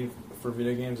for me for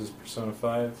video games is Persona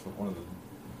 5, one of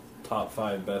the top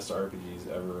 5 best RPGs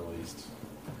ever released,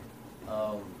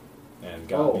 and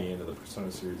got me into the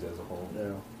Persona series as a whole.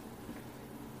 Yeah.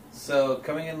 So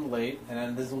coming in late, and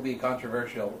then this will be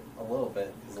controversial a little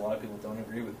bit because a lot of people don't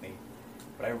agree with me,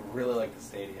 but I really like the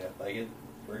Stadia. Like it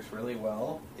works really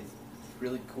well. It's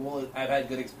really cool. I've had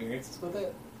good experiences with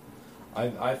it. I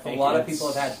A think lot of it's-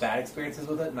 people have had bad experiences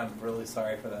with it, and I'm really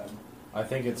sorry for them. I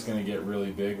think it's going to get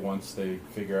really big once they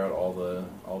figure out all the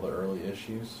early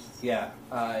issues. Yeah,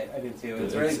 I do too.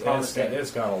 It's very It's promising.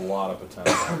 it's got a lot of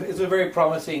potential. It's a very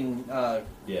promising.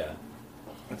 Yeah.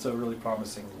 It's a really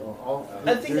promising.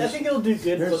 I think it'll do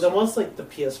good, but then once like the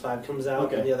PS5 comes out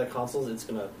Okay. and the other consoles, it's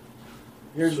gonna.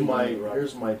 Here's sweep my under the rug.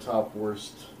 here's my top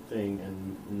worst thing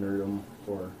in nerdom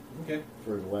for Okay.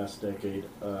 the last decade.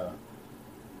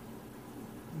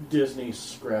 Disney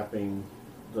scrapping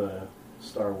the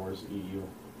Star Wars EU.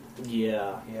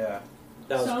 Yeah, Yeah.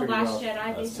 that was so pretty Last rough. Jedi,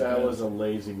 That's basically. That was a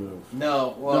lazy move.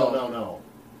 No. Well. No.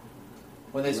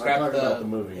 When they I'm not scrapped talking about the the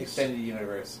movies. extended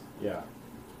universe. Yeah.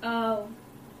 Oh.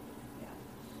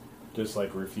 Just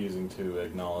like refusing to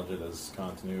acknowledge it as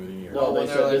continuity. Or No, Well, they when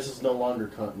said they're like- this is no longer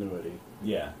continuity.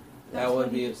 Yeah. That That's would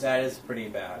what be. he just That is pretty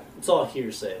bad. It's all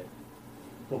hearsay.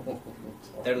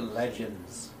 They're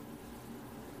legends.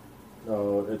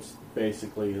 No, it's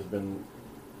basically has been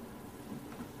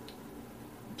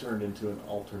turned into an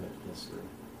alternate history.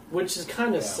 Which is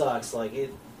kind of Yeah. sucks. Like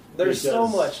it, there's so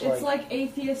Because- much. It's like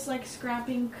atheists like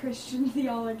scrapping Christian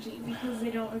theology because they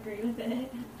don't agree with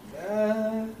it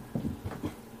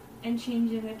and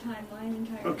changing the timeline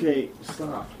entirely. Okay,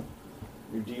 stop.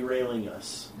 You're derailing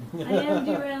us. I am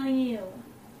derailing you.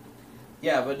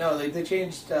 Yeah, but no, they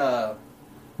changed.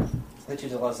 They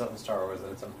changed a lot of stuff in Star Wars,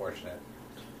 and it's unfortunate.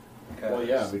 Well,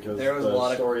 yeah, because there was the a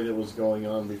lot story that was going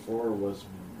on before was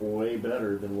way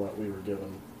better than what we were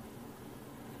given.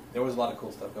 there was a lot of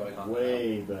cool stuff going on.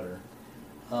 Way better.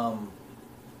 I'm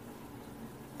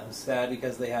sad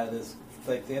because they had this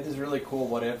really cool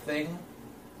what if thing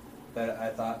that I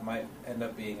thought might end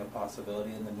up being a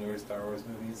possibility in the newer Star Wars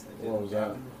movies. It didn't What was that?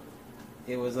 happen.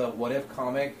 It was a what if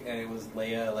comic, and it was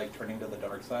Leia like turning to the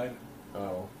dark side,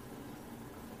 Oh.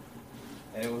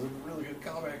 and it was a really good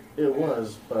comic. It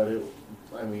was, but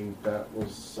that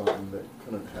was something that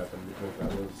couldn't happen because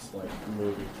that was like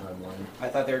movie timeline. I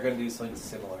thought they were going to do something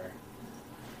similar,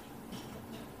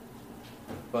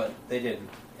 but they didn't,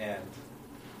 and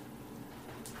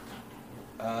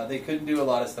they couldn't do a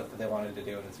lot of stuff that they wanted to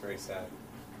do, and it's very sad.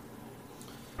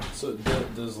 So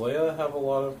does Leia have a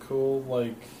lot of cool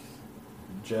like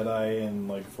Jedi and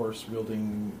like force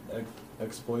wielding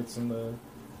exploits in the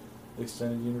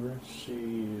extended universe?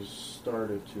 She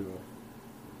started to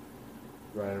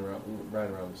right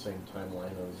around the same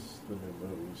timeline as the new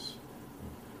movies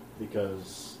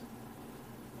because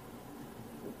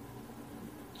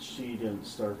she didn't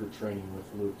start her training with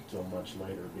Luke till much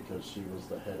later because she was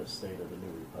the head of state of the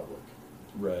New Republic.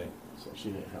 Right. So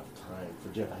she didn't have time for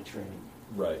Jedi training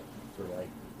Right. for like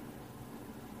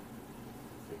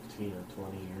 15 or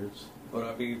 20 years. But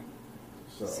I mean,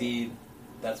 So see,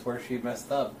 that's where she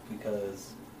messed up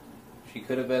because she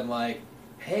could have been like,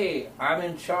 "Hey, I'm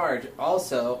in charge.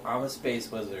 Also, I'm a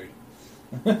space wizard."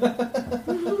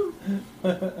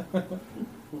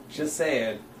 Just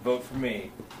saying, vote for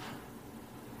me.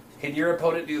 Can your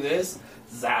opponent do this?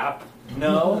 Zap.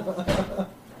 No.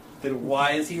 Then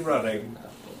why is he running?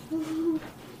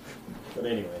 But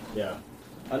anyway, yeah.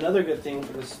 Another good thing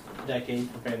for this decade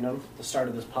for fandom, the start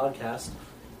of this podcast.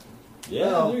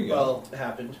 There you go. Well, it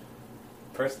happened.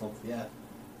 Personal, yeah,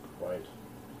 Quite.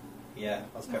 yeah.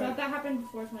 I was I kind thought of. that happened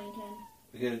before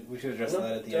 2010. We should address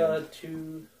that at the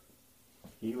end.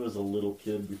 He was a little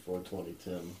kid before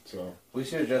 2010, so We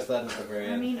should address that at the very I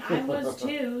end. mean, I was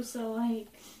too, so like,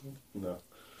 no.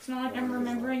 it's not like I'm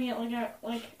remembering it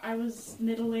like I was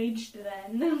middle aged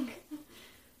then.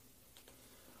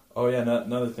 Oh yeah,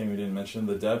 another thing we didn't mention,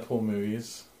 the Deadpool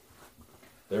movies.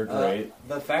 They're great.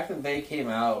 The fact that they came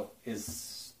out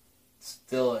is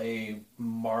still a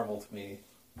marvel to me.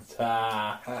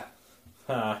 Ha. Ha.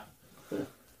 Ha.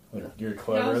 You're That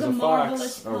clever was as a a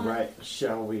marvelous fox. All pun. right,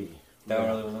 shall we? That wrap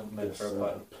really wasn't meant this for a pun.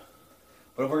 up?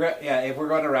 But if we're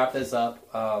going to wrap this up,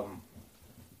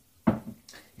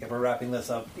 if we're wrapping this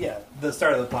up, yeah, the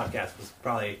start of the podcast was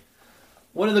probably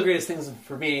one of the greatest things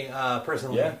for me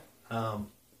personally. Yeah.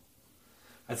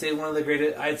 I'd say one of the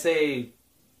greatest. I'd say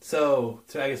so.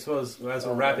 I suppose as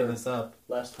we're wrapping this up,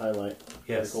 Last highlight.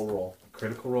 yes, Critical Role.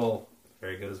 Critical Role,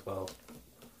 very good as well.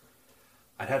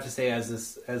 I'd have to say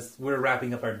as we're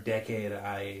wrapping up our decade,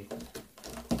 I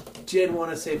did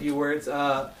want to say a few words.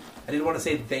 I did want to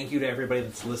say thank you to everybody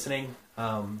that's listening.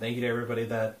 Thank you to everybody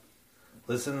that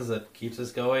listens, that keeps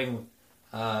us going,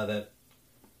 that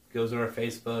goes to our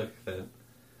Facebook, that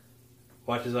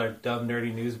watches our dumb,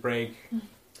 nerdy news break.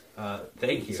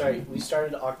 Thank you. Sorry, we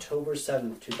started October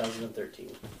 7th,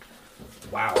 2013.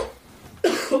 Wow.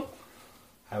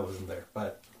 I wasn't there,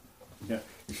 but Yeah.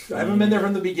 I haven't been there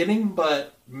from the beginning,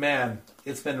 but man,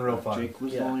 it's been real fun. Jake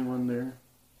was the Yeah. only one there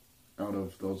out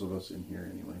of those of us in here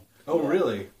anyway. Oh, Yeah.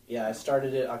 really? Yeah, I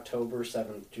started it October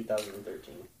 7th,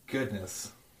 2013.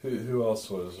 Goodness. Who else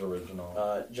was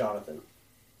original? Jonathan.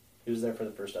 He was there for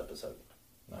the first episode.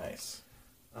 Nice.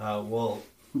 Well,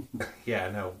 yeah,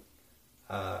 no.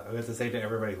 I have to say to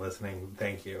everybody listening,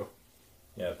 thank you.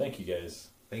 Yeah, thank you guys.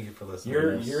 Thank you for listening.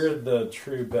 You're the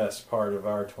true best part of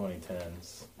our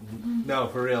 2010s. No,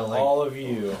 for real. Like, All of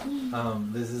you.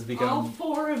 this has All become.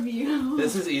 4 of you.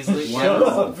 This is easily.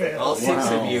 Wow. All 6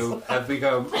 Wow. of you have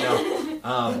become.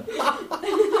 No.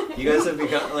 You guys have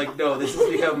become like no. This has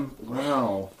become.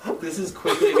 Wow. This has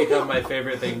quickly become my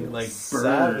favorite thing. Like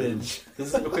Savage.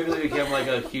 This has quickly become like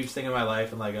a huge thing in my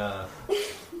life, and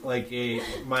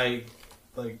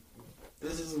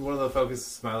this is one of the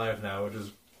focuses of my life now, which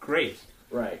is great.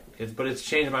 Right. But it's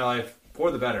changed my life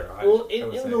for the better. Well, I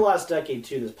would say. in the last decade,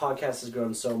 too, this podcast has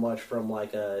grown so much from,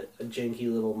 like, a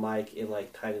janky little mic in,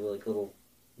 like, tiny, like, little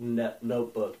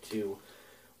notebook to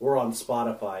we're on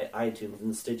Spotify, iTunes,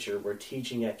 and Stitcher. We're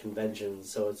teaching at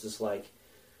conventions, so it's just like,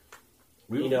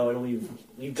 you know, and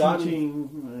we've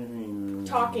gotten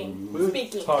Talking,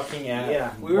 speaking. Talking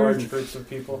at large groups of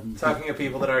people. Talking to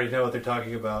people that already know what they're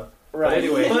talking about. Right. But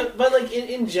anyway. But like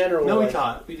in general. No, like, we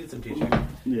taught. We did some teaching.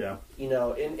 Yeah. You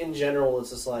know, in general, it's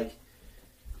just like,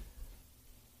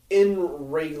 in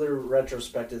regular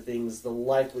retrospective things, the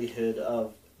likelihood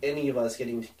of any of us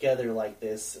getting together like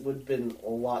this would have been a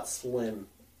lot slim.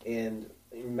 And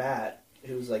Matt,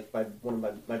 who's like one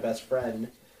of my best friend,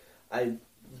 I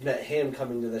met him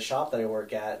coming to the shop that I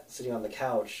work at, sitting on the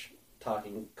couch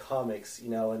talking comics, you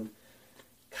know, and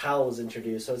Kyle was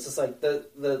introduced. So it's just like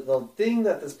the thing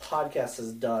that this podcast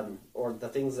has done, or the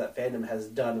things that fandom has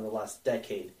done in the last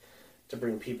decade to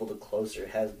bring people to closer,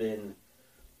 has been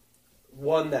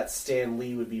one that Stan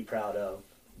Lee would be proud of,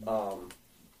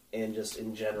 and just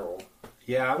in general.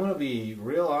 Yeah, I'm going to be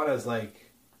real honest,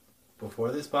 like,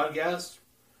 before this podcast,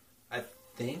 I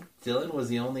think Dylan was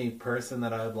the only person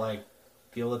that I would, like,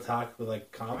 be able to talk with,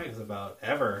 like, comics about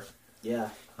ever. Yeah.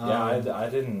 I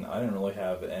didn't really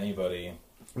have anybody.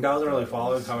 I wasn't really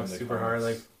following comics super hard.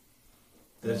 comics. Like,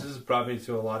 this has brought me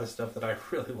to a lot of stuff that I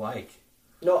really like.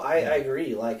 No, I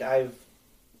agree. Like, I've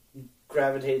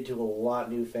gravitated to a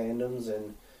lot new fandoms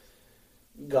and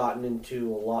gotten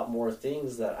into a lot more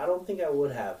things that I don't think I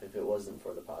would have if it wasn't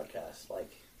for the podcast.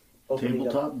 Like,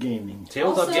 Tabletop gaming.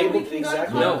 Tabletop Also, gaming, we can go to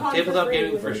exactly. Comic-Con No, for tabletop free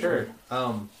gaming with for it. sure.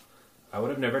 I would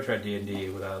have never tried D&D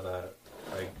without that.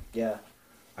 Like, yeah.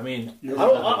 I mean,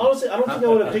 honestly, I don't think I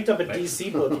would have picked up a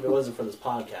DC book if it wasn't for this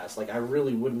podcast. Like, I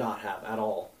really would not have at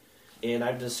all. And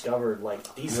I've discovered, like,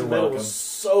 DC You're Metal welcome. was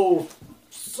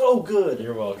so good.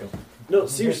 You're welcome. No,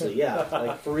 seriously, yeah,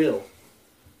 like, for real.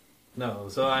 No,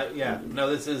 so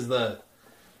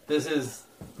this is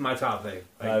my top thing.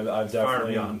 Like, I've far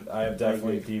beyond.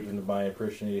 definitely deepened my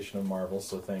appreciation of Marvel.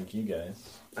 So thank you guys.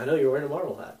 I know you're wearing a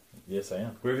Marvel hat. Yes, I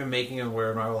am. We're even making him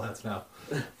wear Marvel hats now.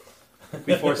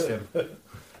 We forced him.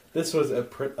 This was a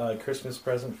Christmas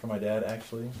present for my dad,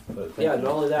 actually. But Yeah, not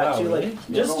only that, too, really?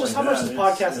 like, just how much this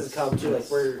podcast has come to. Like,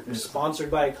 we're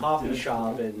sponsored by a coffee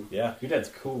shop, and yeah, your dad's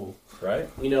cool, right?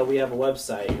 You know, we have a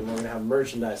website, and we're gonna have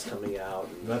merchandise coming out.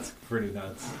 And, that's pretty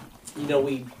nuts. You know,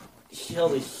 we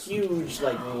held a huge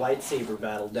like lightsaber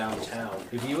battle downtown.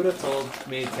 If you would have told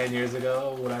me 10 years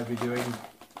ago what I'd be doing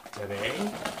today,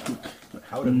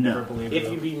 I would have never believed it.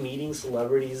 If you'd be meeting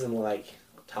celebrities and like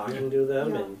talking to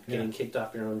them and getting kicked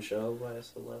off your own show by a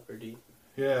celebrity.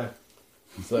 Yeah.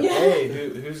 It's like, hey,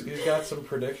 who's got some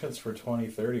predictions for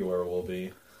 2030 where we'll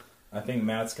be? I think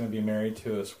Matt's going to be married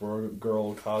to a Squirrel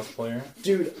Girl cosplayer.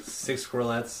 Dude. 6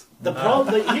 squirrelettes. The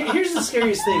problem, here's the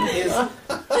scariest thing, is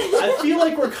I feel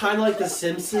like we're kind of like the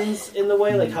Simpsons in the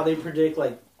way, like how they predict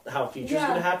like how future's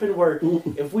going to happen, where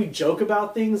if we joke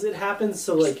about things, it happens.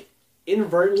 So like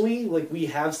inadvertently, like we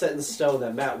have set in stone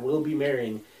that Matt will be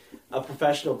marrying a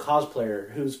professional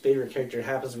cosplayer whose favorite character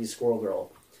happens to be Squirrel Girl.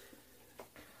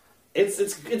 It's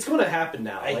going to happen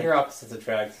now. I hear opposites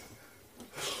attract.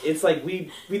 It's like we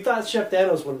thought Chef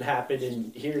Thanos wouldn't happen,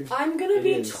 and here I'm gonna it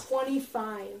be is.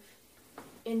 25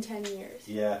 in 10 years.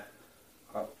 Yeah.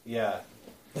 Yeah.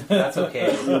 That's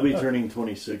okay. You'll be turning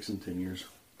 26 in 10 years.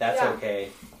 That's Yeah. okay.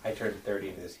 I turned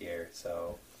 30 this year,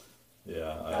 so...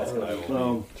 Yeah, That's I gonna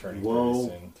will be be turning whoa.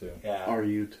 30 soon, too. Yeah. Are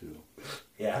you too?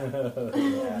 Yeah.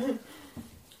 Yeah.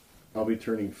 I'll be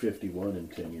turning 51 in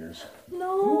 10 years.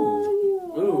 No.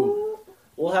 Ooh.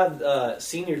 We'll have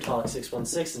Senior Talk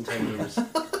 616 in 10 years.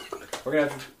 We're gonna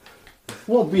have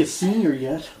Won't be a senior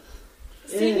yet.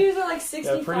 Seniors are like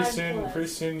 65 Yeah, plus. pretty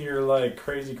soon your like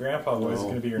crazy grandpa voice is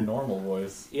going to be your normal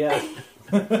voice. Yeah.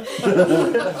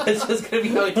 It's just gonna be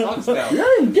how he talks now.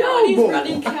 God, he's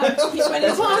running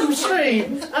That's what I'm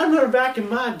saying. I remember back in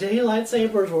my day,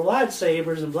 lightsabers were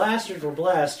lightsabers and blasters were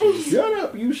blasters. Shut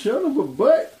up, you son of a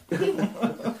butt.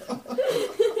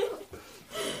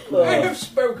 I have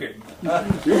spoken.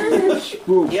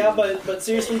 Yeah, but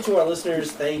seriously, to our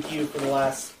listeners, thank you for the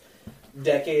last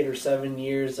decade or 7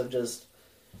 years of just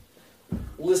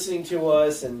listening to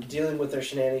us and dealing with our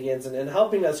shenanigans and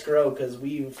helping us grow, because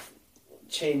we've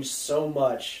changed so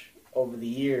much over the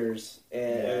years,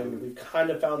 and we've kind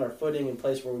of found our footing in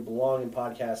place where we belong in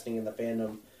podcasting and the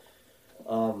fandom.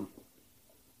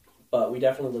 But we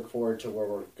definitely look forward to where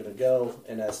we're going to go,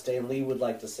 and as Stan Lee would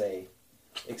like to say,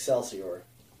 Excelsior.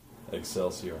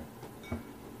 Excelsior.